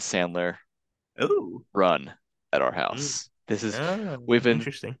been on a Sandler Ooh. run at our Mm. house. This is we've Oh, been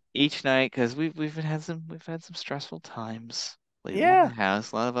interesting. each night because we've had some stressful times lately in the Yeah.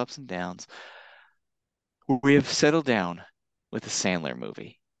 house, a lot of ups and downs. We have settled down with a Sandler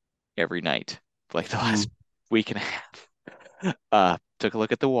movie every night for like the Ooh. last week and a half. Took a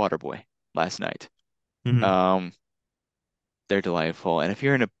look at The Waterboy last night. Mhm. Um, they're delightful, and if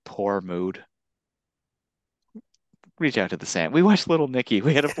you're in a poor mood, reach out to the Sand. We watched Little Nicky.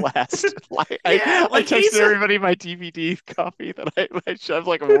 We had a blast. Like Yeah, I like texted he's a everybody my DVD copy that I was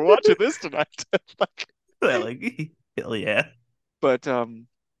like, we're watching this tonight. Like, like hell yeah. but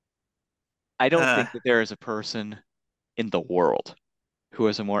I don't Uh think that there is a person in the world who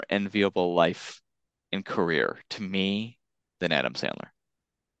has a more enviable life and career to me than Adam Sandler.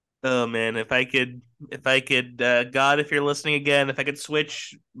 oh man, if I could God, if you're listening again, if I could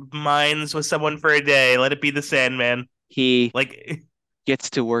switch minds with someone for a day, let it be the Sandman. He Like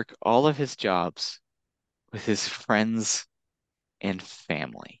gets to work all of his jobs with his friends and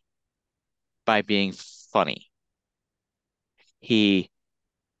family by being funny. He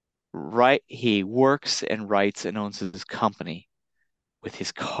he works and writes and owns his company with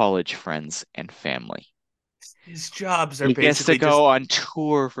his college friends and family. his jobs are He gets to basically just go on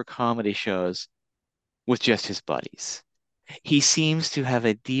tour for comedy shows with just his buddies. He seems to have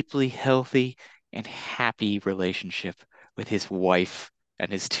a deeply healthy and happy relationship with his wife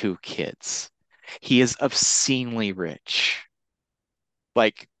and his two kids. He is obscenely rich.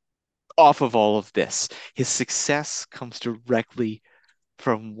 Like, off of all of this, his success comes directly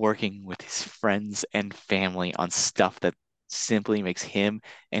from working with his friends and family on stuff that simply makes him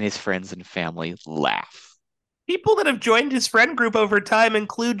and his friends and family laugh. people that have joined his friend group over time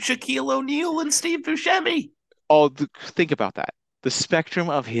include Shaquille O'Neal and Steve Buscemi. Think about that. The spectrum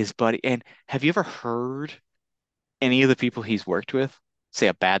of his buddy. And have you ever heard any of the people he's worked with say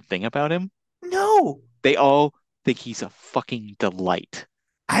a bad thing about him? No. They all think he's a fucking delight.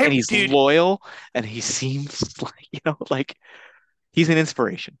 And he's Dude, loyal and he seems like, like he's an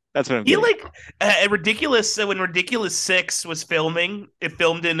inspiration. That's what I'm he getting at. like ridiculous. So when Ridiculous Six was filming, it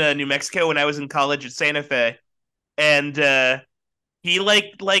filmed in New Mexico when I was in college at Santa Fe, and he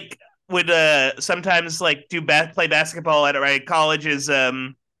like would sometimes like play basketball at my college's uh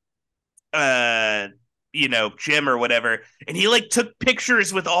gym or whatever, and he like took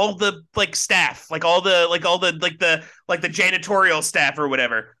pictures with all the like staff, like all the janitorial staff or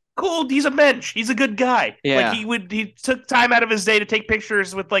whatever. Cool, he's a mensch, he's a good guy. Like Yeah. he took time out of his day to take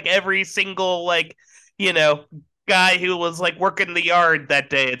pictures with like every single you know guy who was like working the yard that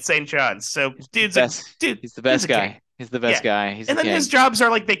day at St. John's. So He's the dude's a best. dude He's the dude's best a king. guy. He's the best Yeah. guy. He's the And then his king. jobs are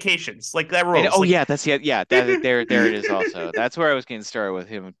like vacations. Like that And rules. oh Like yeah, that there it is also. That's where I was getting started with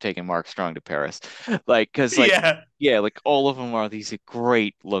him taking Mark Strong to Paris. Like, cause like yeah. yeah, like all of them are these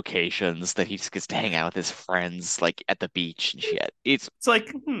great locations that he just gets to hang out with his friends, like at the beach and shit. It's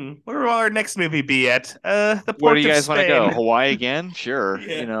like, where will our next movie be at? The Where do port you of guys want to go? Spain. Hawaii again? Sure,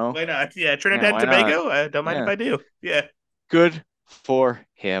 Yeah, why not? Yeah, Yeah, Trinidad and why not? Tobago. Don't mind if Yeah, I do. Yeah. good for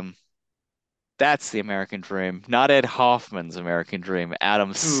him. That's the American dream, not Ed Hoffman's American dream,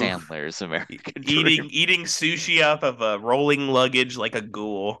 Adam Ooh, Sandler's American dream. eating sushi off of a rolling luggage like a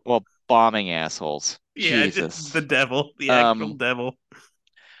ghoul. Well, bombing assholes. Yeah, just the Jesus. devil, the actual Um, devil.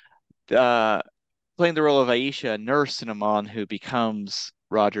 uh, Playing the role of Aisha, a nurse in Amman who becomes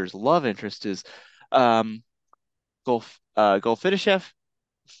Roger's love interest is um, Golfidashev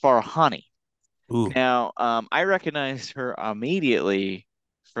Farahani. Ooh. Now, I recognized her immediately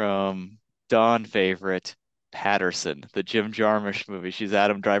from Dawn favorite Patterson, the Jim Jarmusch movie. She's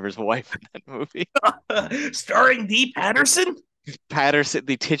Adam Driver's wife in that movie. Starring Dee Patterson. Patterson,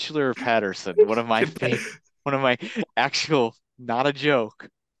 the titular Patterson, one of my actual, not a joke,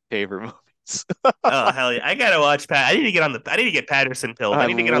 favorite movies. Oh hell yeah! I gotta watch Pat. I need to get Patterson pills. I I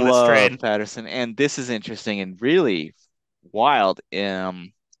need to get on this love train. Patterson, and this is interesting and really wild.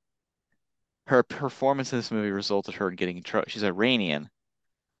 Her performance in this movie resulted her in getting in trouble. She's Iranian,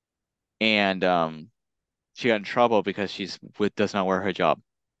 and she got in trouble because does not wear her hijab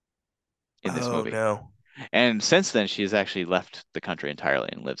in this Oh movie. no. And since then, she has actually left the country entirely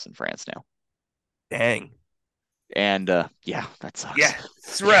and lives in France now. Dang. And yeah, that sucks. Yeah,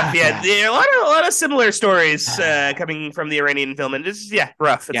 it's rough. Yeah, Yeah, that. there are a lot of similar stories coming from the Iranian film, and it's yeah,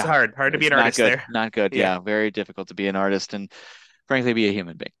 rough. It's Yeah, hard to be it's an not artist good. there. Not good. Yeah. Yeah, very difficult to be an artist and frankly be a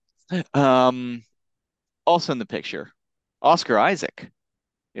human being. Um, Also in the picture, Oscar Isaac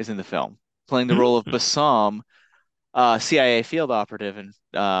is in the film, playing the role of Mm. Bassam, CIA field operative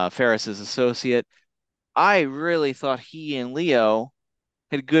and Ferris's associate. I really thought he and Leo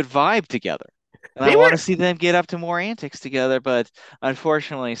had a good vibe together. And I They want to were. see them get up to more antics together, but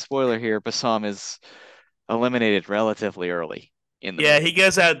unfortunately, spoiler here, Bassam is eliminated relatively early in the Yeah, movie. he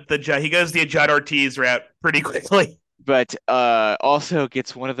goes the John Ortiz route pretty quickly. But also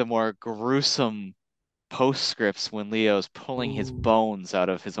gets one of the more gruesome postscripts when Leo's pulling his Ooh. bones out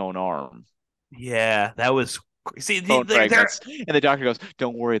of his own arm. Yeah, that was. See, Bone they're fragments. And the doctor goes,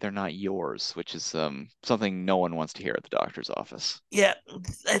 "Don't worry, they're not yours," which is something no one wants to hear at the doctor's office. yeah,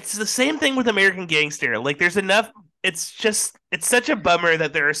 it's the same thing with American Gangster. Like, there's enough. It's such a bummer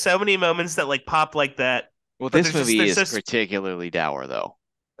that there are so many moments that like pop like that, Well, but this movie there's is just particularly dour, though.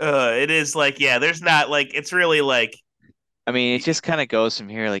 it is like yeah, there's not like it's really like I mean, it just kind of goes from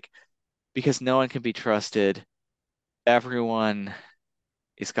here, like, because no one can be trusted. Everyone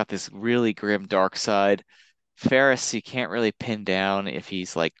has got this really grim, dark side. Ferris, you can't really pin down if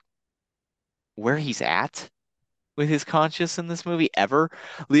he's like where he's at with his conscience in this movie ever.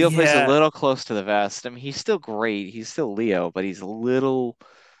 Leo plays a yeah. little close to the vest. I mean, he's still great. He's still Leo, but he's a little.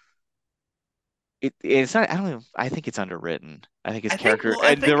 It's not. I don't even. I think it's underwritten. I think his character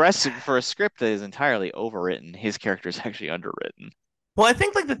I and the think rest for a script that is entirely overwritten. His character is actually underwritten. well, I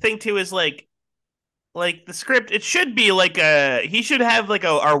think like the thing too is like the script it should be like a he should have like a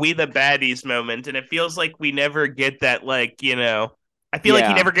are we the baddies moment, and it feels like we never get that like I feel like he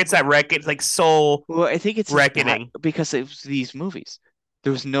Yeah. never gets that record like soul Well, I think it's just that reckoning. because it was these movies.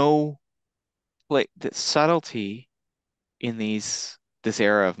 There was no like the subtlety in this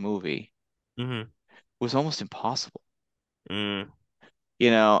era of movie Mm-hmm. was almost impossible. Mm.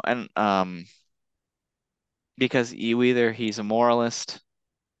 And because you either he's a moralist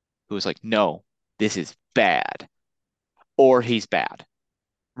who's like, no, this is bad, or he's bad.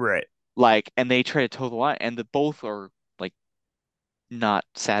 Right. Like, and they try to toe the line, and the both are like not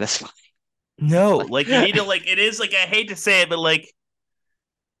satisfying. No, Like, like you need to like it is like I hate to say it, but like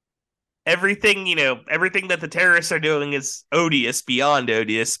everything that the terrorists are doing is odious beyond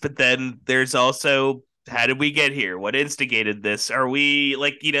odious, but then there's also how did we get here? What instigated this? Are we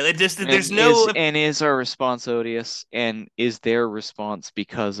like it just and there's no is our response odious, and is their response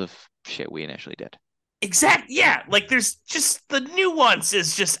because of shit we initially did? exact yeah, like there's just the nuance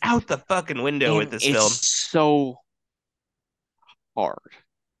is just out the fucking window with And this it's film. so hard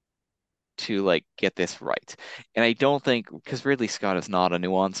to like get this right. And I don't think because Ridley Scott is not a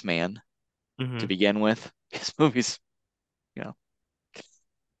nuanced man to Mm-hmm. begin with. His movies, you know,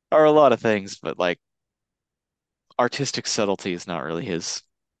 are a lot of things, but like artistic subtlety is not really his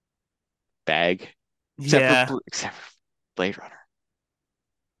bag, Yeah. except for Blade Runner.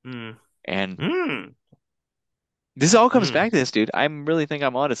 Mm. And Mm. this all comes Mm. back to this, dude. I really think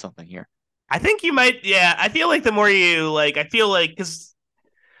I'm onto something here. I think you might yeah, I feel like the more you like I feel like cuz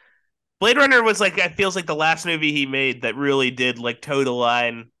Blade Runner was like I feels like the last movie he made that really did like toe the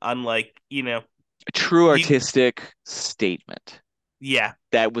line on like, A true you artistic statement yeah.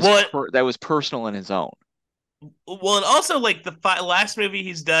 that was Well, that was personal in his own. and also like the last movie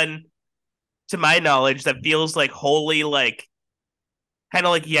he's done, to my knowledge, that feels like wholly like kind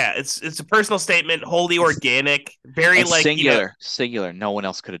of like yeah, it's a personal statement, wholly organic, very And like singular. No one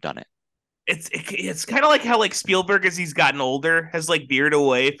else could have done it. it's kind of like how like Spielberg as he's gotten older has like veered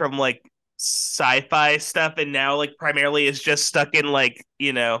away from like sci-fi stuff and now like primarily is just stuck in like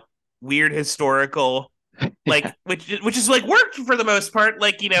weird historical Yeah. like which is like worked for the most part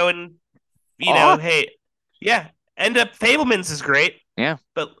like and Ah, hey yeah end up Fablemans is great yeah.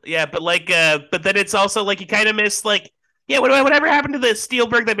 but yeah but then it's also like you kind of miss like yeah whatever happened to the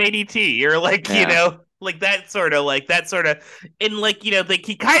Spielberg that made ET or like Yeah. like that sort of and like like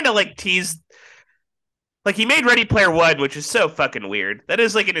he kind of like teased like he made Ready Player One, which is so fucking weird. That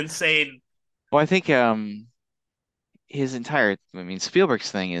is like an insane. Well, I think his entire I mean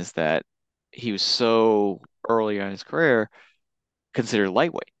Spielberg's thing is that he was so early on in his career considered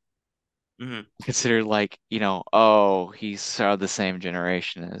lightweight. Mhm. Considered like, oh, he's sort of the same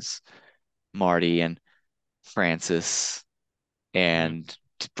generation as Marty and Francis Mhm. and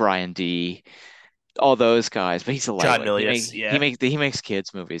Brian D, all those guys, but he's a John lightweight. Milius, yeah, He makes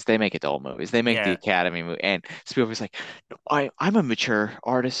kids movies. They make adult movies. They make the yeah, Academy movie. And Spielberg's like, no, I'm a mature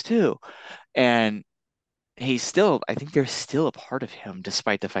artist too. And I think there's still a part of him,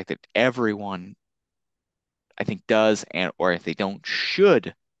 despite the fact that everyone, I think, does, and or if they don't,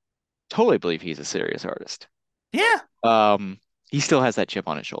 should totally believe he's a serious artist. Yeah. Um, he still has that chip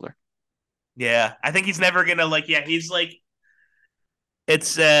on his shoulder. Yeah. I think he's never gonna like yeah, he's like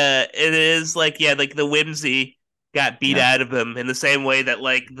it is like yeah, like the whimsy got beat Yeah. out of him in the same way that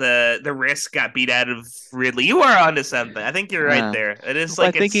like the risk got beat out of Ridley. You are onto something. I think you're right Uh, there. It is well,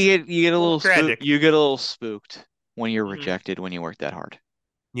 I like think it's you get a a little little spook. tragic. You get a little spooked when you're Mhm. rejected when you work that hard.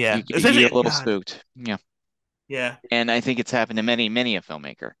 Yeah. You get Especially a little God. spooked. Yeah. Yeah. And I think it's happened to many a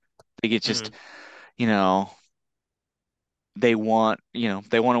filmmaker. I think it's just, Hmm. you know, they want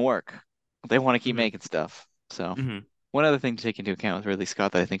to work. They want to keep Hmm. making stuff. So Hmm. one other thing to take into account with Ridley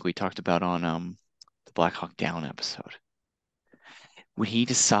Scott that I think we talked about on the Black Hawk Down episode. When he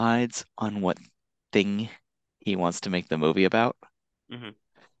decides on what thing he wants to make the movie about, Hmm.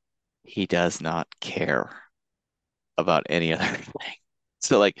 he does not care about any other thing.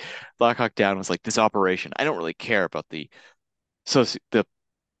 So like Black Hawk Down was like this operation. I don't really care about the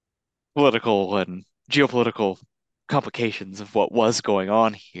political and geopolitical complications of what was going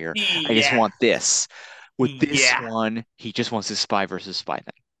on here. I just Yeah. want this. With this Yeah. one, he just wants his spy versus spy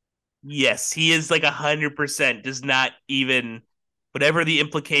thing. Yes, he is like 100% does not even whatever the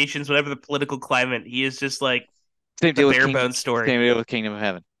implications, whatever the political climate, he is just like the bare bones story. Same deal with Kingdom of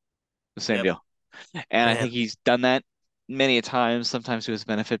Heaven. The same Yep, deal. And I think man. he's done that many a times, sometimes to his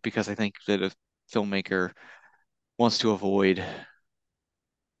benefit, because I think that a filmmaker wants to avoid,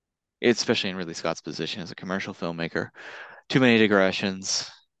 especially in Ridley Scott's position as a commercial filmmaker, too many digressions,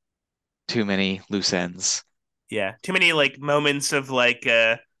 too many loose ends. Yeah, too many like moments of like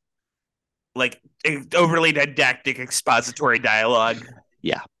overly didactic expository dialogue,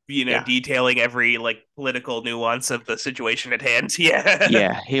 Yeah. Yeah. detailing every like political nuance of the situation at hand. Yeah.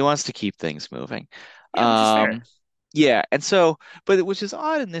 Yeah, he wants to keep things moving. Yeah, which is fair. Um, yeah, and so, but which is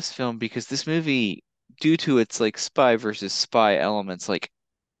odd in this film because this movie, due to its like spy versus spy elements, like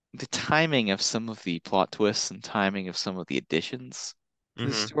the timing of some of the plot twists and timing of some of the additions to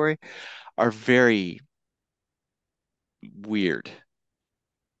the Hmm. story are very weird.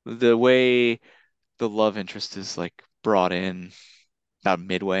 The way the love interest is like brought in about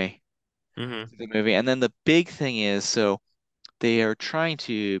midway Hmm. through the movie, and then the big thing is so they are trying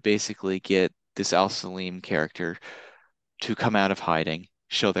to basically get this Al Salim character to come out of hiding,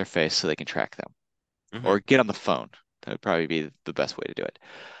 show their face so they can track them, or Hmm. get on the phone. That would probably be the best way to do it.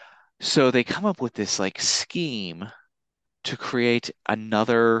 So they come up with this like scheme to create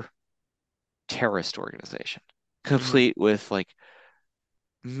another terrorist organization, Hmm. complete with like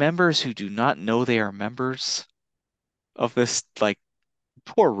members who do not know they are members of this like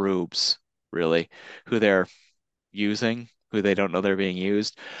poor rubes, really, who they're using, who they don't know they're being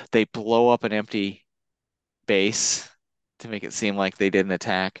used. They blow up an empty base to make it seem like they did an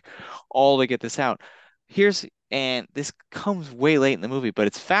attack, all to get this out. And this comes way late in the movie, but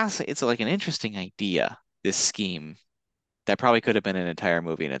it's fast. It's like an interesting idea, this scheme that probably could have been an entire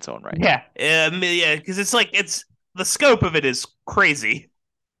movie in its own right. Yeah, yeah, because it's like it's the scope of it is crazy.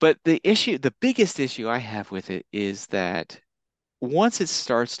 But the biggest issue I have with it is that once it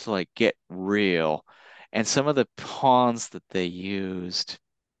starts to like get real and some of the pawns that they used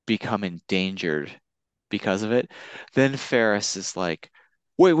become endangered because of it, then Ferris is like,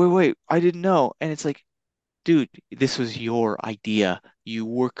 wait, I didn't know. And it's like, dude, this was your idea. You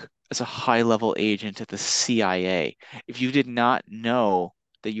work as a high level agent at the CIA. If you did not know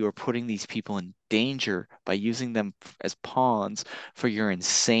that you were putting these people in danger by using them as pawns for your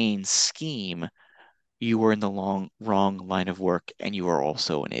insane scheme, you were in the wrong line of work and you are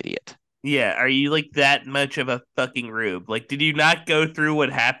also an idiot. Yeah, are you like that much of a fucking rube? Like, did you not go through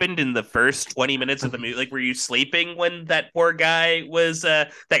what happened in the first 20 minutes of the movie? Like, were you sleeping when that poor guy was,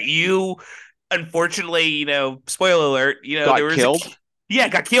 that you, unfortunately, spoiler alert, there Got was killed? yeah,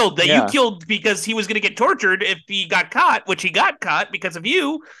 got killed, that you Yeah. killed because he was going to get tortured if he got caught, which he got caught because of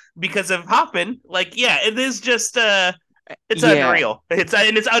you, because of Hoffman. Like, yeah, it is just, it's Yeah. unreal. And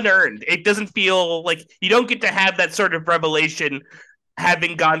it's unearned. It doesn't feel like you don't get to have that sort of revelation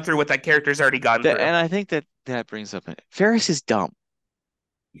having gone through what that character's already gone through. And I think that brings up Ferris is dumb.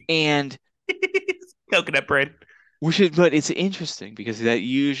 And Coconut bread. but it's interesting because that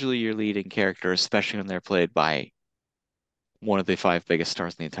usually your leading character, especially when they're played by one of the five biggest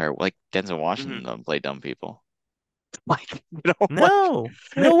stars in the entire, like Denzel Washington Mm-hmm. doesn't play dumb people. Like, like, No,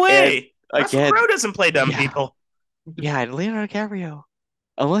 no and way. Russell again, Crowe doesn't play dumb yeah, people. yeah, and Leonardo DiCaprio,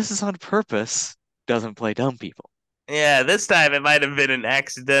 unless it's on purpose, doesn't play dumb people. Yeah, this time it might have been an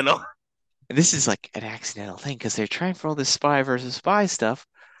accidental. And this is like an accidental thing because they're trying for all this spy versus spy stuff.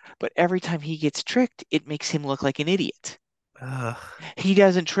 but every time he gets tricked, it makes him look like an idiot. Ugh. He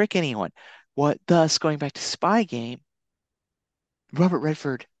doesn't trick anyone. What, thus, going back to Spy Game, Robert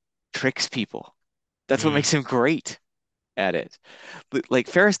Redford tricks people. That's what Mm, makes him great at it. Like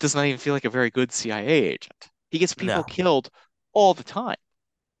Ferris does not even feel like a very good CIA agent. He gets people no. killed all the time.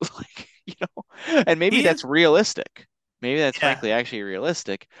 Like, and maybe He that's is. realistic. Maybe that's Yeah. frankly actually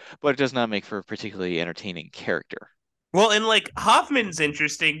realistic, but it does not make for a particularly entertaining character. Well, and like Hoffman's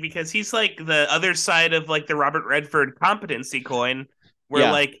interesting because he's like the other side of like the Robert Redford competency coin, where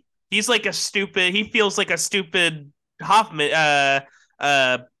Yeah, like he's like a stupid. He feels like a stupid Hoffman.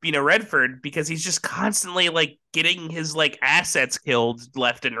 Redford because he's just constantly like getting his like assets killed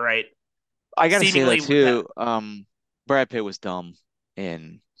left and right, I gotta say that seemingly without. too. Brad Pitt was dumb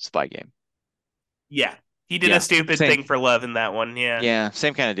in Spy Game. Yeah, he did a Yeah, stupid same. thing for love in that one. Yeah. Yeah,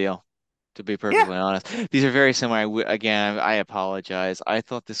 same kind of deal. To be Yeah. perfectly honest, these are very similar. Again, I apologize. I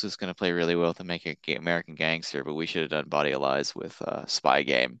thought this was going to play really well with American Gangster, but we should have done Body of Lies with Spy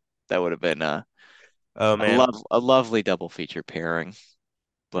Game. That would have been Oh man. a lovely double feature pairing.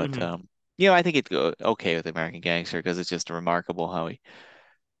 But Hmm. I think it'd go okay with American Gangster because it's just remarkable how he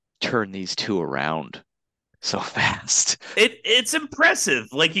turned these two around so fast. It's impressive.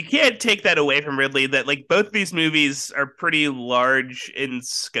 Like you can't take that away from Ridley that like both these movies are pretty large in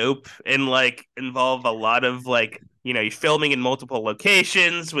scope and like involve a lot of like, you're filming in multiple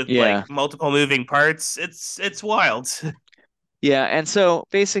locations with like Yeah. multiple moving parts. It's wild. Yeah, and so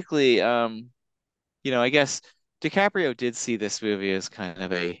basically, I guess DiCaprio did see this movie as kind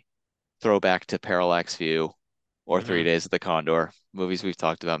of a throwback to Parallax View or Three Hmm. Days of the Condor, movies we've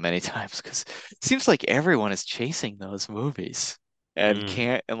talked about many times, because it seems like everyone is chasing those movies and Mm.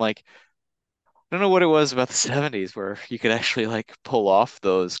 can't, and like, I don't know what it was about the 70s where you could actually like pull off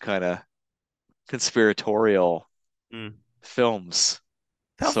those kind of conspiratorial Mm. films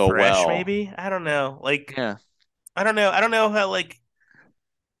Felt so fresh, well. maybe. I don't know. Like Yeah. I don't know. I don't know how like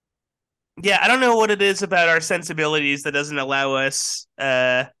yeah, I don't know what it is about our sensibilities that doesn't allow us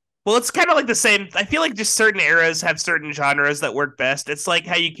well, it's kind of like the same. I feel like just certain eras have certain genres that work best. It's like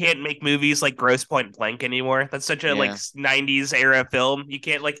how you can't make movies like Gross Point Blank anymore. That's such a like Yeah. 90s era film. You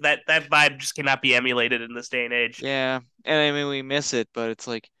can't like that vibe just cannot be emulated in this day and age. Yeah. And I mean, we miss it, but it's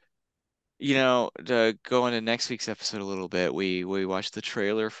like, to go into next week's episode a little bit, we watched the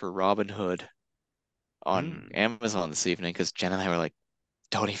trailer for Robin Hood on Mm. Amazon this evening because Jen and I were like,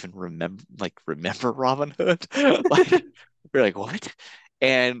 don't even remember Robin Hood. Like we're like, what?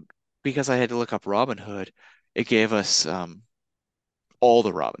 And because I had to look up Robin Hood, it gave us all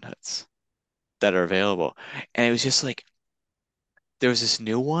the Robin Hoods that are available. And it was just like there was this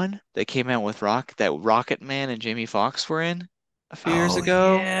new one that came out with Rocket Man and Jamie Foxx were in a few years Oh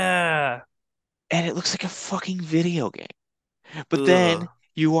ago, yeah. and it looks like a fucking video game. But then Ugh.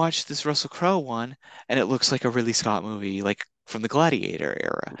 you watch this Russell Crowe one, and it looks like a Ridley Scott movie, like from the Gladiator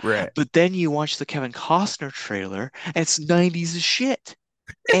era. Right. But then you watch the Kevin Costner trailer, and it's 90s as shit.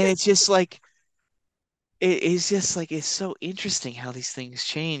 And it's just like it's just like it's so interesting how these things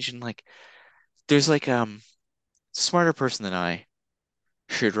change. And like there's like smarter person than I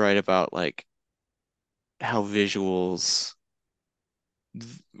should write about like how visuals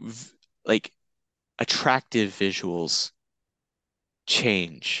like attractive visuals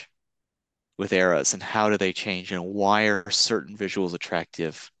change with eras and how do they change and why are certain visuals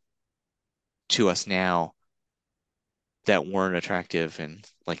attractive to us now that weren't attractive in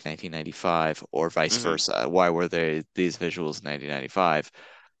like 1995 or vice Hmm. versa? Why were these visuals in 1995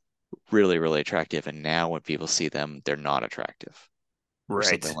 really, really attractive and now when people see them, they're not attractive or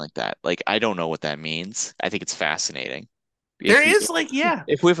something Right. like that? Like I don't know what that means. I think it's fascinating. There If you is like yeah.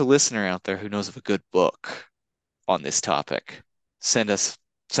 if we have a listener out there who knows of a good book on this topic, send us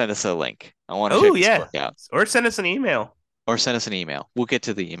send us a link. I want to Oh check this yeah. book out. Or send us an email. Or send us an email. We'll get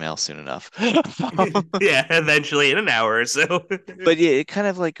to the email soon enough. Yeah, eventually in an hour or so. But yeah, it kind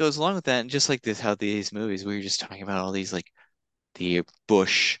of like goes along with that, and just like this, how these movies we were just talking about all these like the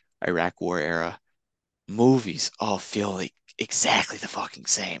Bush Iraq War era movies all feel like exactly the fucking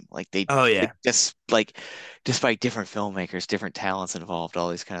same. Oh Like yeah. just like despite different filmmakers, different talents involved, all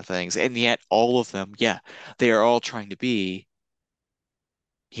these kind of things, and yet all of them, yeah, they are all trying to be,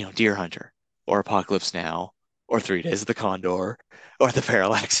 Deer Hunter or Apocalypse Now or Three Days of the Condor or The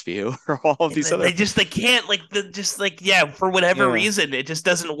Parallax View or all of And these other, they can't like the just like yeah, for whatever yeah, reason it just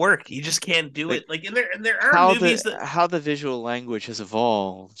doesn't work. You just can't do like it. Like and there are how movies that the visual language has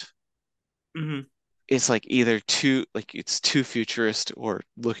evolved. Mhm. It's like either too like it's too futurist or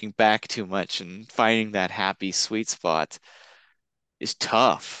looking back too much and finding that happy sweet spot is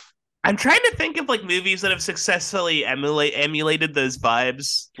tough. I'm trying to think of like movies that have successfully emulated those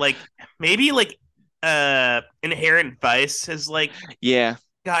vibes. Like maybe like Inherent Vice has like Yeah,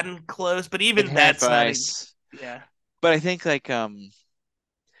 gotten close, but even Inherent that's not Vice. yeah. But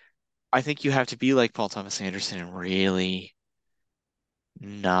I think you have to be like Paul Thomas Anderson and really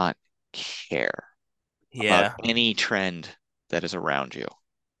not care about Yeah. any trend that is around you.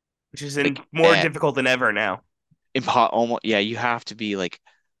 Which is Like, more difficult than ever now. almost, yeah, you have to be like,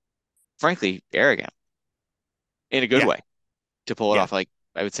 frankly, arrogant in a good Yeah. way to pull it Yeah. off. Like,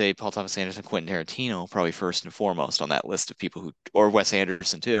 I would say Paul Thomas Anderson, Quentin Tarantino, probably first and foremost on that list of people who, or Wes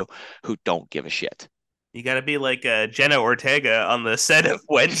Anderson too, who don't give a shit. You got to be like Jenna Ortega on the set of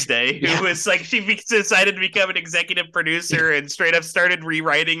Wednesday, who Yeah. was like, decided to become an executive producer and straight up started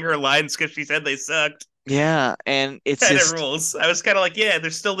rewriting her lines because she said they sucked. Yeah, and it's Kind of just, rules. I was kind of like, yeah,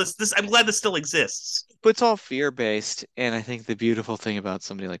 there's still this. I'm glad this still exists. but it's all fear-based. And I think the beautiful thing about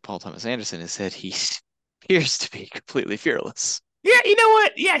somebody like Paul Thomas Anderson is that he appears to be completely fearless. Yeah, you know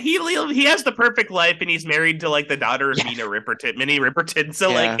what? Yeah, he has the perfect life, and he's married to like the daughter of Yeah. Mina Ripperton, Minnie Ripperton.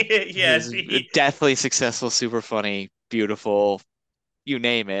 So like, Yeah. yeah, He's deathly successful, super funny, beautiful, you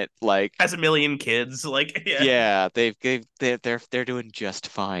name it. Like, has a million kids. Like, yeah, yeah, they're doing just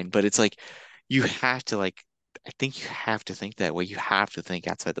fine. But it's like you have to like I think you have to think that way. You have to think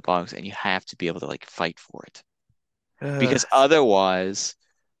outside the box and you have to be able to like fight for it. uh, Because otherwise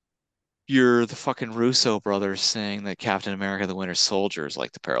you're the fucking Russo brothers saying that Captain America the Winter Soldier is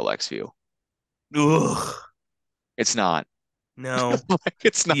like the parallax view. ugh, It's not. no. Like,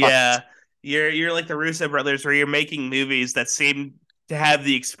 it's not. Yeah, you're like the Russo brothers, where you're making movies that seem to have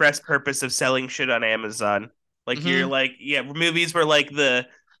the express purpose of selling shit on Amazon. Like you're Hmm. like, yeah, movies where like the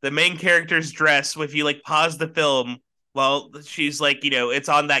main character's dress, if you like pause the film while she's like, it's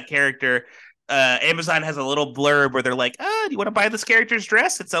on that character. Amazon has a little blurb where they're like, "Oh, do you want to buy this character's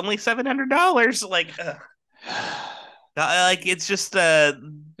dress? It's only $700." Like, like it's just I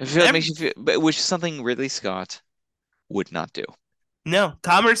feel it makes you feel, but which is something Ridley Scott would not do. no,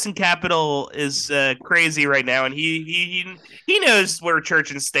 commerce and capital is crazy right now, and he knows where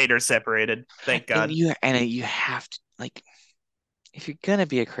church and state are separated. Thank God. You have to like if you're gonna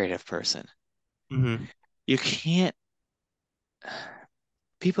be a creative person, Hmm. you can't.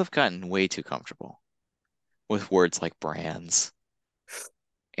 People have gotten way too comfortable with words like brands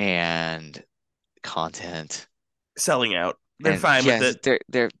and content, Selling out, they're and fine with yes, it.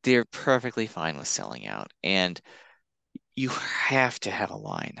 they're perfectly fine with selling out, and you have to have a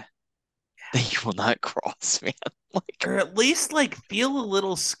line that you will not cross, man. Like, Or at least like feel a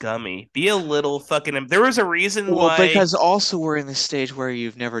little scummy, be a little fucking. There was a reason well, why. because also we're in this stage where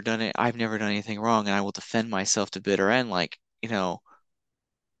you've never done it. I've never done anything wrong, and I will defend myself to bitter end. Like,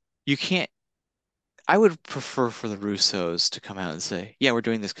 you can't. I would prefer for the Russos to come out and say, "Yeah, we're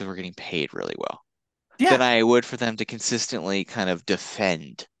doing this because we're getting paid really well," than Yeah, I would for them to consistently kind of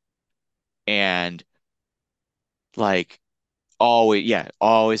defend and like always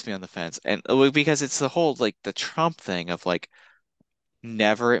be on the fence. And because it's the whole like the Trump thing of like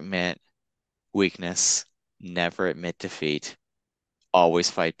never admit weakness, never admit defeat, always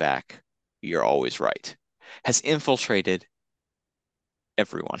fight back. You're always right. Has infiltrated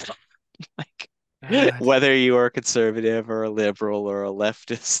everyone. Like God. whether you are a conservative or a liberal or a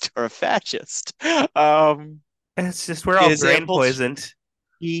leftist or a fascist. It's just we're It all is brain infiltrated. poisoned.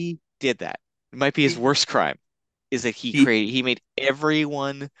 He did that. It might be his He, worst crime, is that he, he made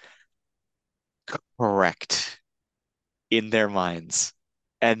everyone correct in their minds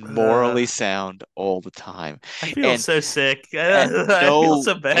and morally uh, sound all the time. I feel And so sick. and I feel no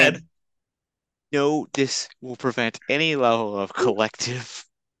so bad. and no, this will prevent any level of collective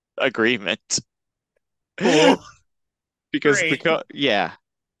agreement Cool, because great. yeah,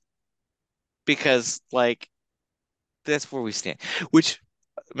 because like that's where we stand, which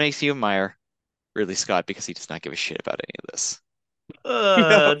makes you admire Ridley Scott because he does not give a shit about any of this. You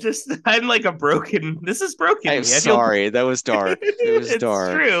know, Just I'm like a broken. This has broken I'm me. I feel sorry, that was dark. It was it's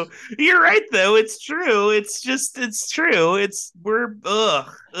dark. true. You're right though. It's true. It's true. We're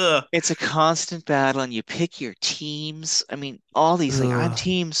ugh. It's a constant battle, and you pick your teams. I mean, all these like I'm Ugh.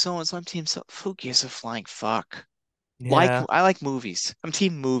 team so and so, I'm team so. Who gives a flying fuck? Yeah. I like movies. I'm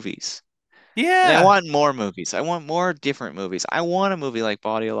team movies, and I Yeah. want more movies. I want more different movies. I want a movie like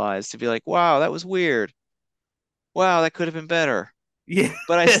Body of Lies to be like, wow, that was weird. Wow, that could have been better. Yeah.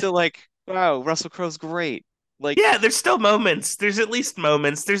 But I still like, wow, Russell Crowe's great. Like, Yeah, there's still moments. There's at least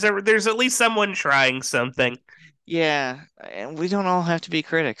moments. There's at least someone trying something. yeah, and we don't all have to be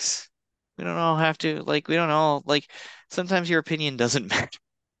critics. We don't all have to like. We don't all like. Sometimes your opinion doesn't matter.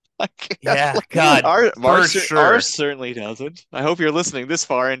 Like, Yeah, God, for ours sure. certainly doesn't. I hope you're listening this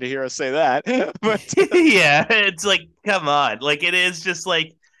far in to hear us say that. But Yeah, it's like, come on. Like it is just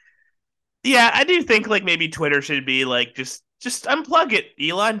like, yeah, I do think like maybe Twitter should be like just unplug it,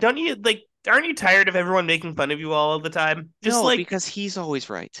 Elon. Don't you like aren't you tired of everyone making fun of you all the time? Just no, like because he's always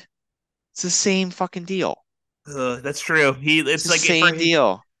right. It's the same fucking deal. that's true. He It's it's the like it for same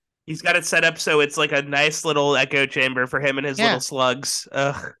deal. he's got it set up so it's like a nice little echo chamber for him and his little Yeah, slugs.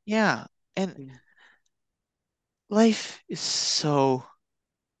 Ugh. yeah. And life is so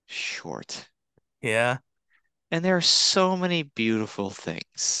short. Yeah. And there are so many beautiful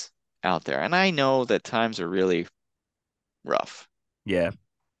things out there. And I know that times are really rough. Yeah.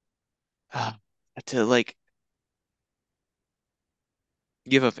 Uh, to like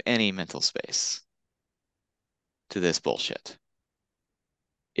give up any mental space to this bullshit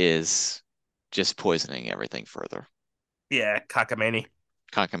is just poisoning everything further. Yeah, cockamamie.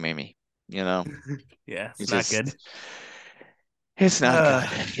 Cockamamie, you know? Yeah, it's It's not good. just, it's not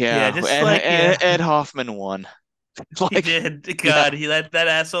good. Yeah, Yeah. just like yeah, Ed Hoffman won. he Like, did. yeah. God, he that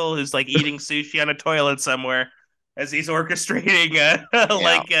asshole who's like eating sushi on a toilet somewhere as he's orchestrating Yeah.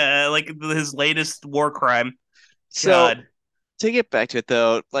 like his latest war crime. So God. to get back to it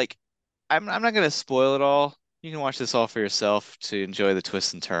though, like I'm not gonna spoil it all. You can watch this all for yourself to enjoy the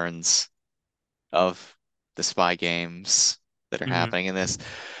twists and turns of the spy games that are Hmm. happening in this.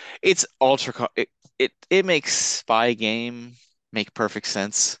 It's it makes spy game make perfect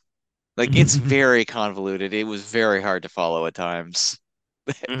sense. Like it's very convoluted. It was very hard to follow at times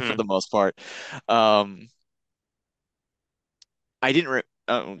for Hmm. the most part. Um, I didn't re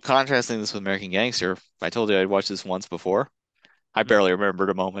contrasting this with American Gangster. I told you I'd watched this once before. I barely remembered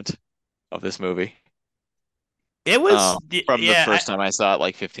a moment of this movie. It was From the yeah. first time I saw it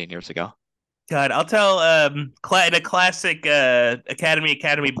like 15 years ago. God, I'll tell in a classic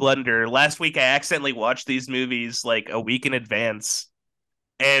Academy blunder. Last week I accidentally watched these movies like a week in advance,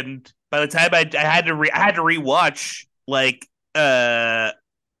 and by the time I had to rewatch like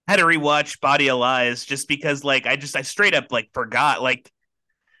had to rewatch Body of Lies just because like I straight up like forgot like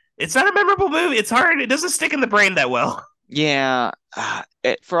it's not a memorable movie. It's hard. It doesn't stick in the brain that well. Yeah,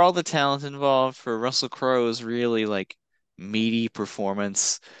 for all the talent involved, for Russell Crowe's really like meaty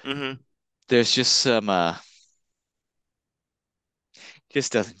performance, Hmm. there's just some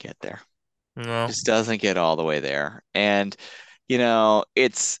just doesn't get there. No. Just doesn't get all the way there. And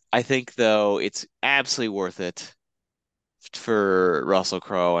it's I think though it's absolutely worth it for Russell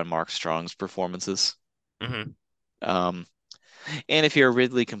Crowe and Mark Strong's performances. Hmm. Um, and if you're a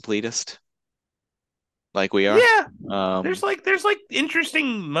Ridley completist like we are, Yeah. um, There's like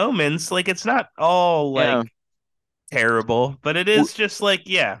interesting moments. Like it's not all yeah, like terrible, but it w is just like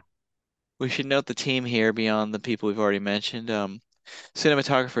yeah. we should note the team here beyond the people we've already mentioned.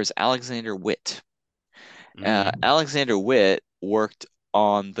 Cinematographer is Alexander Witt. Mm. Alexander Witt worked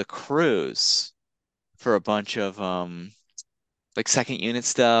on The Cruise for a bunch of like second unit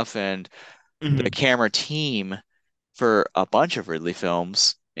stuff and the Hmm. camera team for a bunch of Ridley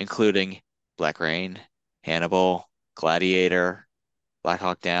films, including Black Rain, Hannibal, Gladiator, Black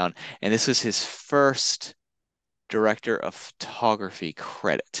Hawk Down, and this was his first director of photography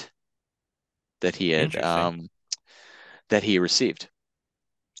credit that he had Interesting. that he received.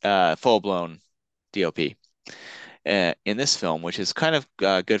 Full blown DOP in this film, which is kind of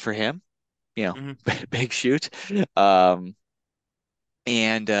good for him. You know, Hmm. big shoot. Um,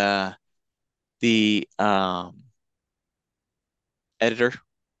 and the editor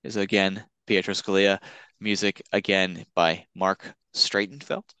is again Pietro Scalia. Music again by Mark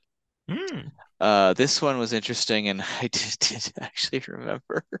Straitenfeld. Mm. This one was interesting, and I did actually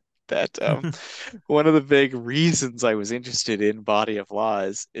remember that one of the big reasons I was interested in Body of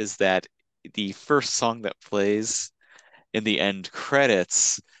Lies is that the first song that plays in the end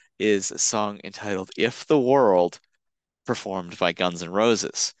credits is a song entitled "If the World," performed by Guns N'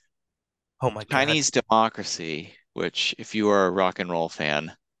 Roses. Oh my God. Chinese Democracy, which, if you are a rock and roll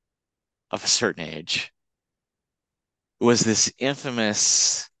fan of a certain age, was this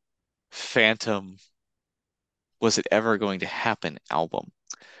infamous Phantom Was It Ever Going to Happen album.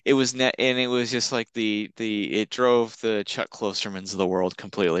 It was net, and it was just like it drove the Chuck Klostermans of the world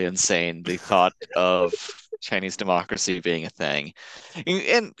completely insane. The thought of Chinese democracy being a thing,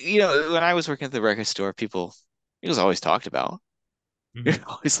 and when I was working at the record store, it was always talked about. You're Mhm.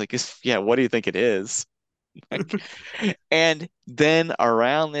 always like, yeah, what do you think it is? Like, and then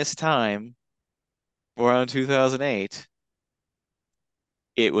around this time, around 2008,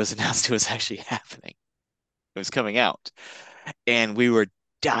 it was announced it was actually happening. It was coming out, and we were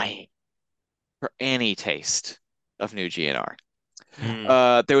dying for any taste of new GNR.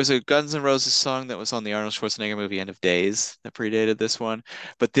 Mm. There was a Guns N' Roses song that was on the Arnold Schwarzenegger movie End of Days that predated this one.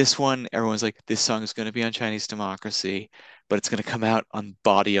 But this one, everyone's like, this song is going to be on Chinese Democracy, but it's going to come out on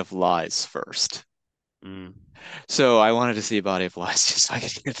Body of Lies first. Mm. So I wanted to see Body of Lies just so I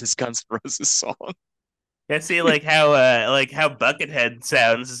could hear this Guns N' Roses song. Yeah, see, like how Buckethead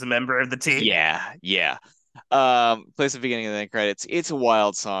sounds as a member of the team. Yeah, yeah. Plays the beginning of the end credits. It's a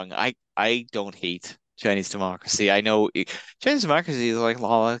wild song. I don't hate Chinese Democracy. I know Chinese Democracy is like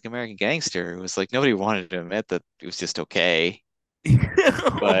American Gangster. It was like nobody wanted to admit that it was just okay.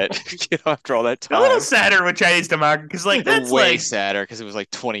 But after all that A little time, sadder with Chinese democracy because like that's way like sadder because it was like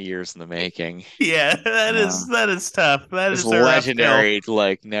 20 years in the making. yeah, Uh, that is tough. That this is a rough pill. legendary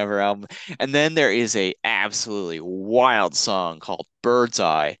like never album. And then there is a absolutely wild song called Bird's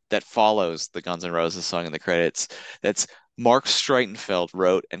Eye that follows the Guns N' Roses song in the credits. That's Mark Streitenfeld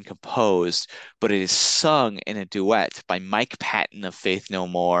wrote and composed, but it is sung in a duet by Mike Patton of Faith No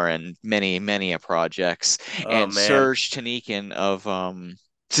More and many, many a projects, Oh and man. Serge Tankian of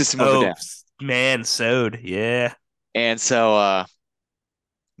System of a Oh Down. man, sewed. Yeah. And so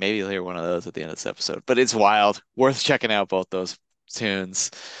maybe you'll hear one of those at the end of this episode. But it's wild. Worth checking out both those tunes.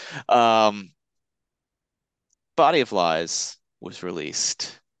 Um, Body of Lies was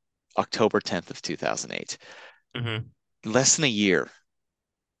released October 10th of 2008, Hmm. less than a year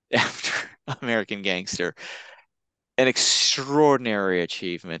after American Gangster. An extraordinary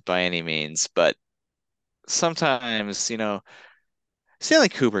achievement by any means, but sometimes, Stanley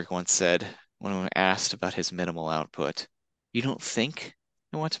Kubrick once said when asked about his minimal output, "You don't think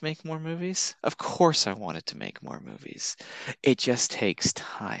I want to make more movies? Of course I wanted to make more movies. It just takes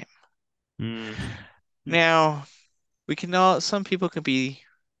time." Mm. Now, some people can be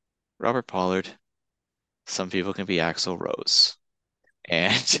Robert Pollard, some people can be Axl Rose.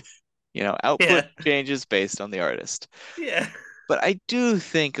 And, output Yeah. changes based on the artist. Yeah. But I do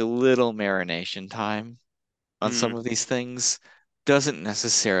think a little marination time on some Mm. of these things doesn't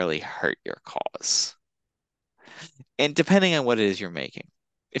necessarily hurt your cause. And depending on what it is you're making.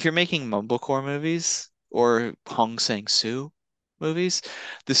 If you're making mumblecore movies or Hong Sang-soo movies,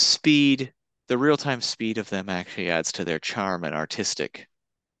 the speed, the real-time speed of them actually adds to their charm and artistic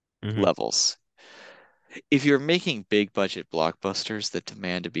Hmm. levels. If you're making big budget blockbusters that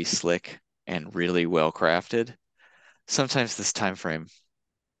demand to be slick and really well crafted, sometimes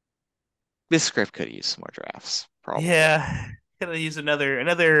this script could use some more drafts, probably. Yeah. Gotta use another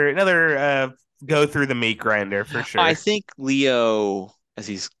go through the meat grinder for I sure. think Leo, as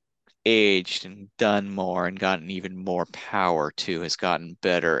he's aged and done more and gotten even more power too, has gotten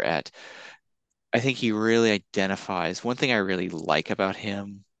better at. I think he really identifies. One thing I really like about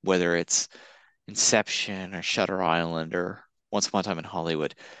him, whether it's Inception or Shutter Island or Once Upon a Time in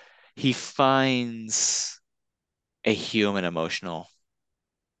Hollywood, he finds a human emotional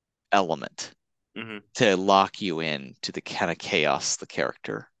element Hmm. to lock you in to the kind of chaos the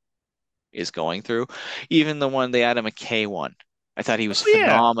character is going through. Even the Adam McKay one, I thought he was Oh yeah.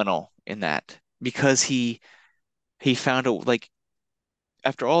 phenomenal in that because he found a like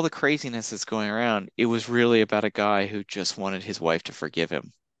after all the craziness that's going around, it was really about a guy who just wanted his wife to forgive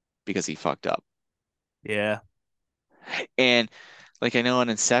him because he fucked up. Yeah. And like I know in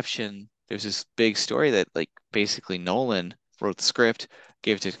Inception, there's this big story that like basically Nolan wrote the script,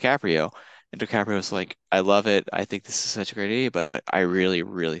 gave it to DiCaprio, and DiCaprio was like, "I love it. I think this is such a great idea, but I really,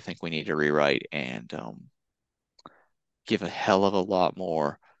 really think we need to rewrite and give a hell of a lot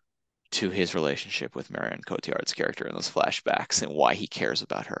more to his relationship with Marion Cotillard's character in those flashbacks and why he cares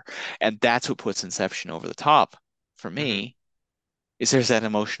about her." And that's what puts Inception over the top for Hmm. me, is there's that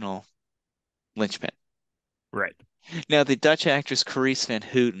emotional linchpin. Right. Now, the Dutch actress Carice Van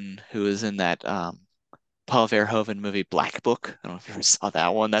Houten, who is in that Paul Verhoeven movie Black Book. I don't know if you ever saw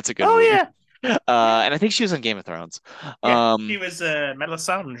that one. That's a good Oh movie. yeah. Yeah. And I think she was on Game of Thrones. Yeah. She Um, was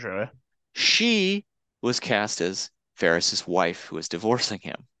Melisandre. she was cast as Ferris's wife, who was divorcing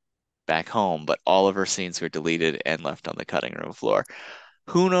him back home, but all of her scenes were deleted and left on the cutting room floor.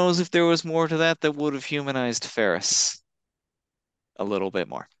 Who knows if there was more to that would have humanized Ferris a little bit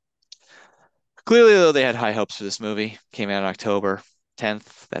more. Clearly, though, they had high hopes for this movie. Came out October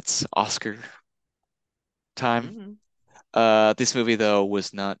 10th. That's Oscar time. Hmm. This movie, though,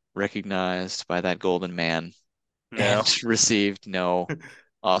 was not recognized by that golden man and No. received no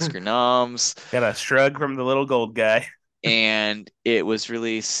Oscar noms. Got a shrug from the little gold guy. And it was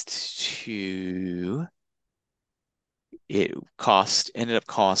released ended up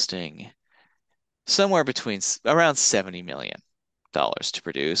costing somewhere between around $70 million to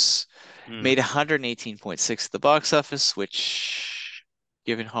produce. Mm. Made 118.6 at the box office, which,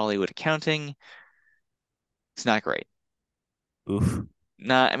 given Hollywood accounting, it's not great. Oof.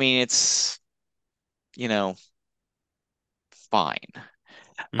 Not, I mean, it's, you know, fine.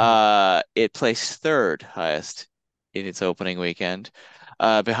 Mhm. It placed third highest in its opening weekend,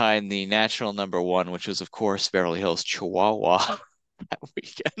 behind the national number one, which was, of course, Beverly Hills Chihuahua that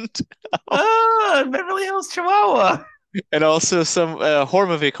weekend. Oh, Beverly Hills Chihuahua. And also some horror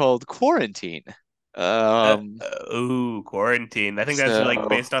movie called Quarantine. Uh, Um, ooh, Quarantine. I think that's like so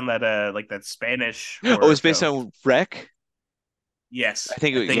based on that like that Spanish oh, horror it's based film. on Wreck. Yes, I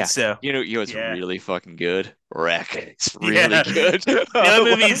think, I think yeah. so. You know, it's Yeah. really fucking good. Wreck. It's really Yeah. good. The other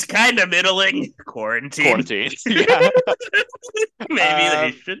movie's kind of middling. Quarantine. Quarantine. Yeah. Maybe they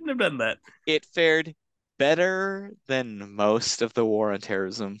Um, shouldn't have done that. it fared better than most of the War on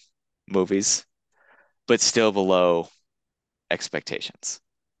Terrorism movies, but still below expectations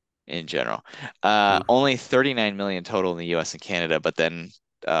in general. Oof. Only 39 million total in the US and Canada, but then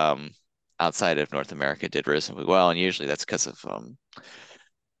um, outside of North America did reasonably well, and usually that's because of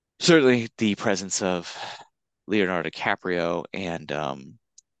certainly the presence of Leonardo DiCaprio and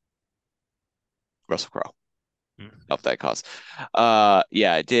Russell Crowe of that cause.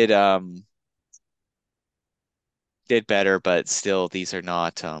 Yeah, it did better, but still these are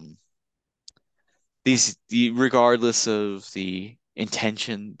not regardless of the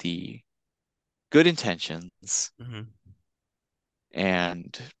intention, the good intentions Mhm.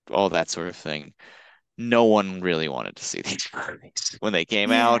 and all that sort of thing. No one really wanted to see these movies when they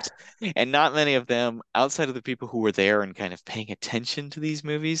came Yeah. out, and not many of them, outside of the people who were there and kind of paying attention to these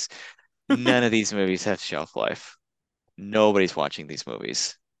movies, none of these movies have shelf life. Nobody's watching these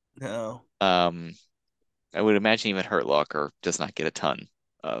movies. No. Um, I would imagine even Hurt Locker does not get a ton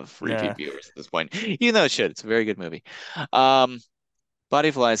of repeat Nah. viewers at this point, even though it should. It's a very good movie. Um, Body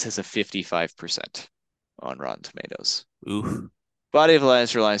of Lies has a 55% on Rotten Tomatoes. Oof. Body of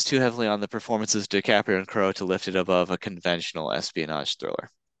Lies relies too heavily on the performances of DiCaprio and Crowe to lift it above a conventional espionage thriller.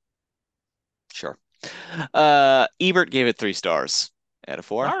 Sure. Ebert gave it 3 stars out of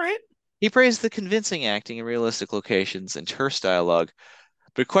All 4. right. He praised the convincing acting in realistic locations and terse dialogue,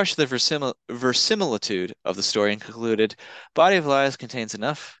 but questioned the verisimilitude of the story and concluded, Body of Lies contains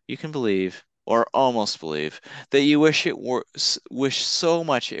enough you can believe, or almost believe, that you wish so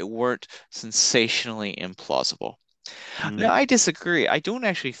much it weren't sensationally implausible. No, Mm. I disagree. I don't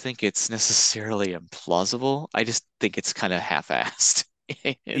actually think it's necessarily implausible. I just think it's kind of half-assed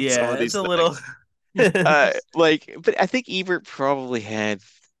in some of Yeah, it's these a things. little. Yeah. But I think Ebert probably he,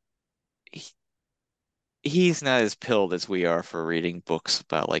 he's not as pilled as we are for reading books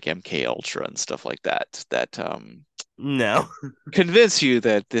about like MK Ultra and stuff like that No. convince you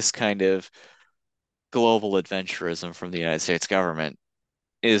that this kind of global adventurism from the United States government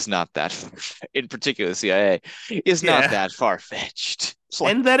is not that, in particular the CIA, is not Yeah. that far-fetched.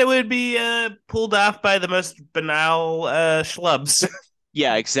 Like, And that it would be pulled off by the most banal schlubs.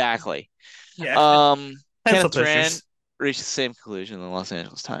 yeah, exactly. Yeah. Pencil Kenneth Turan pushers. reached the same conclusion in the Los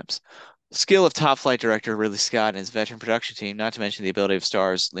Angeles Times. Skill of top flight director Ridley Scott and his veteran production team, not to mention the ability of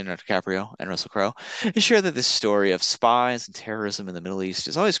stars Leonardo DiCaprio and Russell Crowe, ensure that this story of spies and terrorism in the Middle East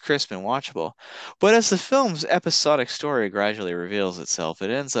is always crisp and watchable. But as the film's episodic story gradually reveals itself,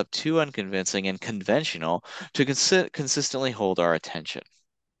 it ends up too unconvincing and conventional to consistently hold our attention.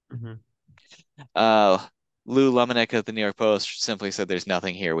 Mhm. Uh, Lou Lumenick of the New York Post simply said, "There's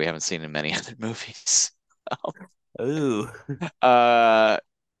nothing here we haven't seen in many other movies." Ooh. Uh,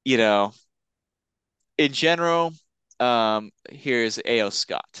 you know, in general, here's A.O.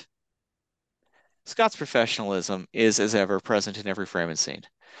 Scott. Scott's professionalism is, as ever, present in every frame and scene,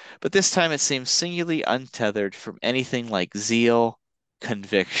 but this time it seems singularly untethered from anything like zeal,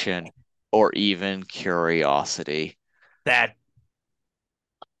 conviction, or even curiosity. That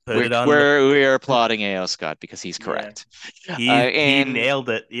put We're, it on the. we are applauding A.O. Scott because he's Yeah. correct. He And nailed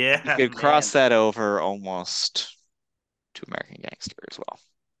it. you Yeah, could cross man. that over almost to American Gangster as well.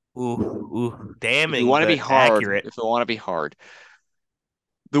 Ooh, If you damning want to be but hard, accurate. if you want to be hard,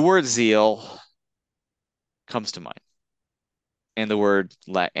 the word zeal comes to mind, and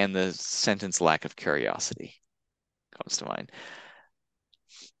and the sentence lack of curiosity comes to mind.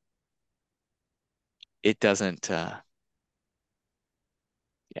 It doesn't. Yeah,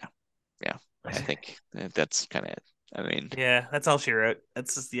 yeah. I think that's kind of it. I mean, Yeah, that's all she wrote.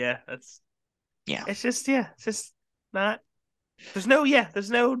 That's just yeah, that's yeah, it's just not there's no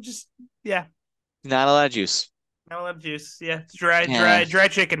just yeah, not a lot of juice. not a lot of juice. Yeah, it's Yeah, dry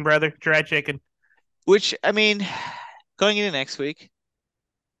chicken, brother. Dry chicken. which I mean, going into next week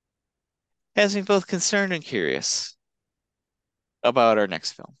has me both concerned and curious about our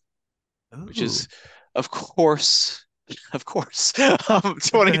next film, which is, Ooh. of course, of course,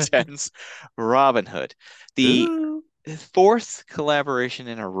 2010's Robin Hood. The Ooh. fourth collaboration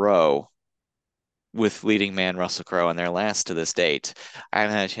in a row with leading man Russell Crowe, and their last to this date. I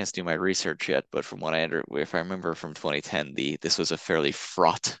haven't had a chance to do my research yet, but from what if I remember from 2010, this was a fairly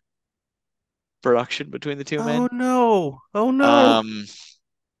fraught production between the two Oh men. no. Oh no. Um,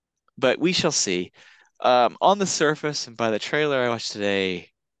 but we shall see. On the surface, and by the trailer I watched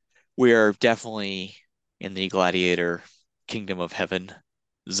today, we are definitely in the Gladiator Kingdom of Heaven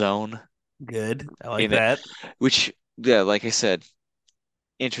zone Good. I like in it, that. which, yeah, like I said,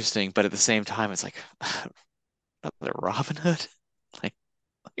 interesting, but at the same time, it's like another Robin Hood. Like,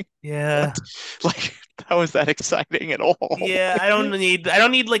 Yeah. what? Like, how is that exciting at all? Yeah, I don't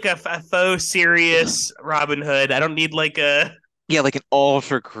need like a faux serious Robin Hood. I don't need like a Yeah, like an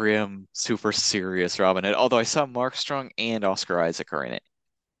ultra grim, super serious Robin Hood. Although I saw Mark Strong and Oscar Isaac are in it.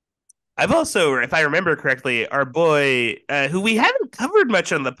 I've also, if I remember correctly, our boy, who we haven't covered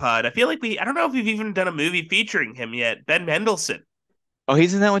much on the pod. I feel like I don't know if we've even done a movie featuring him yet. Ben Mendelsohn. Oh,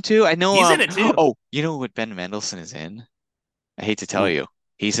 he's in that one too? I know, He's in it too. oh, you know what Ben Mendelsohn is in? I hate to tell Ooh. you.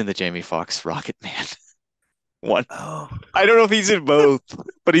 He's in the Jamie Foxx Rocket Man one. Oh, I don't know if he's in both,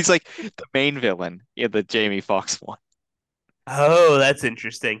 but he's like the main villain in the Jamie Foxx one. oh, that's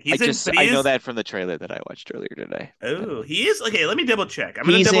interesting. But he I know is. that from the trailer that I watched earlier today. Oh, he is. Okay, let me double check. I'm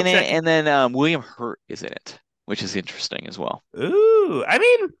gonna He's double in it, check. and then William Hurt is in it, which is interesting as well. Ooh, I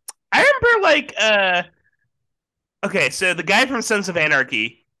mean, I remember like, okay, so the guy from Sons of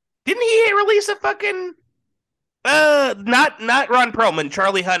Anarchy, didn't he release a fucking not Ron Perlman,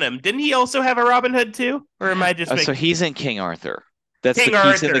 Charlie Hunnam. Didn't he also have a Robin Hood too? Or am I just So making he's in King Arthur. King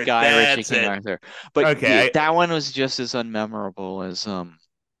He's in the Arthur? Guy Ritchie That's King it. Arthur. But yeah, Okay. that one was just as unmemorable as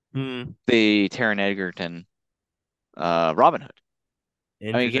Hmm, the Taron Egerton Robin Hood.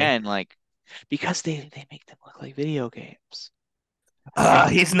 I mean, interesting. again, like because they make them look like video games, and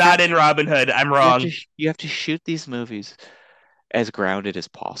He's you have not in Robin Hood. I'm wrong. you have to shoot these movies as grounded as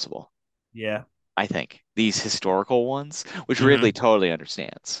possible. Yeah. I think these historical ones, which Ridley Hmm. totally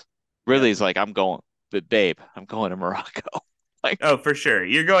understands. Yep. Ridley's like, I'm going, but babe, I'm going to Morocco. Like, Oh, for sure.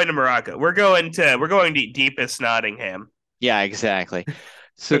 You're going to Morocco. We're going to deepest Nottingham. yeah, exactly.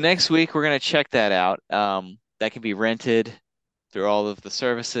 So next week we're gonna check that out. That can be rented through all of the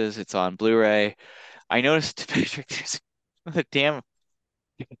services. It's on Blu-ray. I noticed, Patrick, there's a damn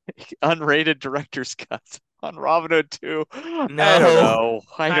unrated director's cut on Robin Hood 2. I don't No, know.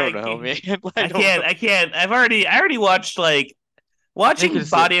 I don't I know, can't. man. I I don't know. can't. I can't. I already watched like Make watching it a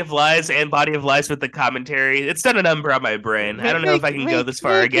Body of Lies and Body of Lies with the commentary. It's done a number on my brain. I don't know if I can go this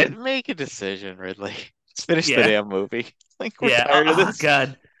far again. make a decision, Ridley. Let's finish the Yeah. damn movie. Like we're Yeah. tired of Oh this.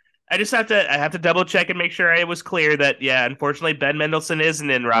 God. I have to double check and make sure I was clear that yeah, unfortunately Ben Mendelsohn isn't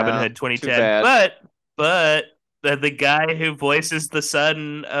in Robin No, Hood too 2010. bad. But the guy who voices the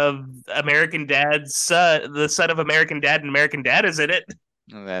son of American Dad's son, the son of American Dad and American Dad is in it.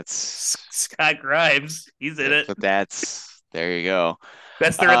 That's Scott Grimes. He's in it. that's there you go.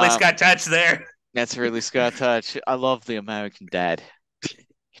 That's the Ridley Um, Scott touch there. that's really Scott Touch. I love the American Dad.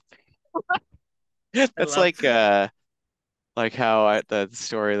 I That's love like how the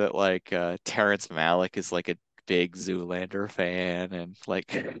story that like Terrence Malick is like a big Zoolander fan and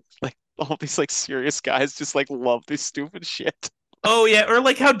like all these like serious guys just like love this stupid shit. Oh yeah, or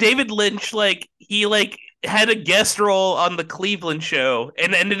like how David Lynch he had a guest role on the Cleveland show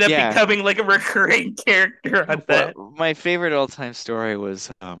and ended up Yeah. becoming like a recurring character on Well, that. my favorite all-time story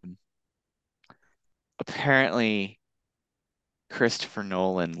was apparently Christopher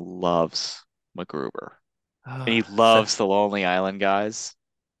Nolan loves MacGruber. And he Oh, so loves the Lonely Island guys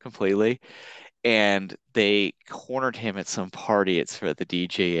completely. And they cornered him at some party. It's for the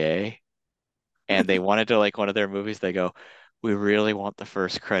DJA. And they wanted to like one of their movies. They go, we really want the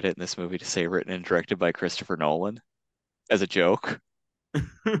first credit in this movie to say written and directed by Christopher Nolan as a joke.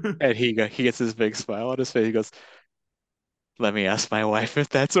 And he gets this big smile on his face. He goes, let me ask my wife if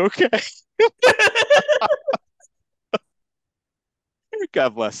that's okay.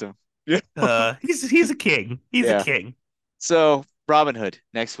 God bless him. Yeah. he's a king. He's a Yeah. king. So Robin Hood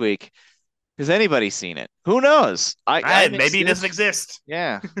next week. Has anybody seen it? Who knows? I may Maybe he see doesn't this. exist.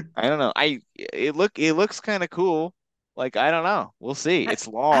 Yeah. I don't know. It looks kind of cool. Like I don't know. We'll see. I It's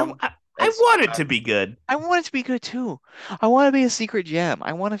I, long. I, I As want it to be good. I want it to be good too. I want to be a secret gem.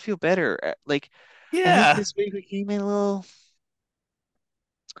 I want to feel better. Like I think Yeah. this week we came in a little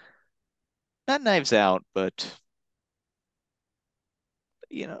not knives out, but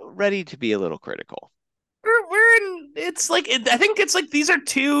ready to be a little critical. We're in it's like I think it's like these are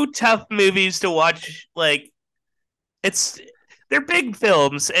two tough movies to watch. Like it's they're big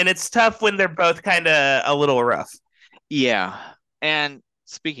films and it's tough when they're both kind of a little rough. Yeah. And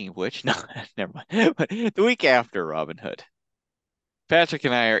speaking of which, no, never mind. But the week after Robin Hood, Patrick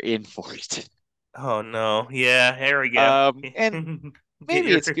and I are in for it. Oh no. Yeah, here we go. And Get maybe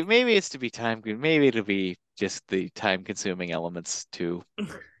your maybe it's to be time, maybe it'll be just the time consuming elements to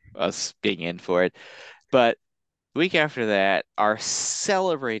us being in for it. But the week after that, our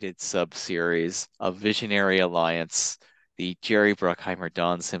celebrated sub-series of Visionary Alliance, the Jerry Bruckheimer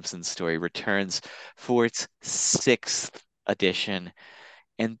Don Simpson story, returns for its sixth edition.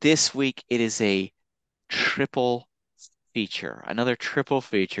 And this week it is a triple feature, another triple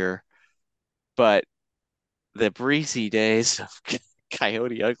feature, but the breezy days of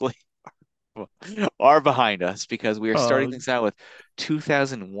Coyote Ugly are behind us because we are starting oh, things out with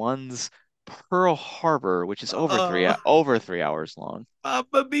 2001's Pearl Harbor, which is oh, over 3 hours long.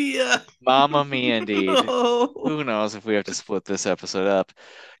 Mamma Mia. Mamma Mia, indeed. No. Who knows if we have to split this episode up?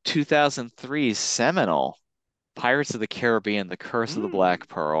 2003's seminal Pirates of the Caribbean: The Curse of the Mm, Black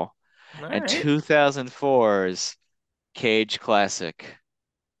Pearl, all and right. 2004's Cage classic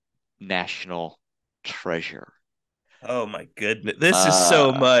National Treasure. Oh my goodness. This is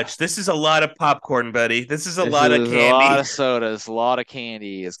so Uh, much. This is a lot of popcorn, buddy. This is a this lot of is a lot candy. of sodas, a lot of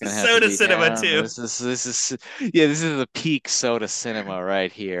candy is This gonna is have to soda be cinema down. too. This is yeah, this is the peak soda cinema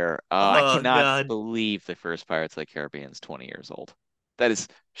right here. I Oh cannot God. believe the first Pirates of the Caribbean is 20 years old. That is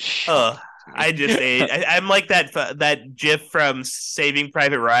Uh, shocking to me. I just ate. I'm like that GIF from Saving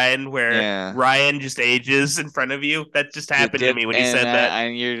Private Ryan where Yeah. Ryan just ages in front of you. That just It happened to did, me when you and said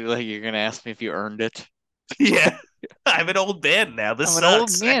that. you're gonna ask me if you earned it. Yeah, I'm an old man now. This I'm an old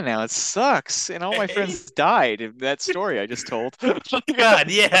sucks. man now. It sucks, and all my friends died in that story I just told. God,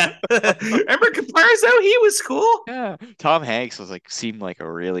 yeah. Remember Caparzo? He was cool. Yeah, Tom Hanks seemed like a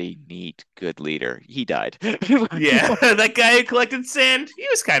really neat, good leader. He died. Yeah, that guy who collected sand. He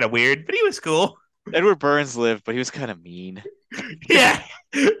was kind of weird, but he was cool. Edward Burns lived, but he was kind of mean. Yeah,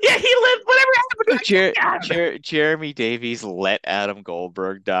 yeah. He lived. Whatever happened to that guy? Jeremy Davies let Adam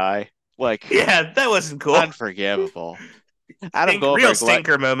Goldberg die. Like, Yeah, that wasn't cool. unforgivable. Adam Real Goldberg,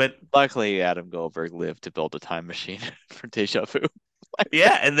 stinker moment. luckily, Adam Goldberg lived to build a time machine for Deja Vu.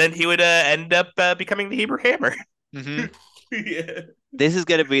 Yeah, and then he would end up becoming the Hebrew Hammer. hmm Yeah. That's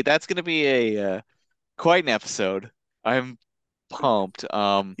gonna be a quite an episode. I'm pumped.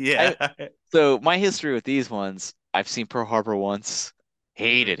 Yeah. So my history with these ones, I've seen Pearl Harbor once,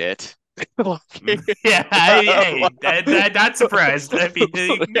 hated it. Yeah, hey, not surprised. I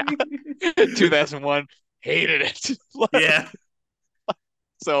mean, 2001, hated it. yeah,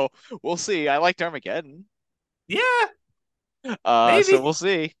 So we'll see. I liked Armageddon. yeah, So maybe, we'll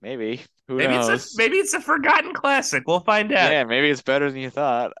see. Maybe. Who knows? maybe it's a forgotten classic. We'll find out. Yeah, maybe it's better than you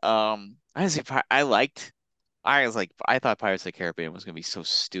thought. Honestly, I thought Pirates of the Caribbean was gonna be so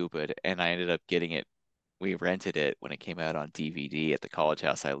stupid, and I ended up getting it. We rented it when it came out on DVD at the college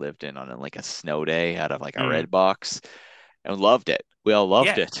house I lived in on like a snow day out of like a Mm. red box, and loved it. We all loved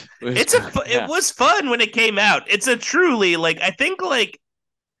Yeah, it. It was good. it Yeah. was fun when it came out. It's a truly like I think like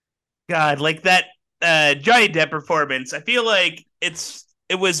God like that Johnny Depp performance. I feel like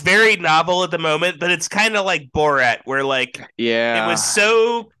it was very novel at the moment, but it's kind of like Borat, where like it was Yeah.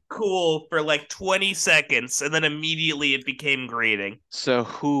 so cool for like 20 seconds and then immediately it became grating. So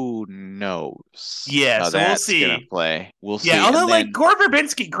who knows Yeah, how so we'll that's gonna see. play? We'll Yeah, see. although And like then Gore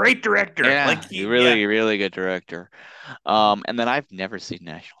Verbinski, great director. yeah, Like you he yeah. really, really good director. And then I've never seen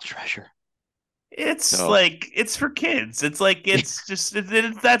National Treasure. It's So like it's for kids. It's like it's just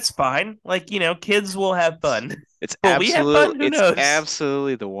that's fine. Like, kids will have fun. Will we have fun? Who it's knows?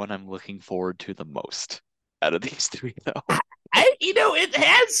 absolutely the one I'm looking forward to the most out of these three, though. It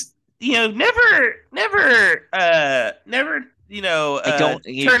has, never, I don't,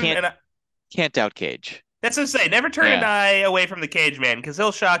 you turn an can't doubt Cage. that's what I'm saying. Never turn an Yeah. eye away from the Cage Man because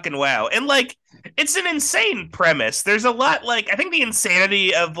he'll shock and wow. And like, it's an insane premise. There's a lot like I think the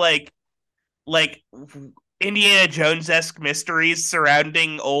insanity of like Indiana Jones esque mysteries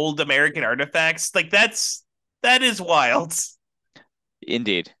surrounding old American artifacts. Like that is wild.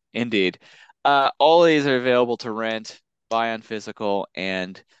 Indeed, indeed. All of these are available to rent, buy on physical,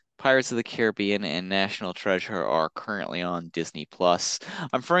 and Pirates of the Caribbean and National Treasure are currently on Disney Plus.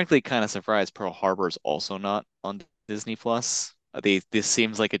 I'm frankly kind of surprised Pearl Harbor is also not on Disney Plus. This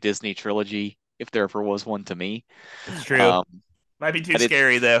seems like a Disney trilogy, if there ever was one to me. It's true. Um, Might be too but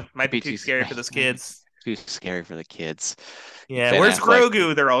scary though. Might be be too too scary for those kids. too scary for the kids. Yeah, Ben where's Affleck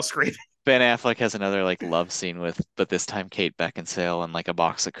Grogu? They're all screaming. Ben Affleck has another like love scene but this time Kate Beckinsale and like a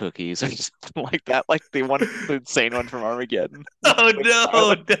box of cookies or something like that, like the insane one from Armageddon. Oh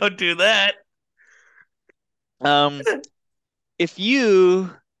no, don't do that. Um, if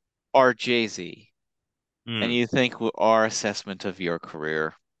you are Jay-Z and you think our assessment of your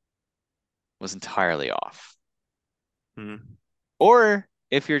career was entirely off. Or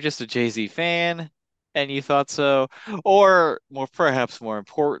if you're just a Jay-Z fan and you thought so, or perhaps more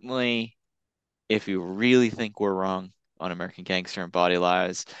importantly, if you really think we're wrong on American Gangster and Body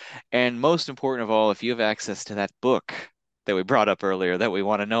Lies, and most important of all, if you have access to that book that we brought up earlier that we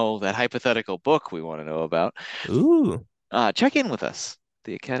want to know, that hypothetical book we want to know about, Ooh. check in with us,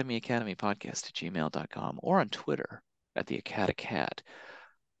 the Academy podcast at gmail.com, or on Twitter at the Acadacat.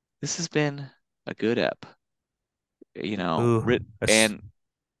 This has been a good ep, Ooh. and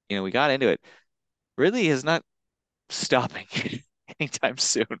we got into it. Ridley is not stopping anytime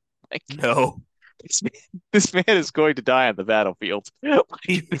soon. Like, No. this man is going to die on the battlefield.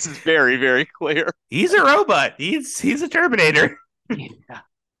 Like, this is very, very clear. He's a robot. He's a Terminator. Yeah.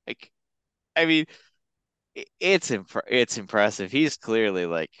 Like, I mean, it's impressive. He's clearly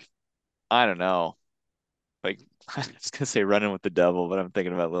like, I don't know, like I was gonna say running with the devil, but I'm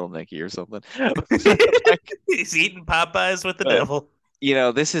thinking about Little Nicky or something. Like, He's eating Popeyes with the devil.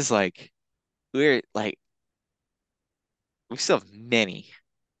 This is like we still have many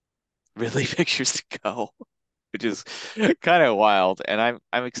Ridley pictures to go, which is kind of wild. And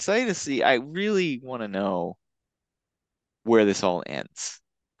I'm excited to see. I really want to know where this all ends,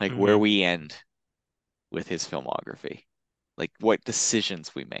 like where we end with his filmography, like what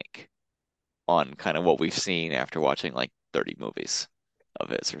decisions we make on kind of what we've seen after watching like 30 movies of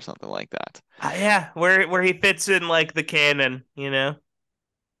his or something like that. Yeah, where he fits in like the canon, Yeah.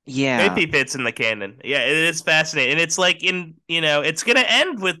 If he fits in the canon. Yeah, it is fascinating. And it's like it's gonna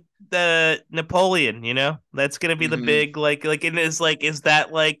end with the Napoleon, That's gonna be the big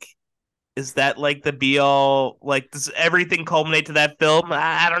is that like the be all, like does everything culminate to that film?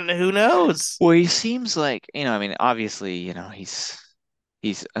 I don't know, who knows? Well, he seems like, I mean, obviously,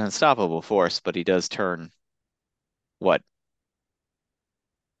 he's an unstoppable force, but he does turn what,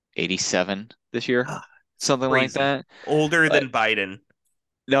 87 this year? Something crazy. like that. Older than Biden.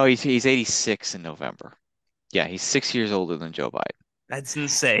 No, he's 86 in November. Yeah, he's 6 years older than Joe Biden. That's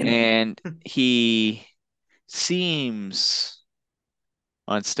insane. And he seems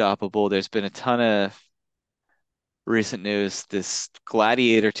unstoppable. There's been a ton of recent news. This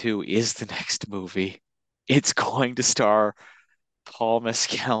Gladiator 2 is the next movie. It's going to star Paul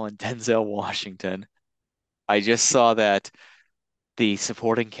Mescal and Denzel Washington. I just saw that the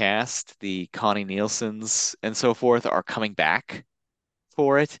supporting cast, the Connie Nielsen's and so forth, are coming back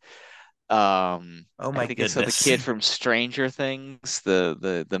for it. Oh my I think goodness. I saw the kid from Stranger Things,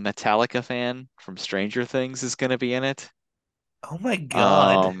 the Metallica fan from Stranger Things is going to be in it. Oh my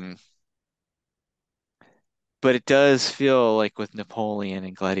God. But it does feel like with Napoleon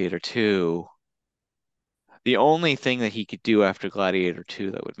and Gladiator 2, the only thing that he could do after Gladiator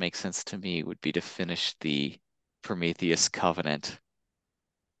 2 that would make sense to me would be to finish the Prometheus Covenant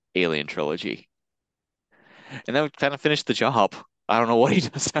Alien trilogy. And that would kind of finish the job. I don't know what he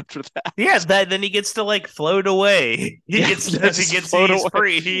does after that. Yeah, then he gets to like float away. He's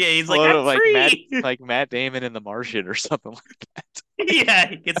free. Yeah, he's like, I'm free. Like Matt Damon in The Martian or something like that. Yeah,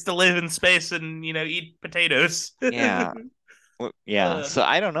 he gets to live in space and eat potatoes. Yeah. Yeah. So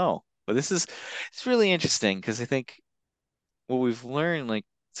I don't know. But it's really interesting because I think what we've learned, like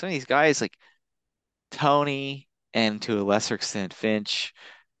some of these guys like Tony and to a lesser extent Finch,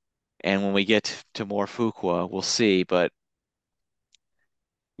 and when we get to more Fuqua, we'll see, but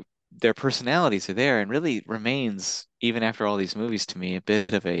their personalities are there and really remains, even after all these movies, to me, a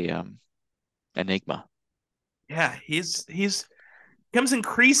bit of a enigma. Yeah, he's becomes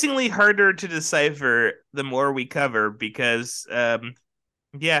increasingly harder to decipher the more we cover because it's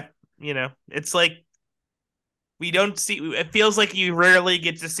like we don't see, it feels like you rarely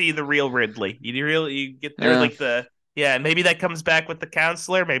get to see the real Ridley. You get there like maybe that comes back with the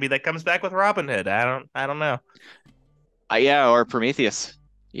counselor, maybe that comes back with Robin Hood. I don't know. Or Prometheus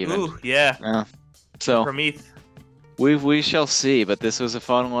even. Ooh, yeah. So Prometheus. We shall see, but this was a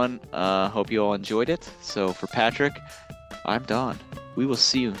fun one. Hope you all enjoyed it. So for Patrick, I'm Don. We will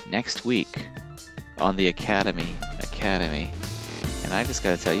see you next week on the Academy. And I just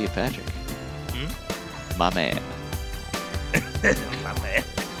got to tell you, Patrick, my man. My man.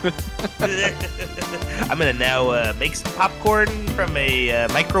 I'm going to now make some popcorn from a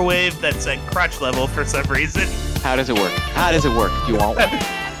microwave that's at crotch level for some reason. How does it work? Do you want one?